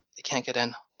 They can't get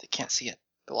in. They can't see it.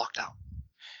 They're locked out.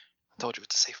 I told you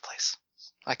it's a safe place.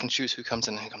 I can choose who comes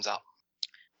in and who comes out.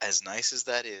 As nice as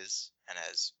that is, and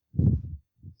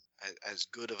as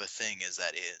good of a thing as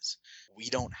that is, we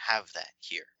don't have that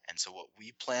here. And so what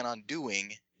we plan on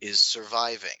doing is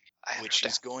surviving, which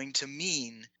is going to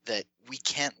mean that we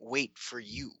can't wait for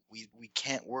you. We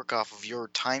can't work off of your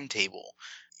timetable.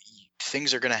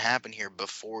 Things are going to happen here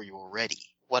before you're ready.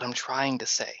 What I'm trying to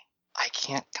say, I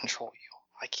can't control you.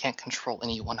 I can't control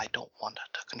anyone. I don't want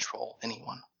to control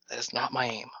anyone. That is not my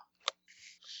aim.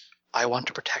 I want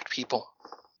to protect people,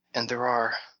 and there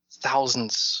are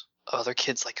thousands of other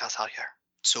kids like us out here.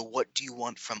 So what do you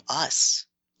want from us?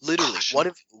 Literally,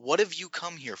 Caution. what have you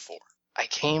come here for? I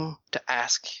came to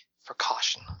ask for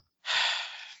caution.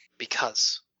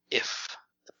 Because if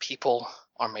the people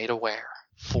are made aware,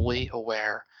 fully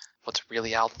aware of what's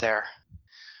really out there,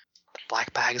 the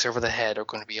black bags over the head are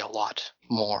going to be a lot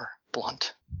more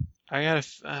blunt. I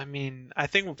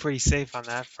think we're pretty safe on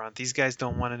that front. These guys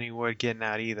don't want any word getting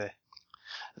out either.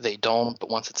 They don't, but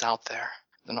once it's out there,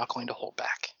 they're not going to hold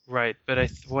back. Right, but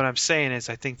what I'm saying is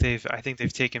I think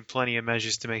they've taken plenty of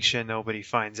measures to make sure nobody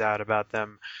finds out about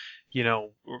them,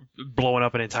 blowing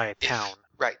up an entire town.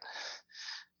 Right.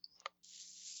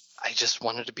 I just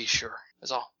wanted to be sure,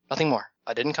 is all. Nothing more.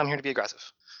 I didn't come here to be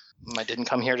aggressive. I didn't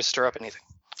come here to stir up anything.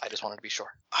 I just wanted to be sure.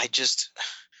 I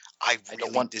really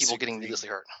don't want disagree. people getting needlessly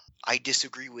hurt. I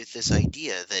disagree with this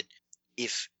idea that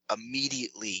if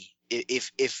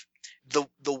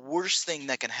the worst thing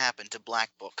that can happen to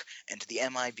Black Book and to the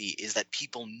MIB is that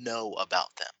people know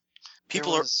about them.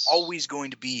 People are always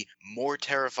going to be more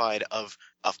terrified of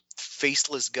a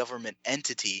faceless government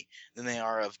entity than they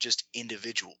are of just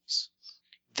individuals.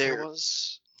 Their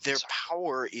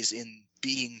power is in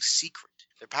being secret.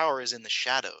 Their power is in the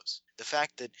shadows. The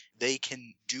fact that they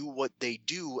can do what they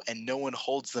do and no one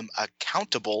holds them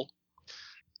accountable.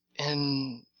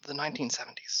 In the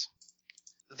 1970s,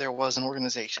 there was an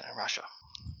organization in Russia.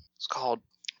 It's called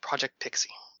Project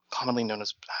Pixie, commonly known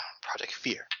as Project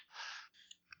Fear.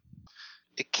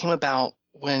 It came about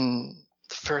when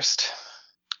the first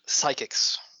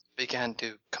psychics began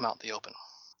to come out in the open.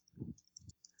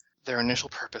 Their initial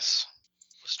purpose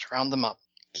was to round them up,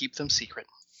 keep them secret,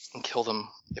 and kill them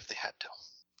if they had to.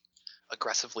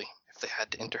 Aggressively, if they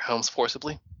had to enter homes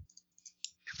forcibly,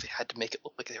 if they had to make it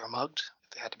look like they were mugged,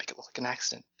 if they had to make it look like an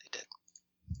accident, they did.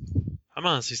 I'm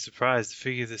honestly surprised to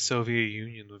figure the Soviet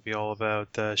Union would be all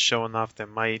about showing off their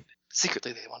might.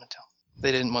 Secretly, they wanted to.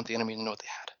 They didn't want the enemy to know what they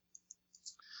had.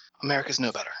 Americans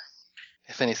know better.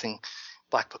 If anything,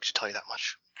 Black Book should tell you that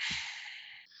much.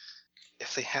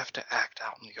 If they have to act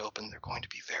out in the open, they're going to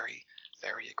be very,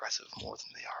 very aggressive, more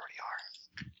than they already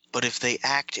are. But if they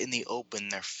act in the open,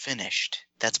 they're finished.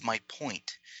 That's my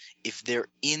point. If they're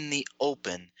in the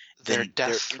open, then their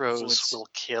death throes influence will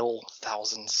kill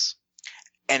thousands.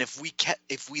 And if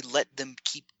we let them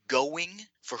keep going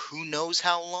for who knows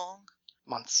how long,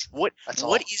 months. What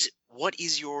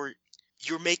is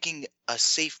you're making a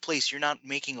safe place. You're not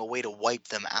making a way to wipe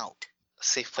them out. A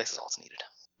safe place is all that's needed.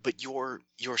 But your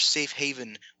safe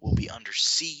haven will be under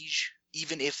siege.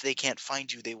 Even if they can't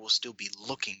find you, they will still be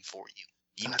looking for you.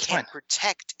 You can't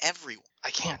protect everyone.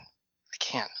 I can.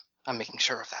 I'm making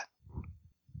sure of that.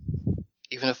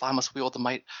 Even if I must wield the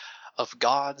might of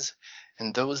gods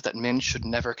and those that men should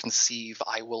never conceive,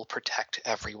 I will protect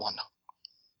everyone.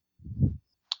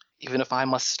 Even if I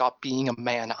must stop being a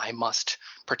man, I must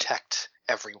protect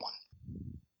everyone.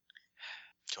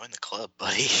 Join the club,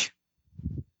 buddy.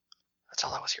 That's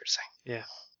all I was here to say. Yeah.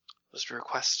 Was to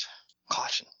request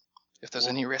caution. If there's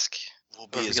any risk, we'll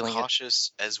be as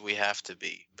cautious as we have to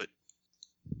be, but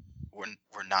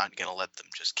we're not gonna let them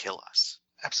just kill us.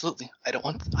 Absolutely. I don't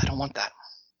want that.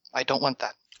 I don't want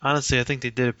that. Honestly, I think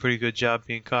they did a pretty good job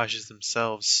being cautious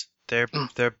themselves. They're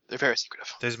very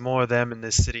secretive. There's more of them in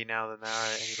this city now than there are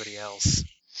anybody else.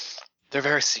 They're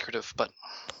very secretive, but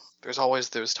there's always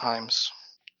those times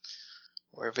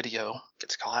where a video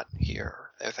gets caught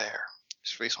here or there,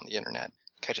 it's released on the internet,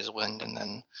 catches wind, and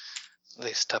then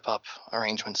they step up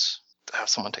arrangements to have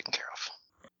someone taken care of.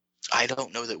 I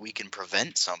don't know that we can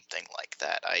prevent something like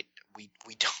that.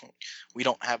 We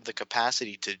don't have the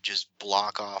capacity to just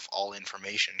block off all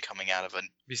information coming out of an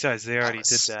Besides, they already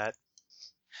did Alice. that.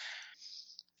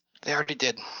 They already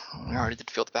did. They already did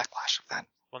feel the backlash of that.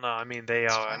 Well, no, I mean they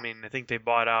That's are. I fine. mean, I think they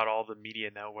bought out all the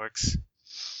media networks.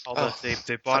 All Oh, they I bought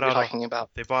thought we out were all, talking about.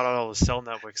 they bought out all the cell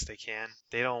networks they can.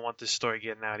 They don't want this story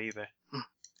getting out either. Hmm.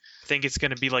 I think it's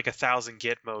going to be like 1,000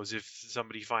 gitmos if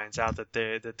somebody finds out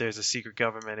that there's a secret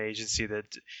government agency that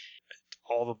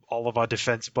all of our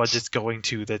defense budget's going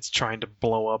to that's trying to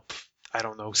blow up, I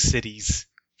don't know, cities.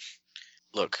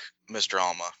 Look, Mr.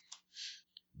 Alma,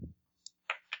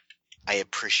 I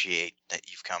appreciate that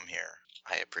you've come here.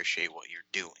 I appreciate what you're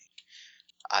doing.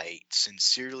 I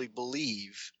sincerely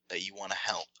believe that you want to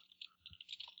help.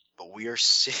 But we are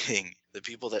sitting, the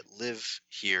people that live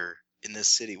here in this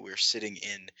city, we're sitting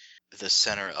in the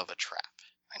center of a trap.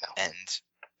 I know. And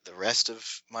the rest of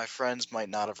my friends might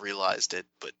not have realized it,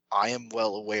 but I am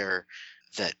well aware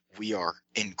that we are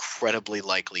incredibly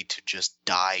likely to just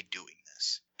die doing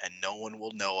this. And no one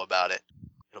will know about it.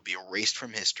 It'll be erased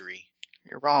from history.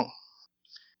 You're wrong.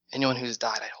 Anyone who's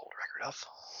died, I hold record of.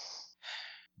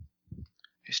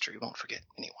 History won't forget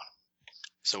anyone.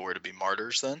 So we're to be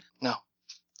martyrs then? No.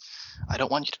 I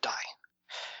don't want you to die.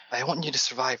 I want you to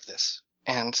survive this.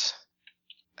 And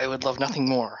I would love nothing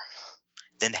more.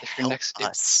 Then If help if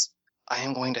us. I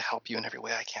am going to help you in every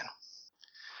way I can.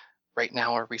 Right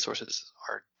now, our resources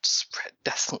are spread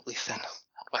desolately thin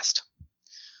out west.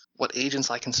 What agents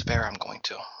I can spare, I'm going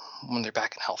to. When they're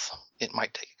back in health. It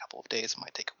might take a couple of days, it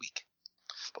might take a week.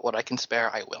 But what I can spare,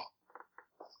 I will.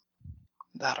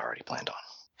 That I already planned on.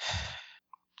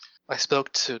 I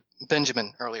spoke to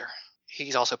Benjamin earlier.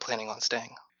 He's also planning on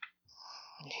staying.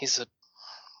 He's a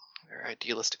very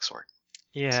idealistic sort.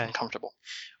 It's Yeah, uncomfortable.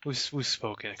 we've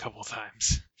spoken a couple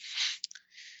times.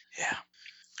 Yeah.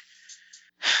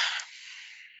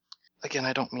 Again,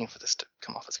 I don't mean for this to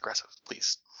come off as aggressive.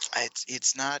 Please.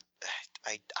 It's not.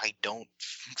 I don't.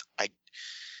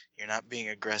 You're not being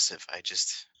aggressive. I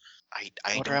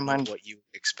What don't know am I- what you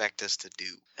expect us to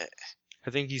do. I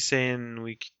think he's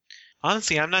saying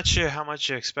honestly, I'm not sure how much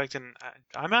you're expecting.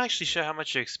 I'm not actually sure how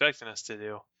much you're expecting us to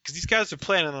do. Because these guys are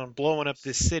planning on blowing up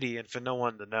this city and for no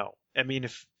one to know. I mean,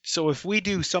 if we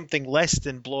do something less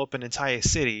than blow up an entire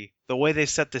city, the way they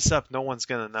set this up, no one's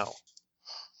going to know.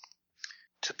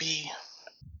 To be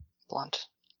blunt,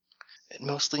 it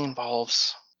mostly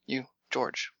involves you,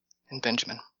 George, and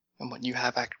Benjamin, and what you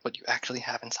actually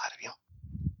have inside of you.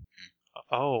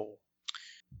 Oh.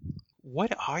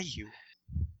 What are you?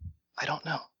 I don't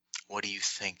know. What do you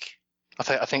think?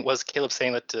 I think was Caleb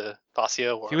saying that to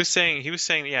Vasio or He was saying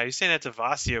that to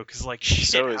Vasio because like shit.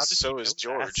 So how is does he know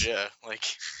George. that? Yeah. Like,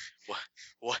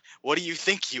 what do you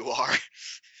think you are?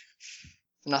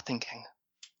 Nothing King.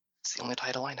 It's the only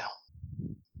title I know.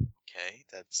 Okay,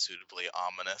 that's suitably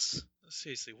ominous.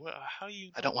 Seriously, what? How do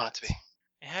you? I don't want it to be.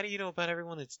 And how do you know about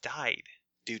everyone that's died?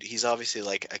 Dude, he's obviously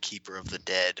like a keeper of the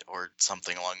dead or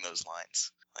something along those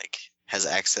lines. Like, has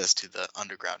access to the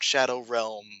underground shadow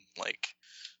realm. Like,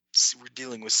 we're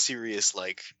dealing with serious,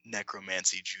 like,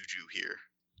 necromancy juju here.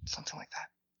 Something like that.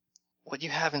 What you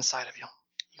have inside of you,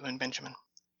 you and Benjamin,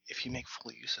 if you make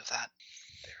full use of that,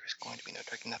 there is going to be no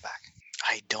taking that back.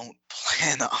 I don't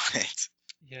plan on it.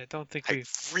 Yeah, I don't think I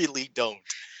really don't.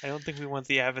 I don't think we want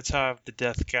the avatar of the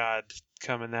death god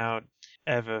coming out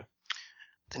ever.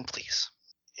 Then please,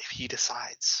 if he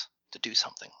decides to do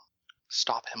something,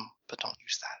 stop him, but don't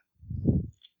use that.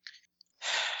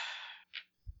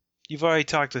 You've already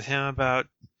talked with him about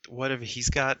whatever he's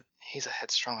got. He's a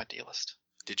headstrong idealist.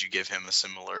 Did you give him a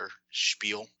similar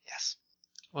spiel? Yes.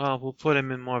 Well, we'll put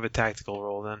him in more of a tactical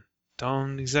role then.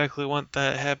 Don't exactly want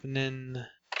that happening.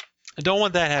 I don't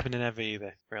want that happening ever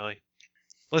either, really.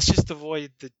 Let's just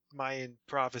avoid the Mayan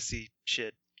prophecy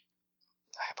shit.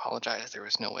 I apologize. There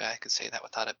was no way I could say that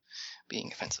without it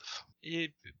being offensive.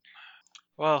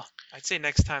 Well, I'd say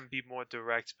next time be more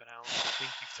direct, but I don't think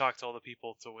you've talked to all the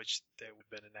people to which there would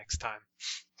have been a next time.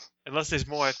 Unless there's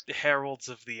more heralds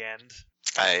of the end.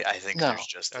 I think No. there's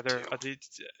just the two.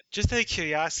 Just out of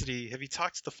curiosity, have you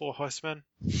talked to the Four Horsemen?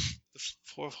 The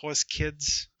Four Horse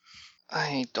Kids?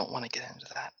 I don't want to get into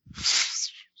that.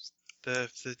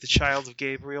 The child of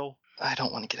Gabriel? I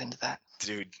don't want to get into that.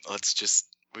 Dude,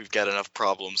 we've got enough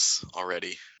problems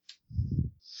already.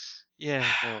 Yeah,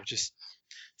 no,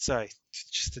 sorry,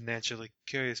 just a naturally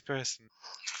curious person.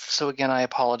 So again, I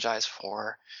apologize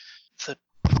for the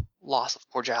loss of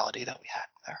cordiality that we had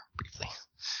there briefly.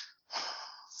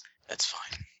 That's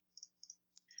fine.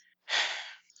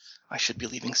 I should be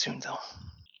leaving soon, though.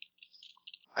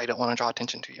 I don't want to draw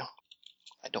attention to you.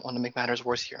 I don't want to make matters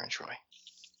worse here in Troy.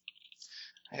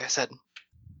 Like I said,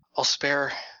 I'll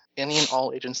spare any and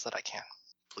all agents that I can.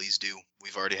 Please do.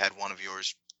 We've already had one of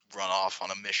yours run off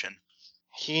on a mission.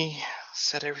 He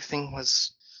said everything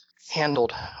was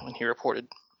handled when he reported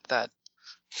that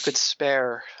he could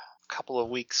spare a couple of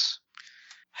weeks.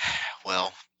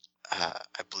 Well, I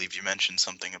believe you mentioned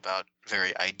something about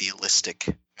very idealistic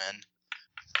men.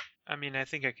 I mean, I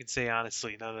think I can say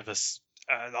honestly, none of us,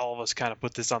 all of us kind of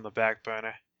put this on the back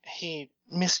burner. He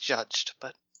misjudged,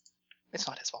 but it's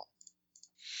not his fault.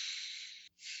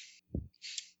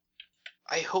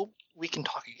 I hope we can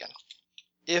talk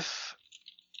again.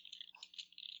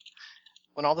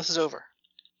 When all this is over,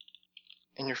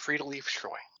 and you're free to leave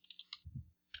Troy,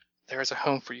 there is a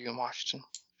home for you in Washington,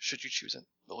 should you choose it.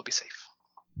 It will be safe.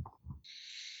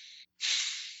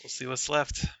 We'll see what's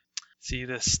left. See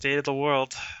the state of the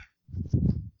world.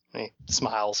 He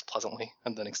smiles pleasantly,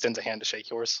 and then extends a hand to shake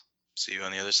yours. See you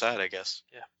on the other side, I guess.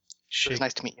 It Shake, was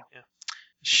nice to meet you.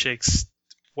 shakes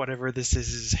whatever this is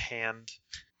his hand.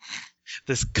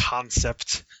 This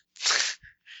concept.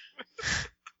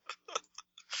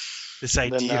 This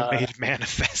Then, idea made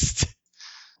manifest.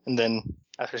 And then,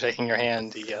 after shaking your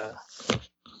hand,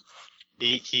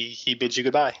 he bids you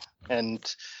goodbye,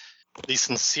 and the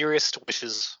sincerest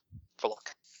wishes for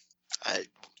luck.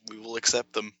 We will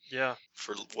accept them Yeah.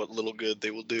 for what little good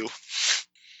they will do.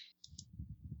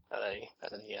 And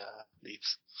then he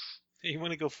leaves. You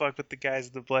want to go fuck with the guys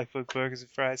at the Black Book Burgers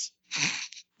and Fries?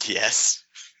 Yes.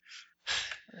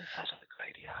 That's a good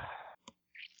idea.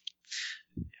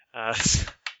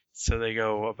 So they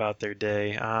go about their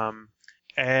day.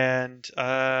 And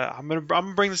I'm gonna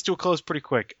bring this to a close pretty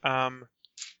quick.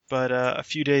 But a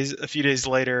few days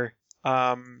later,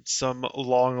 some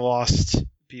long lost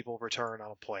people return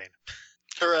on a plane.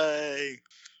 Hooray!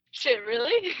 Shit,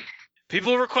 really?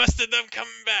 People requested them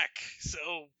coming back, so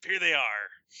here they are.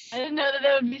 I didn't know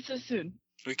that would be so soon.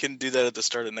 We can do that at the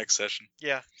start of next session.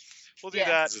 Yeah, we'll do Yeah.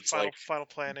 that. 'Cause it's Final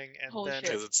planning, and Holy then shit.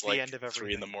 Because it's the like end of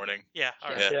 3 in the everything. morning. Yeah, all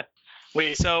right. Yeah. Yeah.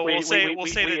 We'll say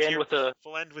that end with a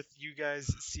we'll end with you guys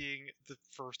seeing the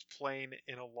first plane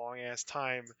in a long ass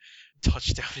time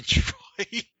touchdown in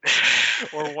Troy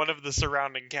or one of the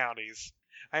surrounding counties.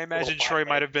 I imagine Little Troy black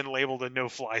might have been labeled a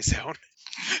no-fly zone.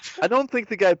 I don't think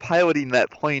the guy piloting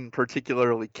that plane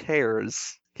particularly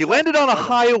cares. He landed on a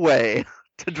highway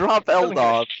to drop Doesn't give a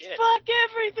Eldov. shit. Fuck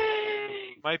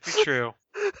everything! Might be true.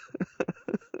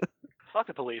 Fuck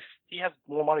the police. He has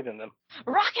more money than them.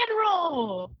 Rock and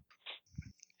roll!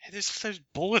 Hey, there's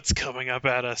bullets coming up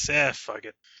at us. Fuck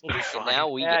it. We'll be And fine. now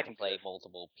we Yeah, I get can to play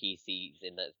multiple PCs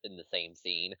in the same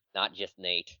scene, not just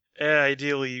Nate.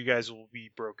 Ideally, you guys will be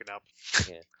broken up.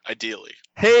 Ideally.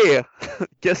 Hey,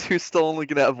 guess who's still only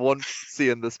gonna have one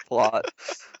PC in this plot?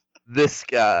 This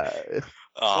guy.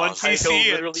 Aw, One I PC know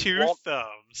and literally 2 won't-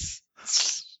 thumbs.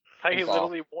 He Wow.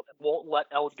 literally won't let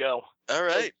Eld go. all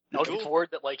right. Eld Cool. gets word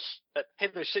that hey,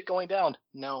 there's shit going down.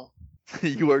 No.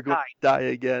 You are going to die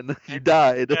again. You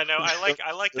died. Yeah, no, I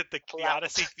like that the Clout.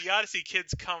 Odyssey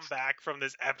kids come back from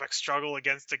this epic struggle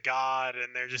against a god,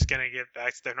 and they're just gonna get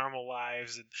back to their normal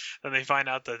lives, and then they find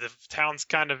out that the town's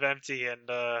kind of empty, and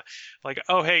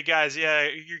oh hey guys, yeah,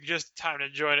 you're just time to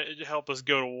join it, help us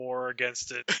go to war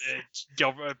against against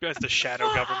the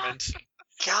shadow government.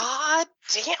 God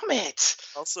damn it!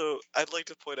 Also, I'd like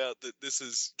to point out that this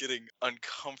is getting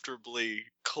uncomfortably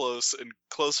close and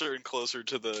closer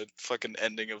to the fucking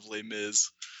ending of Les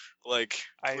Mis. Like,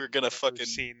 we're gonna I've never fucking,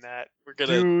 seen that. we're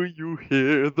gonna, Do you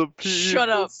hear the people Shut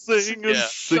up. sing and Yeah.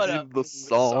 sing Shut up. the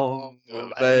song of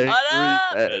Shut angry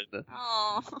up. men?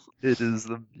 Oh. It is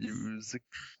the music.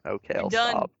 Okay, You're I'll done.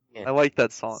 stop. Yeah. I like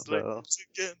that song Sing though.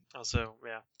 again. Also,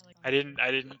 yeah, I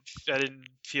didn't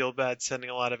feel bad sending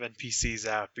a lot of NPCs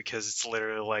out because it's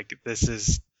literally like this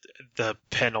is the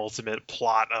penultimate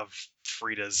plot of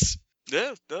Frieda's.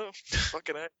 Yeah, no,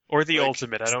 fucking heck. Or the Like-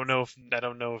 ultimate. I don't know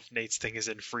if Nate's thing is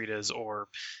in Frieda's or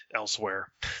elsewhere.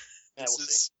 Yeah, we'll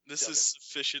see. This is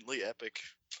sufficiently epic.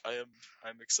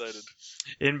 I'm excited.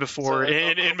 In before So,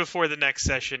 in before the next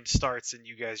session starts and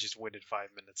you guys just waited 5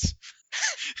 minutes.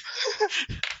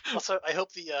 Also, I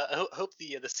hope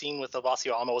the scene with the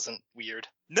Vasiyama wasn't weird.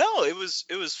 No, it was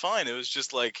fine. It was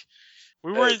just like,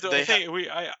 We weren't. they I think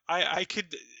I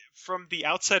could from the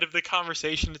outside of the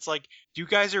conversation. It's like you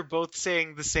guys are both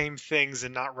saying the same things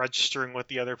and not registering what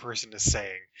the other person is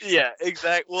saying. yeah,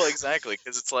 exactly,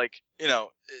 because it's like,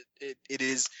 it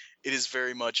is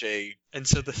very much a, And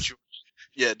so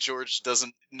George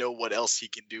doesn't know what else he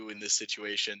can do in this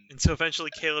situation.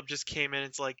 eventually Caleb just came in.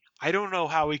 It's like I don't know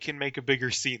how we can make a bigger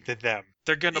scene than them.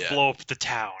 They're gonna Yeah. blow up the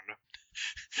town.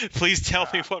 Please tell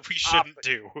me what we shouldn't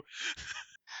do.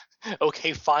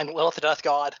 Okay, fine. Lilith the Death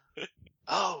God.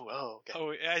 Okay.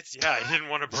 Oh, yeah, I didn't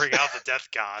want to bring out the Death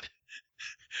God.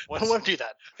 I don't want to do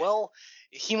that. Well,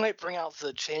 he might bring out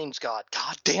the Change God.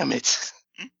 God damn it!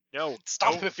 No,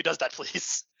 Stop no, him if he does that,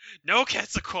 please. no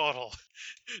Quetzalcoatl.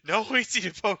 No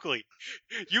Huitzilopochtli.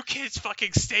 You kids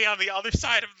fucking stay on the other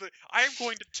side of the... I am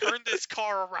going to turn this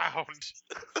car around.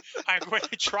 I'm going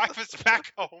to drive us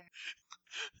back home.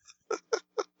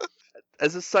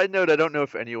 As a side note, I don't know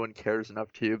if anyone cares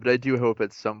enough to you, but I do hope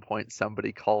at some point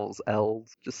somebody calls Eld,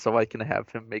 just so I can have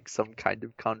him make some kind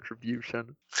of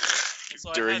contribution.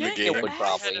 So During I the had, game. It would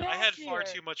probably. I had far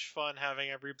too much fun having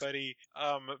everybody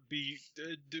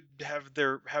have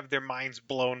their minds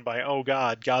blown by, oh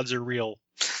god, gods are real.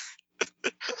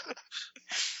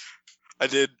 I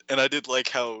did like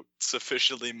how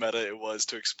sufficiently meta it was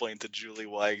to explain to Julie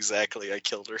why exactly I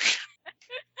killed her.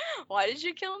 Why did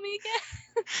you kill me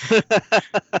again?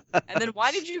 And then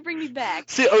why did you bring me back?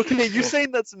 See, okay, you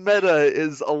saying that's meta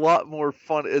is a lot more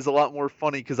fun. Is a lot more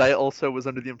funny because I also was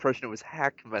under the impression it was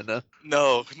hack meta.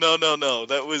 No.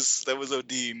 That was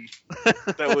Odin.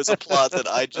 That was a plot that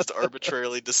I just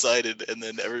arbitrarily decided, and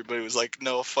then everybody was like,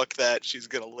 "No, fuck that. She's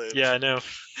gonna live." Yeah, I know.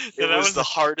 It that was the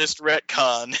hardest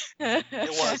retcon.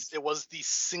 It was the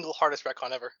single hardest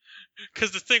retcon ever.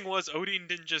 Because the thing was, Odin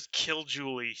didn't just kill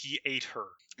Julie, he ate her.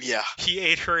 Yeah. He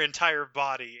ate her entire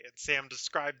body, and Sam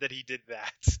described that he did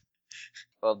that.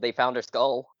 Well, they found her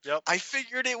skull. Yep. I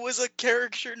figured it was a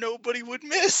character nobody would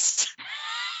miss.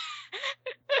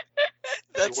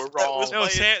 You were wrong. No,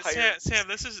 Sam,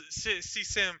 this is see,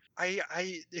 Sam.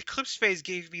 I Eclipse Phase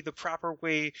gave me the proper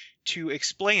way to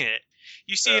explain it.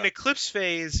 You see, in Eclipse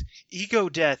Phase, ego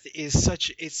death is such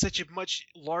a much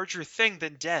larger thing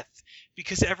than death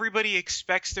because everybody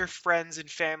expects their friends and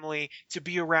family to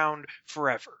be around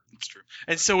forever. That's true.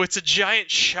 And so it's a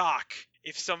giant shock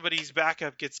if somebody's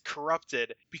backup gets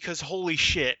corrupted because holy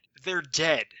shit, they're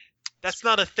dead. That's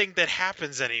not a thing that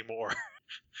happens anymore.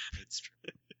 That's true.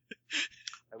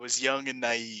 I was young and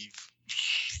naive.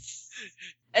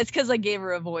 It's because I gave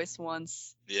her a voice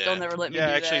once. Yeah. They'll never let me Yeah,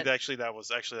 do actually, that. that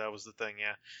was the thing.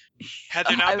 Yeah. Had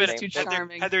there I not was been too had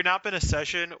charming. there not been a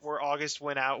session where August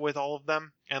went out with all of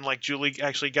them and like Julie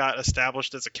actually got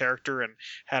established as a character and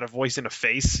had a voice and a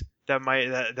face, that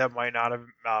might not have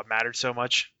mattered so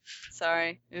much.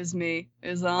 Sorry, it was me. It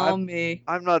was all me.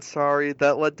 I'm not sorry.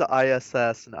 That led to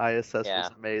ISS, and ISS Yeah.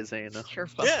 was amazing. You're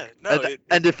fine. Yeah. No.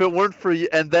 And if it weren't for you,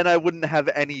 and then I wouldn't have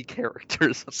any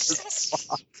characters in this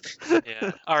plot.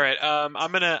 Yeah. All right. I'm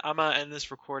gonna end this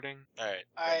recording. All right.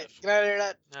 Alright, good night,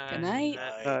 Internet. Good night.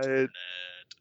 Night. Internet.